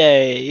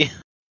 Yay.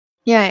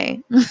 Yay.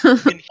 You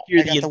can hear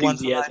I the got the one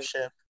for my enthusiasm.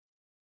 ship.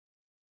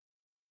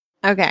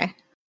 Okay.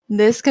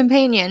 This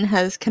companion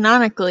has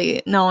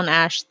canonically known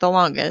Ash the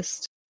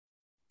longest.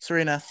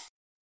 Serena.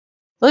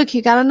 Look,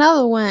 you got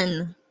another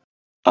one.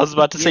 I was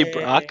about to say Yay.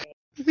 Brock.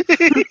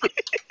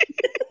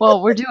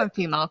 Well, we're doing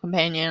female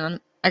companion.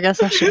 I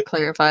guess I should have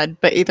clarified,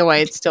 but either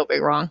way, it'd still be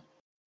wrong.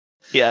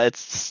 Yeah,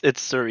 it's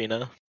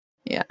Serena.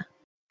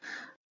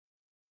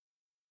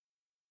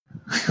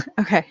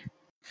 Okay.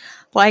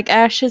 Like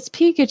Ash's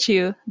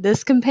Pikachu,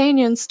 this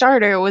companion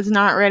starter was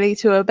not ready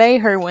to obey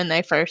her when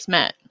they first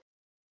met.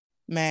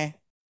 May.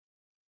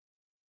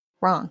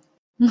 Wrong.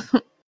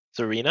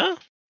 Serena?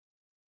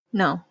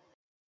 No.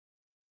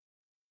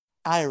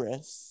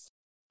 Iris.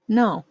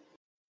 No.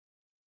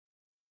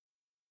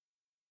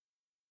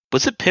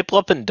 Was it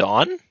Piplup and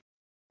Dawn?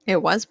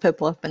 It was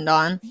Piplup and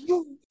Dawn.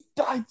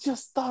 I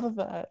just thought of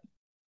that.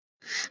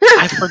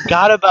 I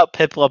forgot about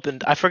Piplup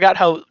and I forgot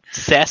how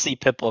sassy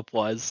Piplup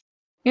was.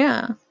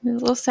 Yeah, a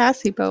little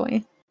sassy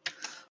boy.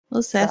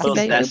 Little sassy Little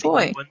baby sassy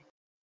boy. penguin.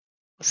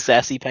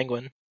 Sassy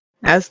penguin.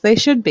 As they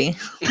should be.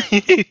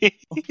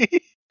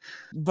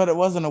 But it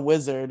wasn't a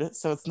wizard,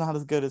 so it's not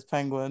as good as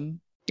Penguin.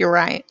 You're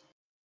right.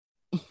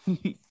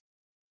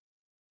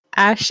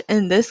 Ash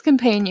and this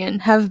companion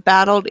have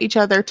battled each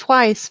other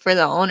twice for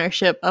the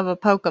ownership of a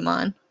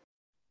Pokemon.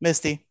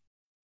 Misty.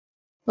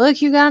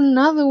 Look, you got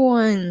another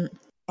one.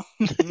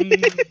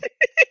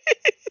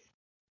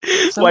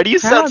 So Why do you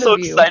sound proud so of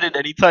you. excited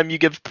anytime you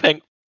give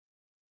Peg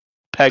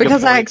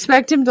Because a I point?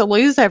 expect him to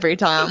lose every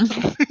time.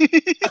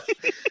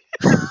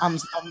 I'm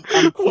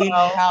cleaning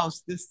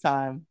house this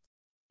time.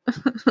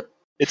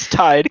 It's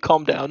tied.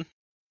 Calm down.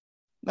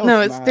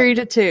 No, it's not.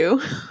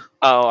 3-2.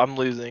 Oh, I'm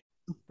losing.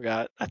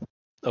 Forgot.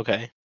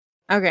 Okay.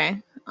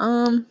 Okay.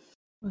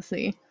 Let's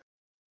see.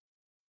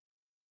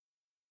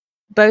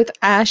 Both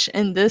Ash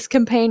and this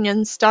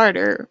companion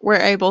starter were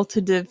able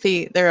to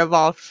defeat their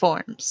evolved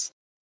forms.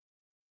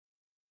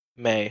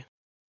 May.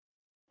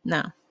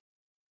 No.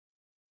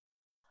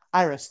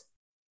 Iris.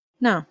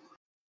 No.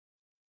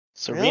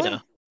 Serena.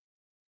 Really?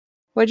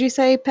 What'd you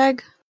say,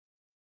 Peg?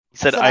 You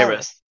said said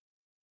Iris.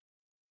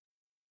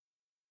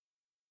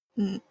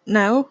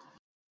 No.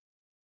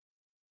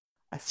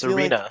 I feel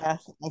Serena.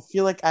 I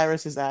feel like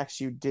Iris's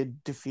Axew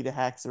did defeat a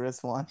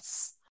Haxorus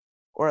once,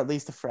 or at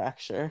least a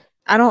Fracture.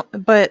 I don't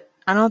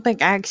think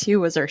Axew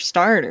was her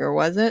starter,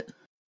 was it?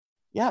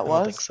 Yeah, it I was.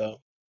 don't think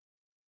so.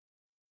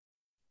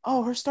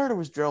 Oh, her starter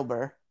was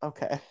Drillbur.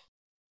 Okay.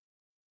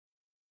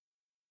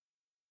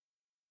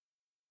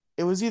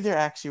 It was either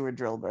Axew or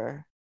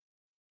Drillbur.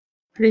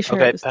 Pretty sure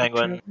Okay, it was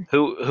Penguin.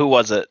 Drillbur. Who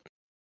was it?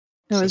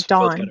 It was Since we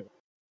both got Dawn. it.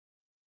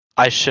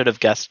 I should have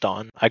guessed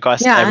Dawn. I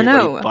guessed Yeah, I everybody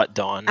know. but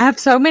Dawn. I have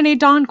so many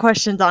Dawn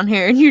questions on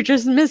here, and you're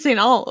just missing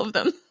all of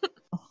them.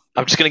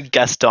 I'm just gonna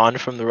guess Dawn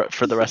for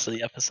the rest of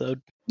the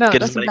episode. No,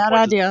 Get as that's a many bad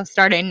points as- idea.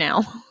 Starting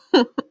now.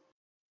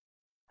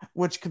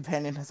 Which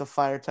companion has a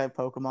fire type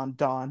Pokemon?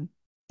 Dawn.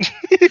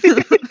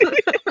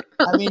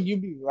 I mean,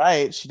 you'd be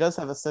right. She does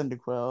have a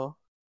Cyndaquil.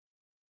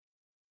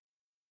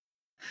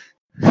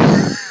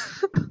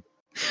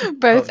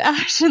 Both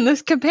Ash and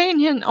this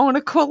companion own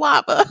a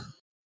Quilava.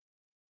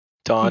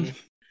 Dawn.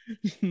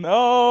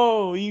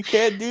 No, you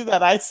can't do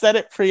that. I said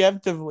it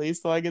preemptively,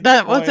 so I get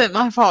That the point. wasn't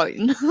my fault.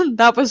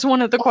 That was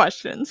one of the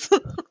questions.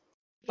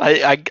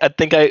 I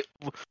think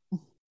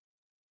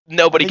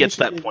nobody I think gets you should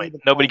that give me point. the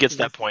Nobody point, gets 'cause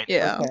that it's- point.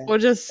 Yeah, Okay. we'll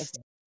just.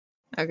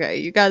 Okay,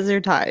 you guys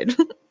are tied.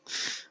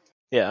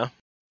 Yeah.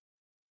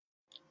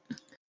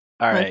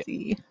 All Let's right.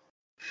 see.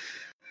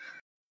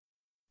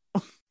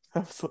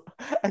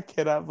 I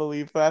cannot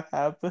believe that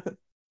happened.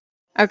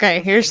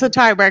 Okay, here's the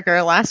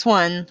tiebreaker. Last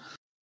one.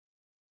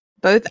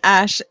 Both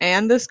Ash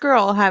and this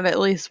girl have at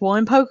least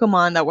one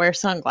Pokemon that wears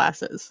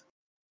sunglasses.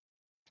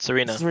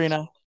 Serena.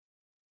 Serena.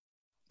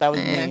 That was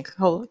me.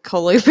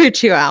 Coley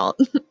put you out.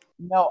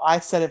 No, I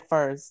said it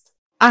first.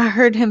 I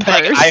heard him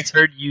Peg, first. I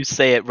heard you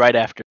say it right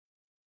after.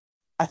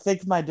 I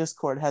think my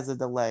Discord has a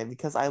delay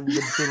because I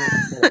legitimately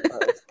said it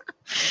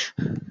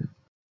first.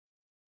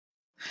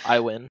 I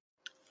win.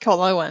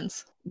 Colo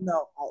wins.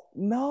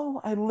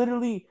 No, I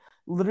literally,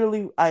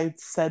 I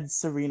said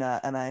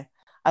Serena, and I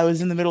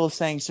was in the middle of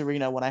saying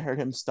Serena when I heard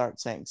him start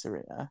saying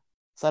Serena.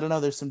 So I don't know.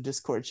 There's some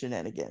Discord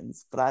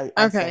shenanigans, but I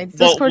Okay, said-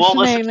 Well, Discord we'll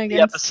listen to the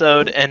shenanigans.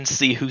 episode and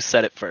see who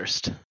said it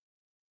first.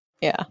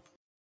 Yeah.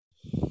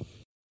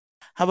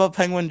 How about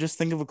Penguin? Just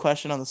think of a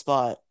question on the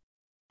spot.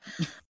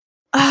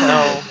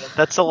 No,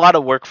 that's a lot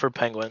of work for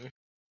Penguin.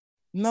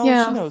 No,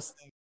 Yeah. she knows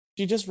things.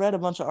 She just read a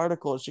bunch of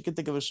articles. She could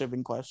think of a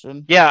shipping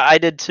question. Yeah, I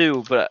did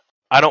too, but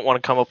I don't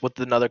want to come up with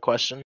another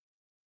question.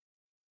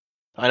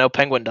 I know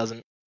Penguin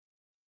doesn't.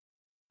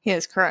 He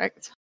is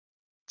correct.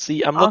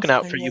 See, I'm looking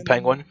out for you,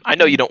 Penguin. I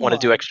know you don't want to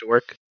do extra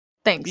work.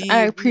 Thanks.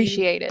 I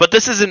appreciate it. But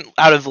this isn't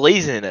out of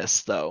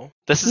laziness, though.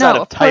 This is no, out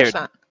of of course tiredness.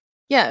 not.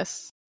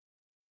 Yes.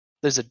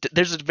 There's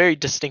a very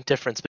distinct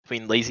difference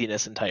between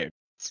laziness and tiredness.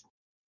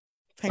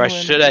 Or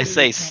Penguin, should I you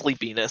say can't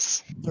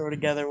sleepiness? Throw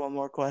together one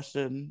more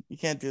question. You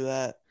can't do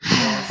that.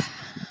 Yes.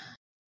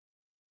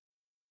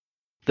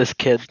 This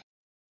kid,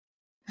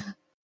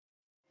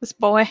 This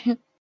boy.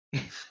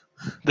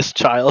 this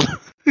child.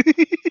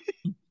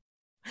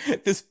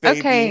 This baby.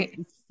 Okay.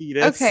 This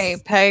fetus. Okay,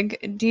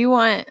 Peg, do you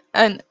want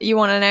an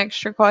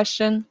extra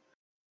question?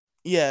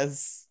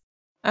 Yes.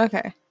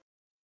 Okay.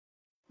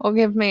 Well,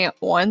 give me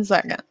 1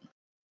 second.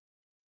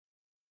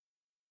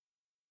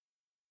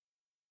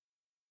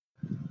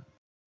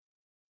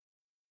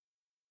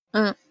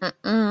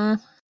 Mm-mm-mm.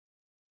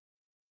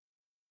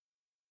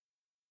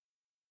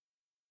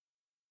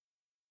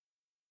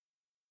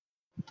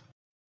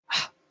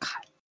 Oh, God.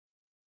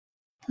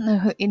 I don't know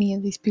who any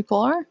of these people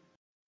are.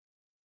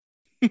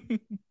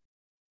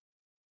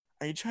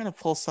 Are you trying to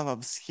pull some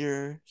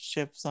obscure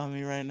ships on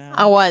me right now?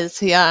 I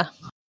was, yeah.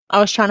 I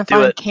was trying to Do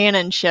find it.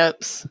 canon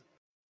ships.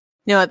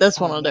 You know what?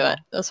 This one Oh, will do no. it.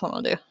 This one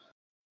will do.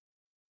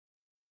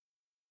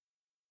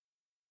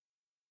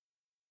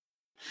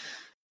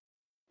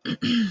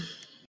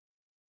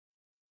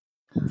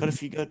 But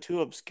if you go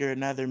too obscure,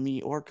 neither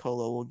me or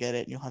Colo will get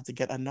it, and you'll have to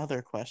get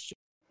another question.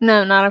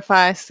 No, not if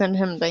I send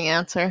him the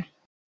answer.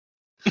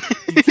 You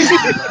can't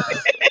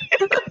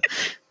do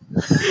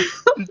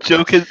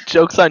that.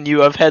 Joke's on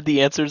you. I've had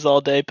the answers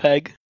all day,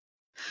 Peg.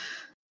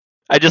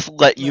 I just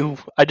let you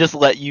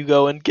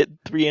go and get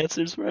 3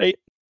 answers right.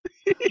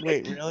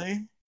 Wait,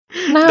 really?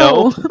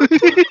 No.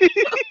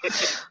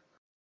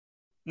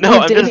 No, Or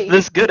I'm did just he?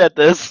 this good at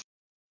this.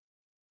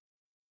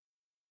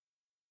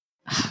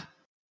 I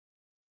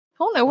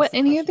don't know what What's the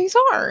any of question? these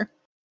are.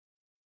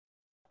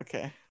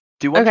 Okay.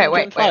 Do one Okay, from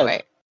Gen wait.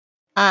 5.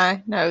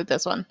 I know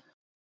this one.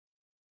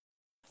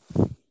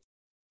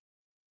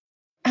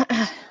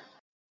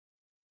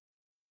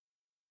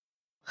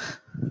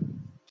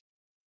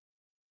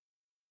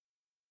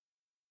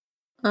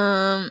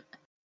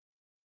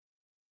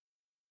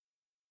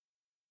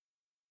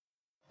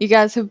 You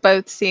guys have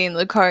both seen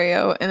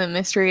Lucario and the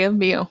Mystery of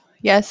Mew.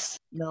 Yes?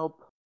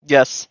 Nope.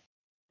 Yes.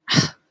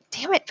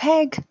 Damn it,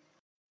 Peg.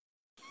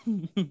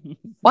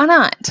 Why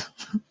not?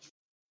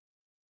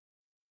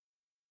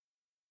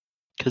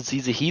 Because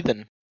he's a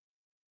heathen.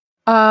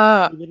 We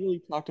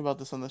literally talked about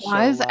this on the show.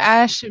 Why is last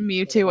Ash week. and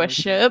Mewtwo a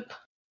ship?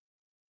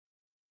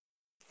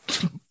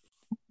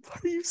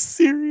 Are you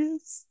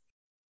serious?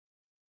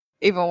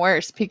 Even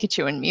worse,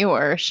 Pikachu and Mew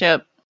are a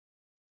ship.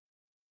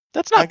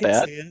 That's I not can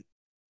bad. see it.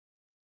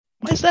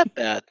 Why is that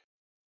bad?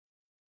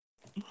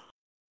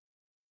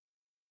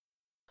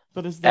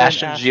 But is there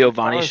Ash an and Ash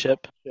Giovanni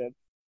Charizard ship?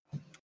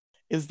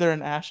 Is there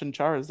an Ash and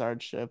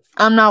Charizard ship?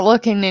 I'm not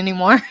looking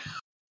anymore.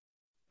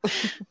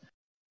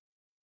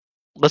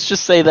 Let's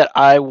just say that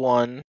I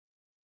won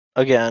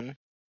again.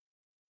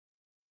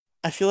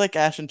 I feel like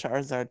Ash and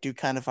Charizard do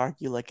kind of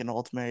argue like an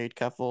old married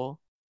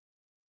couple.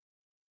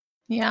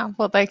 Yeah,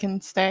 well, they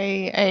can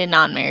stay a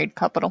non-married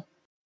couple.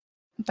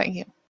 Thank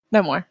you.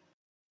 No more.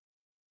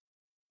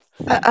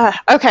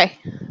 Okay.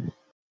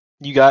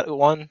 You got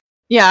one?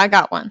 Yeah, I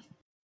got one.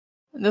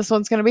 This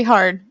one's gonna be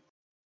hard.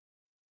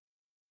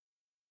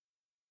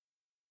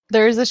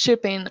 There's a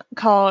shipping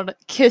called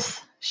Kiss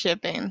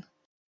Shipping.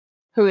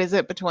 Who is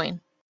it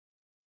between?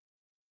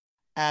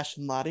 Ash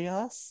and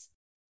Latios?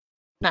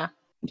 No.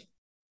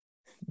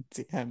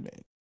 Damn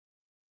it.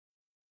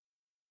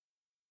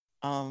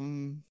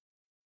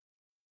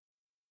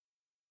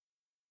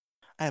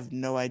 I have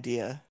no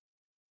idea.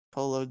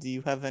 Polo, do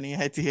you have any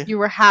idea? You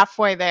were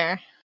halfway there.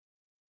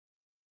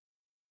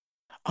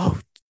 Oh.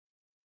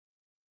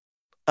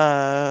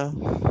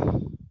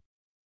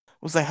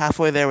 Was I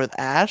halfway there with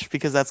Ash?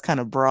 Because that's kind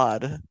of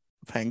broad,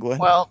 Penguin.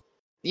 Well,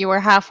 you were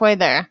halfway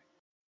there.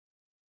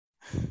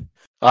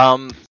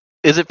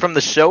 Is it from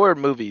the show or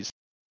movies?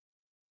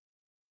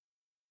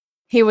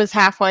 He was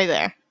halfway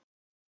there.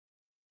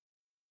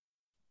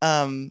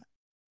 Ash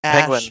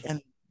Penguin.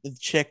 and the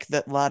chick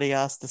that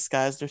Latios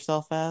disguised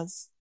herself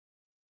as?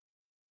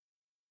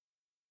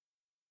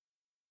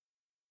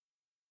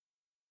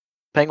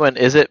 Penguin,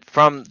 is it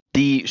from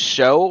the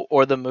show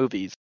or the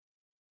movies?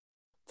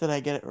 Did I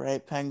get it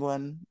right,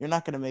 Penguin? You're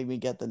not going to make me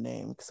get the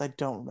name, because I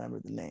don't remember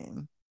the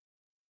name.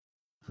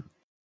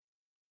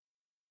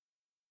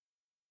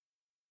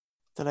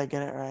 Did I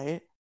get it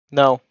right?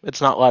 No,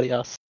 it's not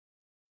Latios.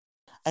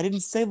 I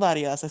didn't say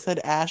Latios. I said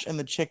Ash and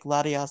the chick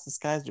Latios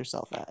disguised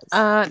herself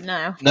as.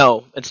 No.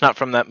 No, it's not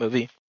from that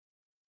movie.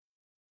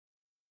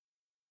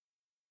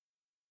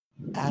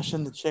 Ash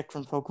and the chick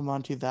from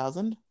Pokemon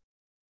 2000?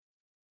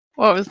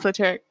 What was the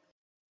trick?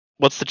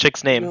 What's the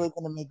chick's You're name? really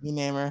going to make me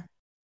name her?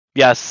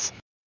 Yes.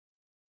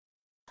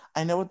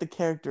 I know what the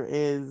character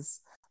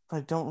is, but I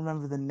don't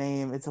remember the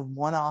name. It's a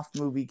one-off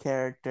movie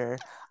character.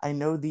 I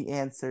know the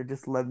answer.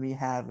 Just let me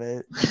have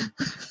it.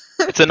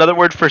 It's another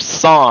word for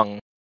song.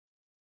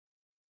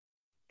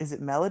 Is it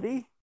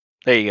Melody?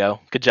 There you go.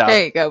 Good job.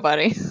 There you go,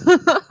 buddy.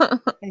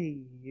 Hey.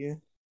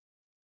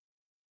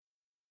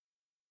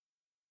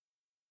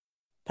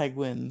 Peg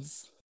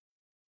wins.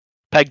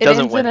 Peg It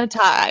doesn't ends win. in a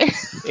tie.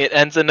 It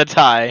ends in a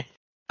tie.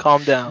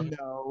 Calm down.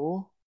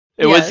 No.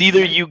 It was Yes.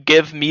 either you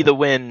give me the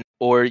win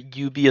or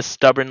you be a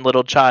stubborn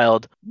little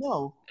child,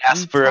 No.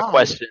 ask we for a tied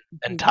question,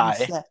 and because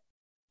we tie. said-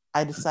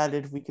 I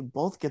decided we could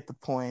both get the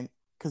point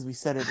because we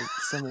said it at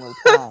similar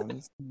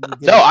times. We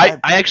did No, a I tie-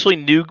 actually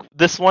knew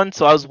this one,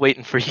 so I was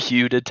waiting for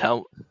you to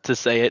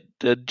say it,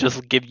 to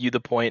just give you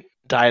the point,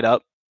 tie it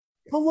up.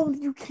 Polo,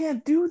 you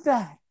can't do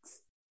that.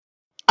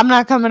 I'm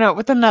not coming up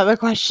with another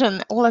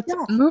question. Let's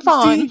Yeah, move you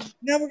on. see,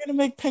 now we're gonna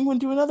make Penguin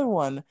do another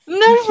one. No,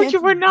 can't you were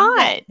just do that,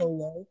 not.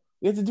 Polo.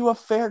 We have to do a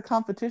fair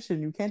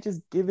competition. You can't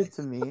just give it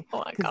to me Oh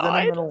my because then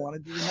I'm god. gonna want to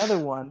do another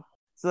one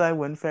so that I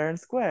win fair and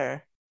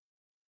square.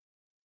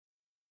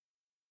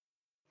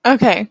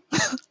 Okay.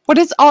 What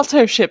is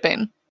auto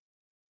shipping?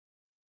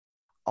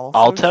 Also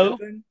Alto?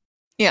 shipping?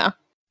 Yeah.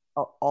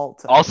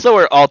 Alto. Also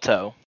or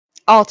alto?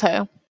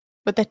 Alto.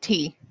 With a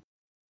T.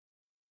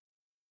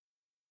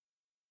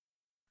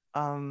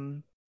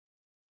 Um.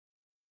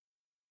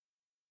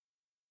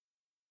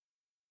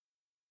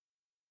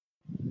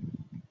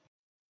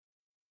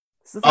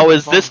 Oh,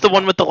 is this the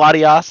one with the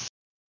Latias?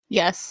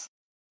 Yes.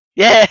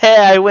 Yeah,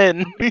 I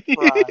win.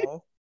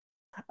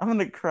 I'm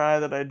gonna cry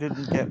that I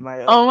didn't get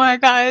my. Oh my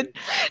god.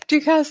 Do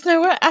you guys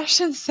know what Ash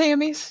and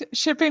Sammy's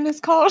shipping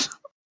is called?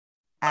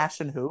 Ash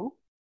and who?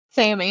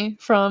 Sammy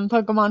from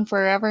Pokemon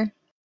Forever.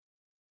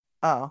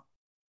 Oh.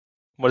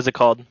 What is it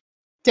called?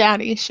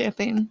 Daddy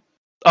shipping.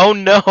 Oh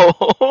no!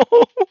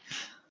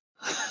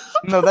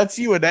 No, that's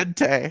you and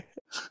Entei.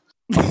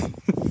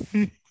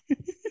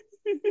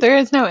 There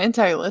is no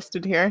Entei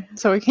listed here,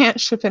 so we can't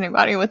ship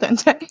anybody with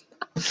Entei.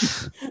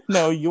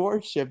 No,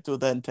 you're shipped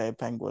with Entei,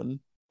 Penguin.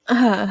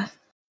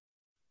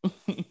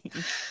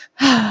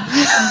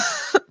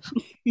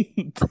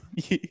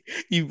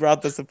 You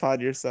brought this upon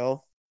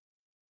yourself.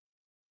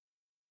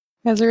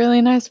 Has a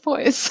really nice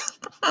voice.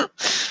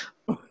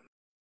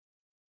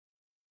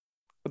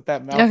 With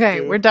that mouth. Okay,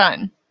 too. we're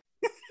done.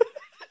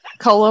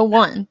 Colo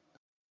won.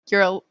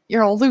 You're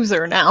a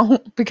loser now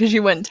because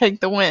you wouldn't take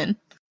the win.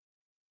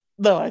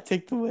 No, I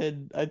take the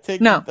win. I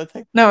take No, the it's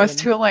win.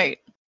 too late.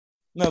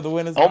 No, the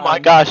win is Oh my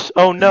mine. gosh!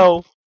 Oh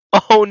no!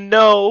 Oh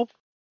no!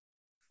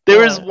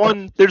 There's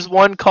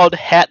one called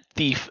Hat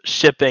Thief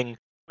Shipping,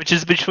 which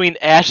is between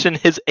Ash and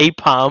his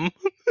Apom.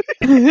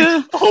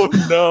 Oh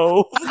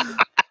no!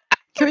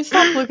 Can we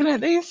stop looking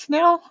at these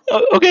now?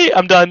 Okay,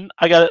 I'm done.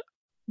 I got it.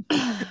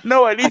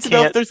 No, I need to know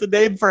if can't. there's a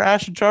name for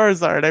Ash and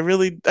Charizard. I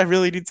really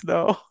need to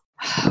know.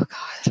 Oh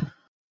god.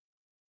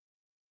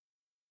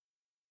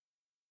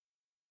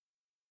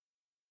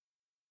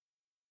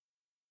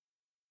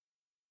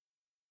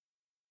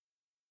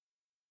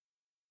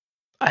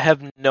 I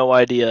have no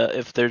idea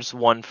if there's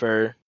one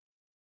for.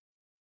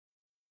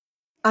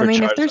 I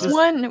mean, if there's Charizard.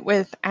 one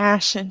with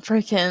Ash and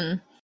freaking...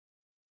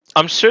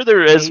 I'm sure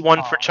there is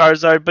one for Apom.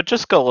 Charizard, but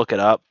just go look it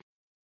up.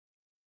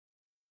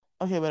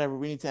 Okay, whatever.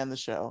 We need to end the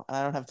show, and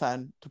I don't have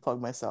time to plug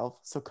myself.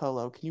 So,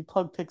 Colo, can you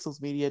plug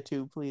Pixels Media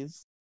too,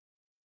 please?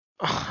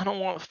 I don't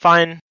want.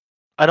 Fine.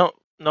 I don't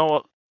know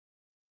what.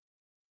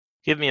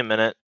 Give me a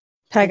minute.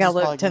 Peg, I Pixels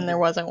looked and there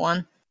wasn't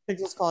one.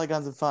 Pixels,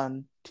 Polygons, and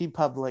Fun.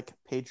 TeePublic,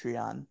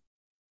 Patreon.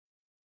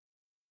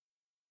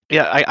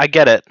 Yeah, I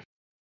get it.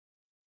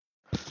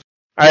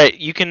 Alright,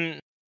 you can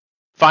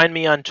find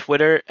me on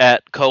Twitter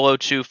at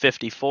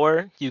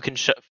Colochu54. You can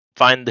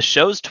find the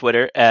show's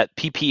Twitter at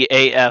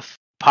PPAF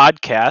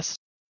Podcast.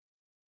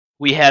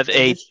 We have And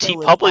a this show is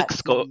TeePublic at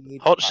score.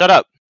 TBH Hold, shut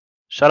up.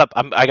 Shut up.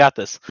 I got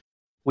this.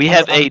 We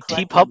have I'm a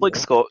correcting TeePublic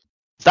you. score.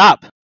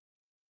 Stop.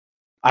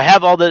 I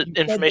have all the You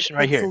said information the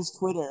right here. Pixels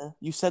Twitter.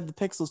 You said the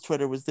Pixels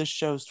Twitter was this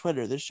show's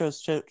Twitter. This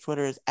show's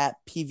Twitter is at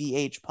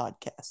PVH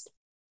Podcast.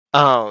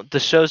 Oh, the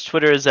show's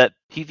Twitter is at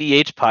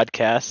PVH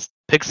Podcast.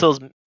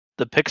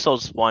 The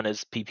Pixels one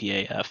is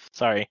PPAF.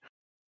 Sorry.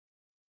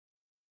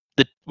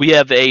 We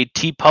have a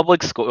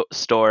TeePublic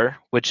store,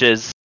 which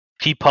is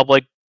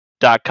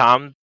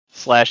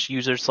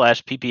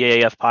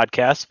tpublic.com/user/PPAF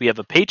podcast. We have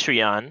a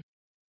Patreon, /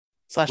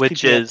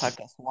 which PPF is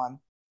Podcast 1.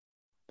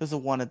 There's a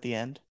 1 at the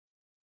end.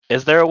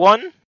 Is there a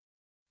one?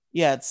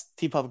 Yeah, it's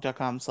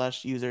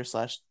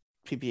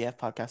tpublic.com/user/PPF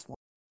Podcast 1.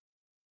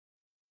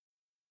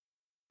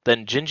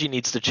 Then Gingy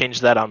needs to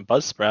change that on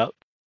Buzzsprout.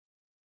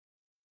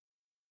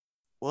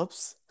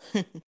 Whoops.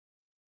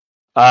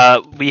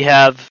 We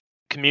have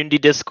community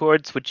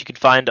discords, which you can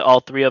find all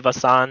three of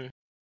us on.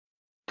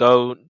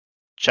 Go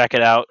check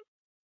it out.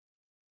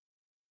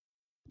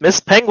 Miss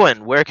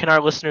Penguin, where can our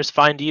listeners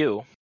find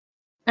you?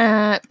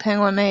 At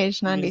Penguin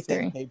Mage You didn't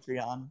say 93. the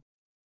Patreon.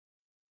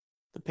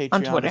 The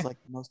On Patreon Twitter. is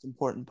like the most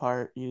important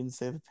part. You didn't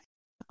say the.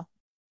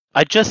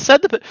 I just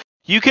said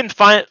you can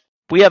find.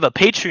 We have a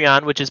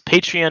Patreon, which is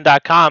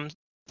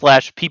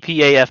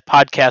patreon.com/PPAF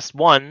podcast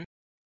 1.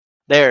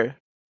 There.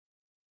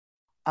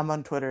 I'm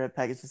on Twitter at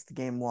Pegasus the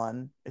Game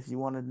 1. If you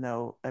want to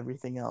know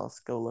everything else,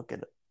 go look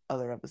at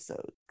other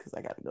episodes because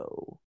I gotta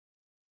go.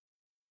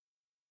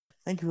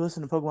 Thank you for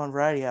listening to Pokemon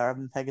Variety Hour. I've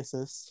been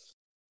Pegasus.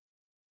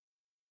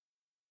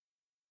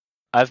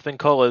 I've been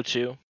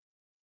Colochu.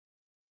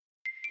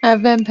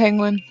 I've been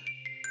Penguin.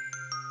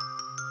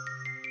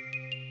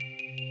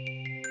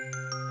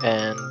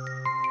 And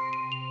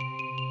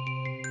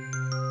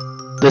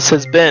this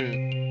has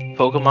been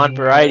Pokemon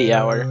Variety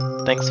Hour.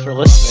 Thanks for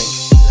listening.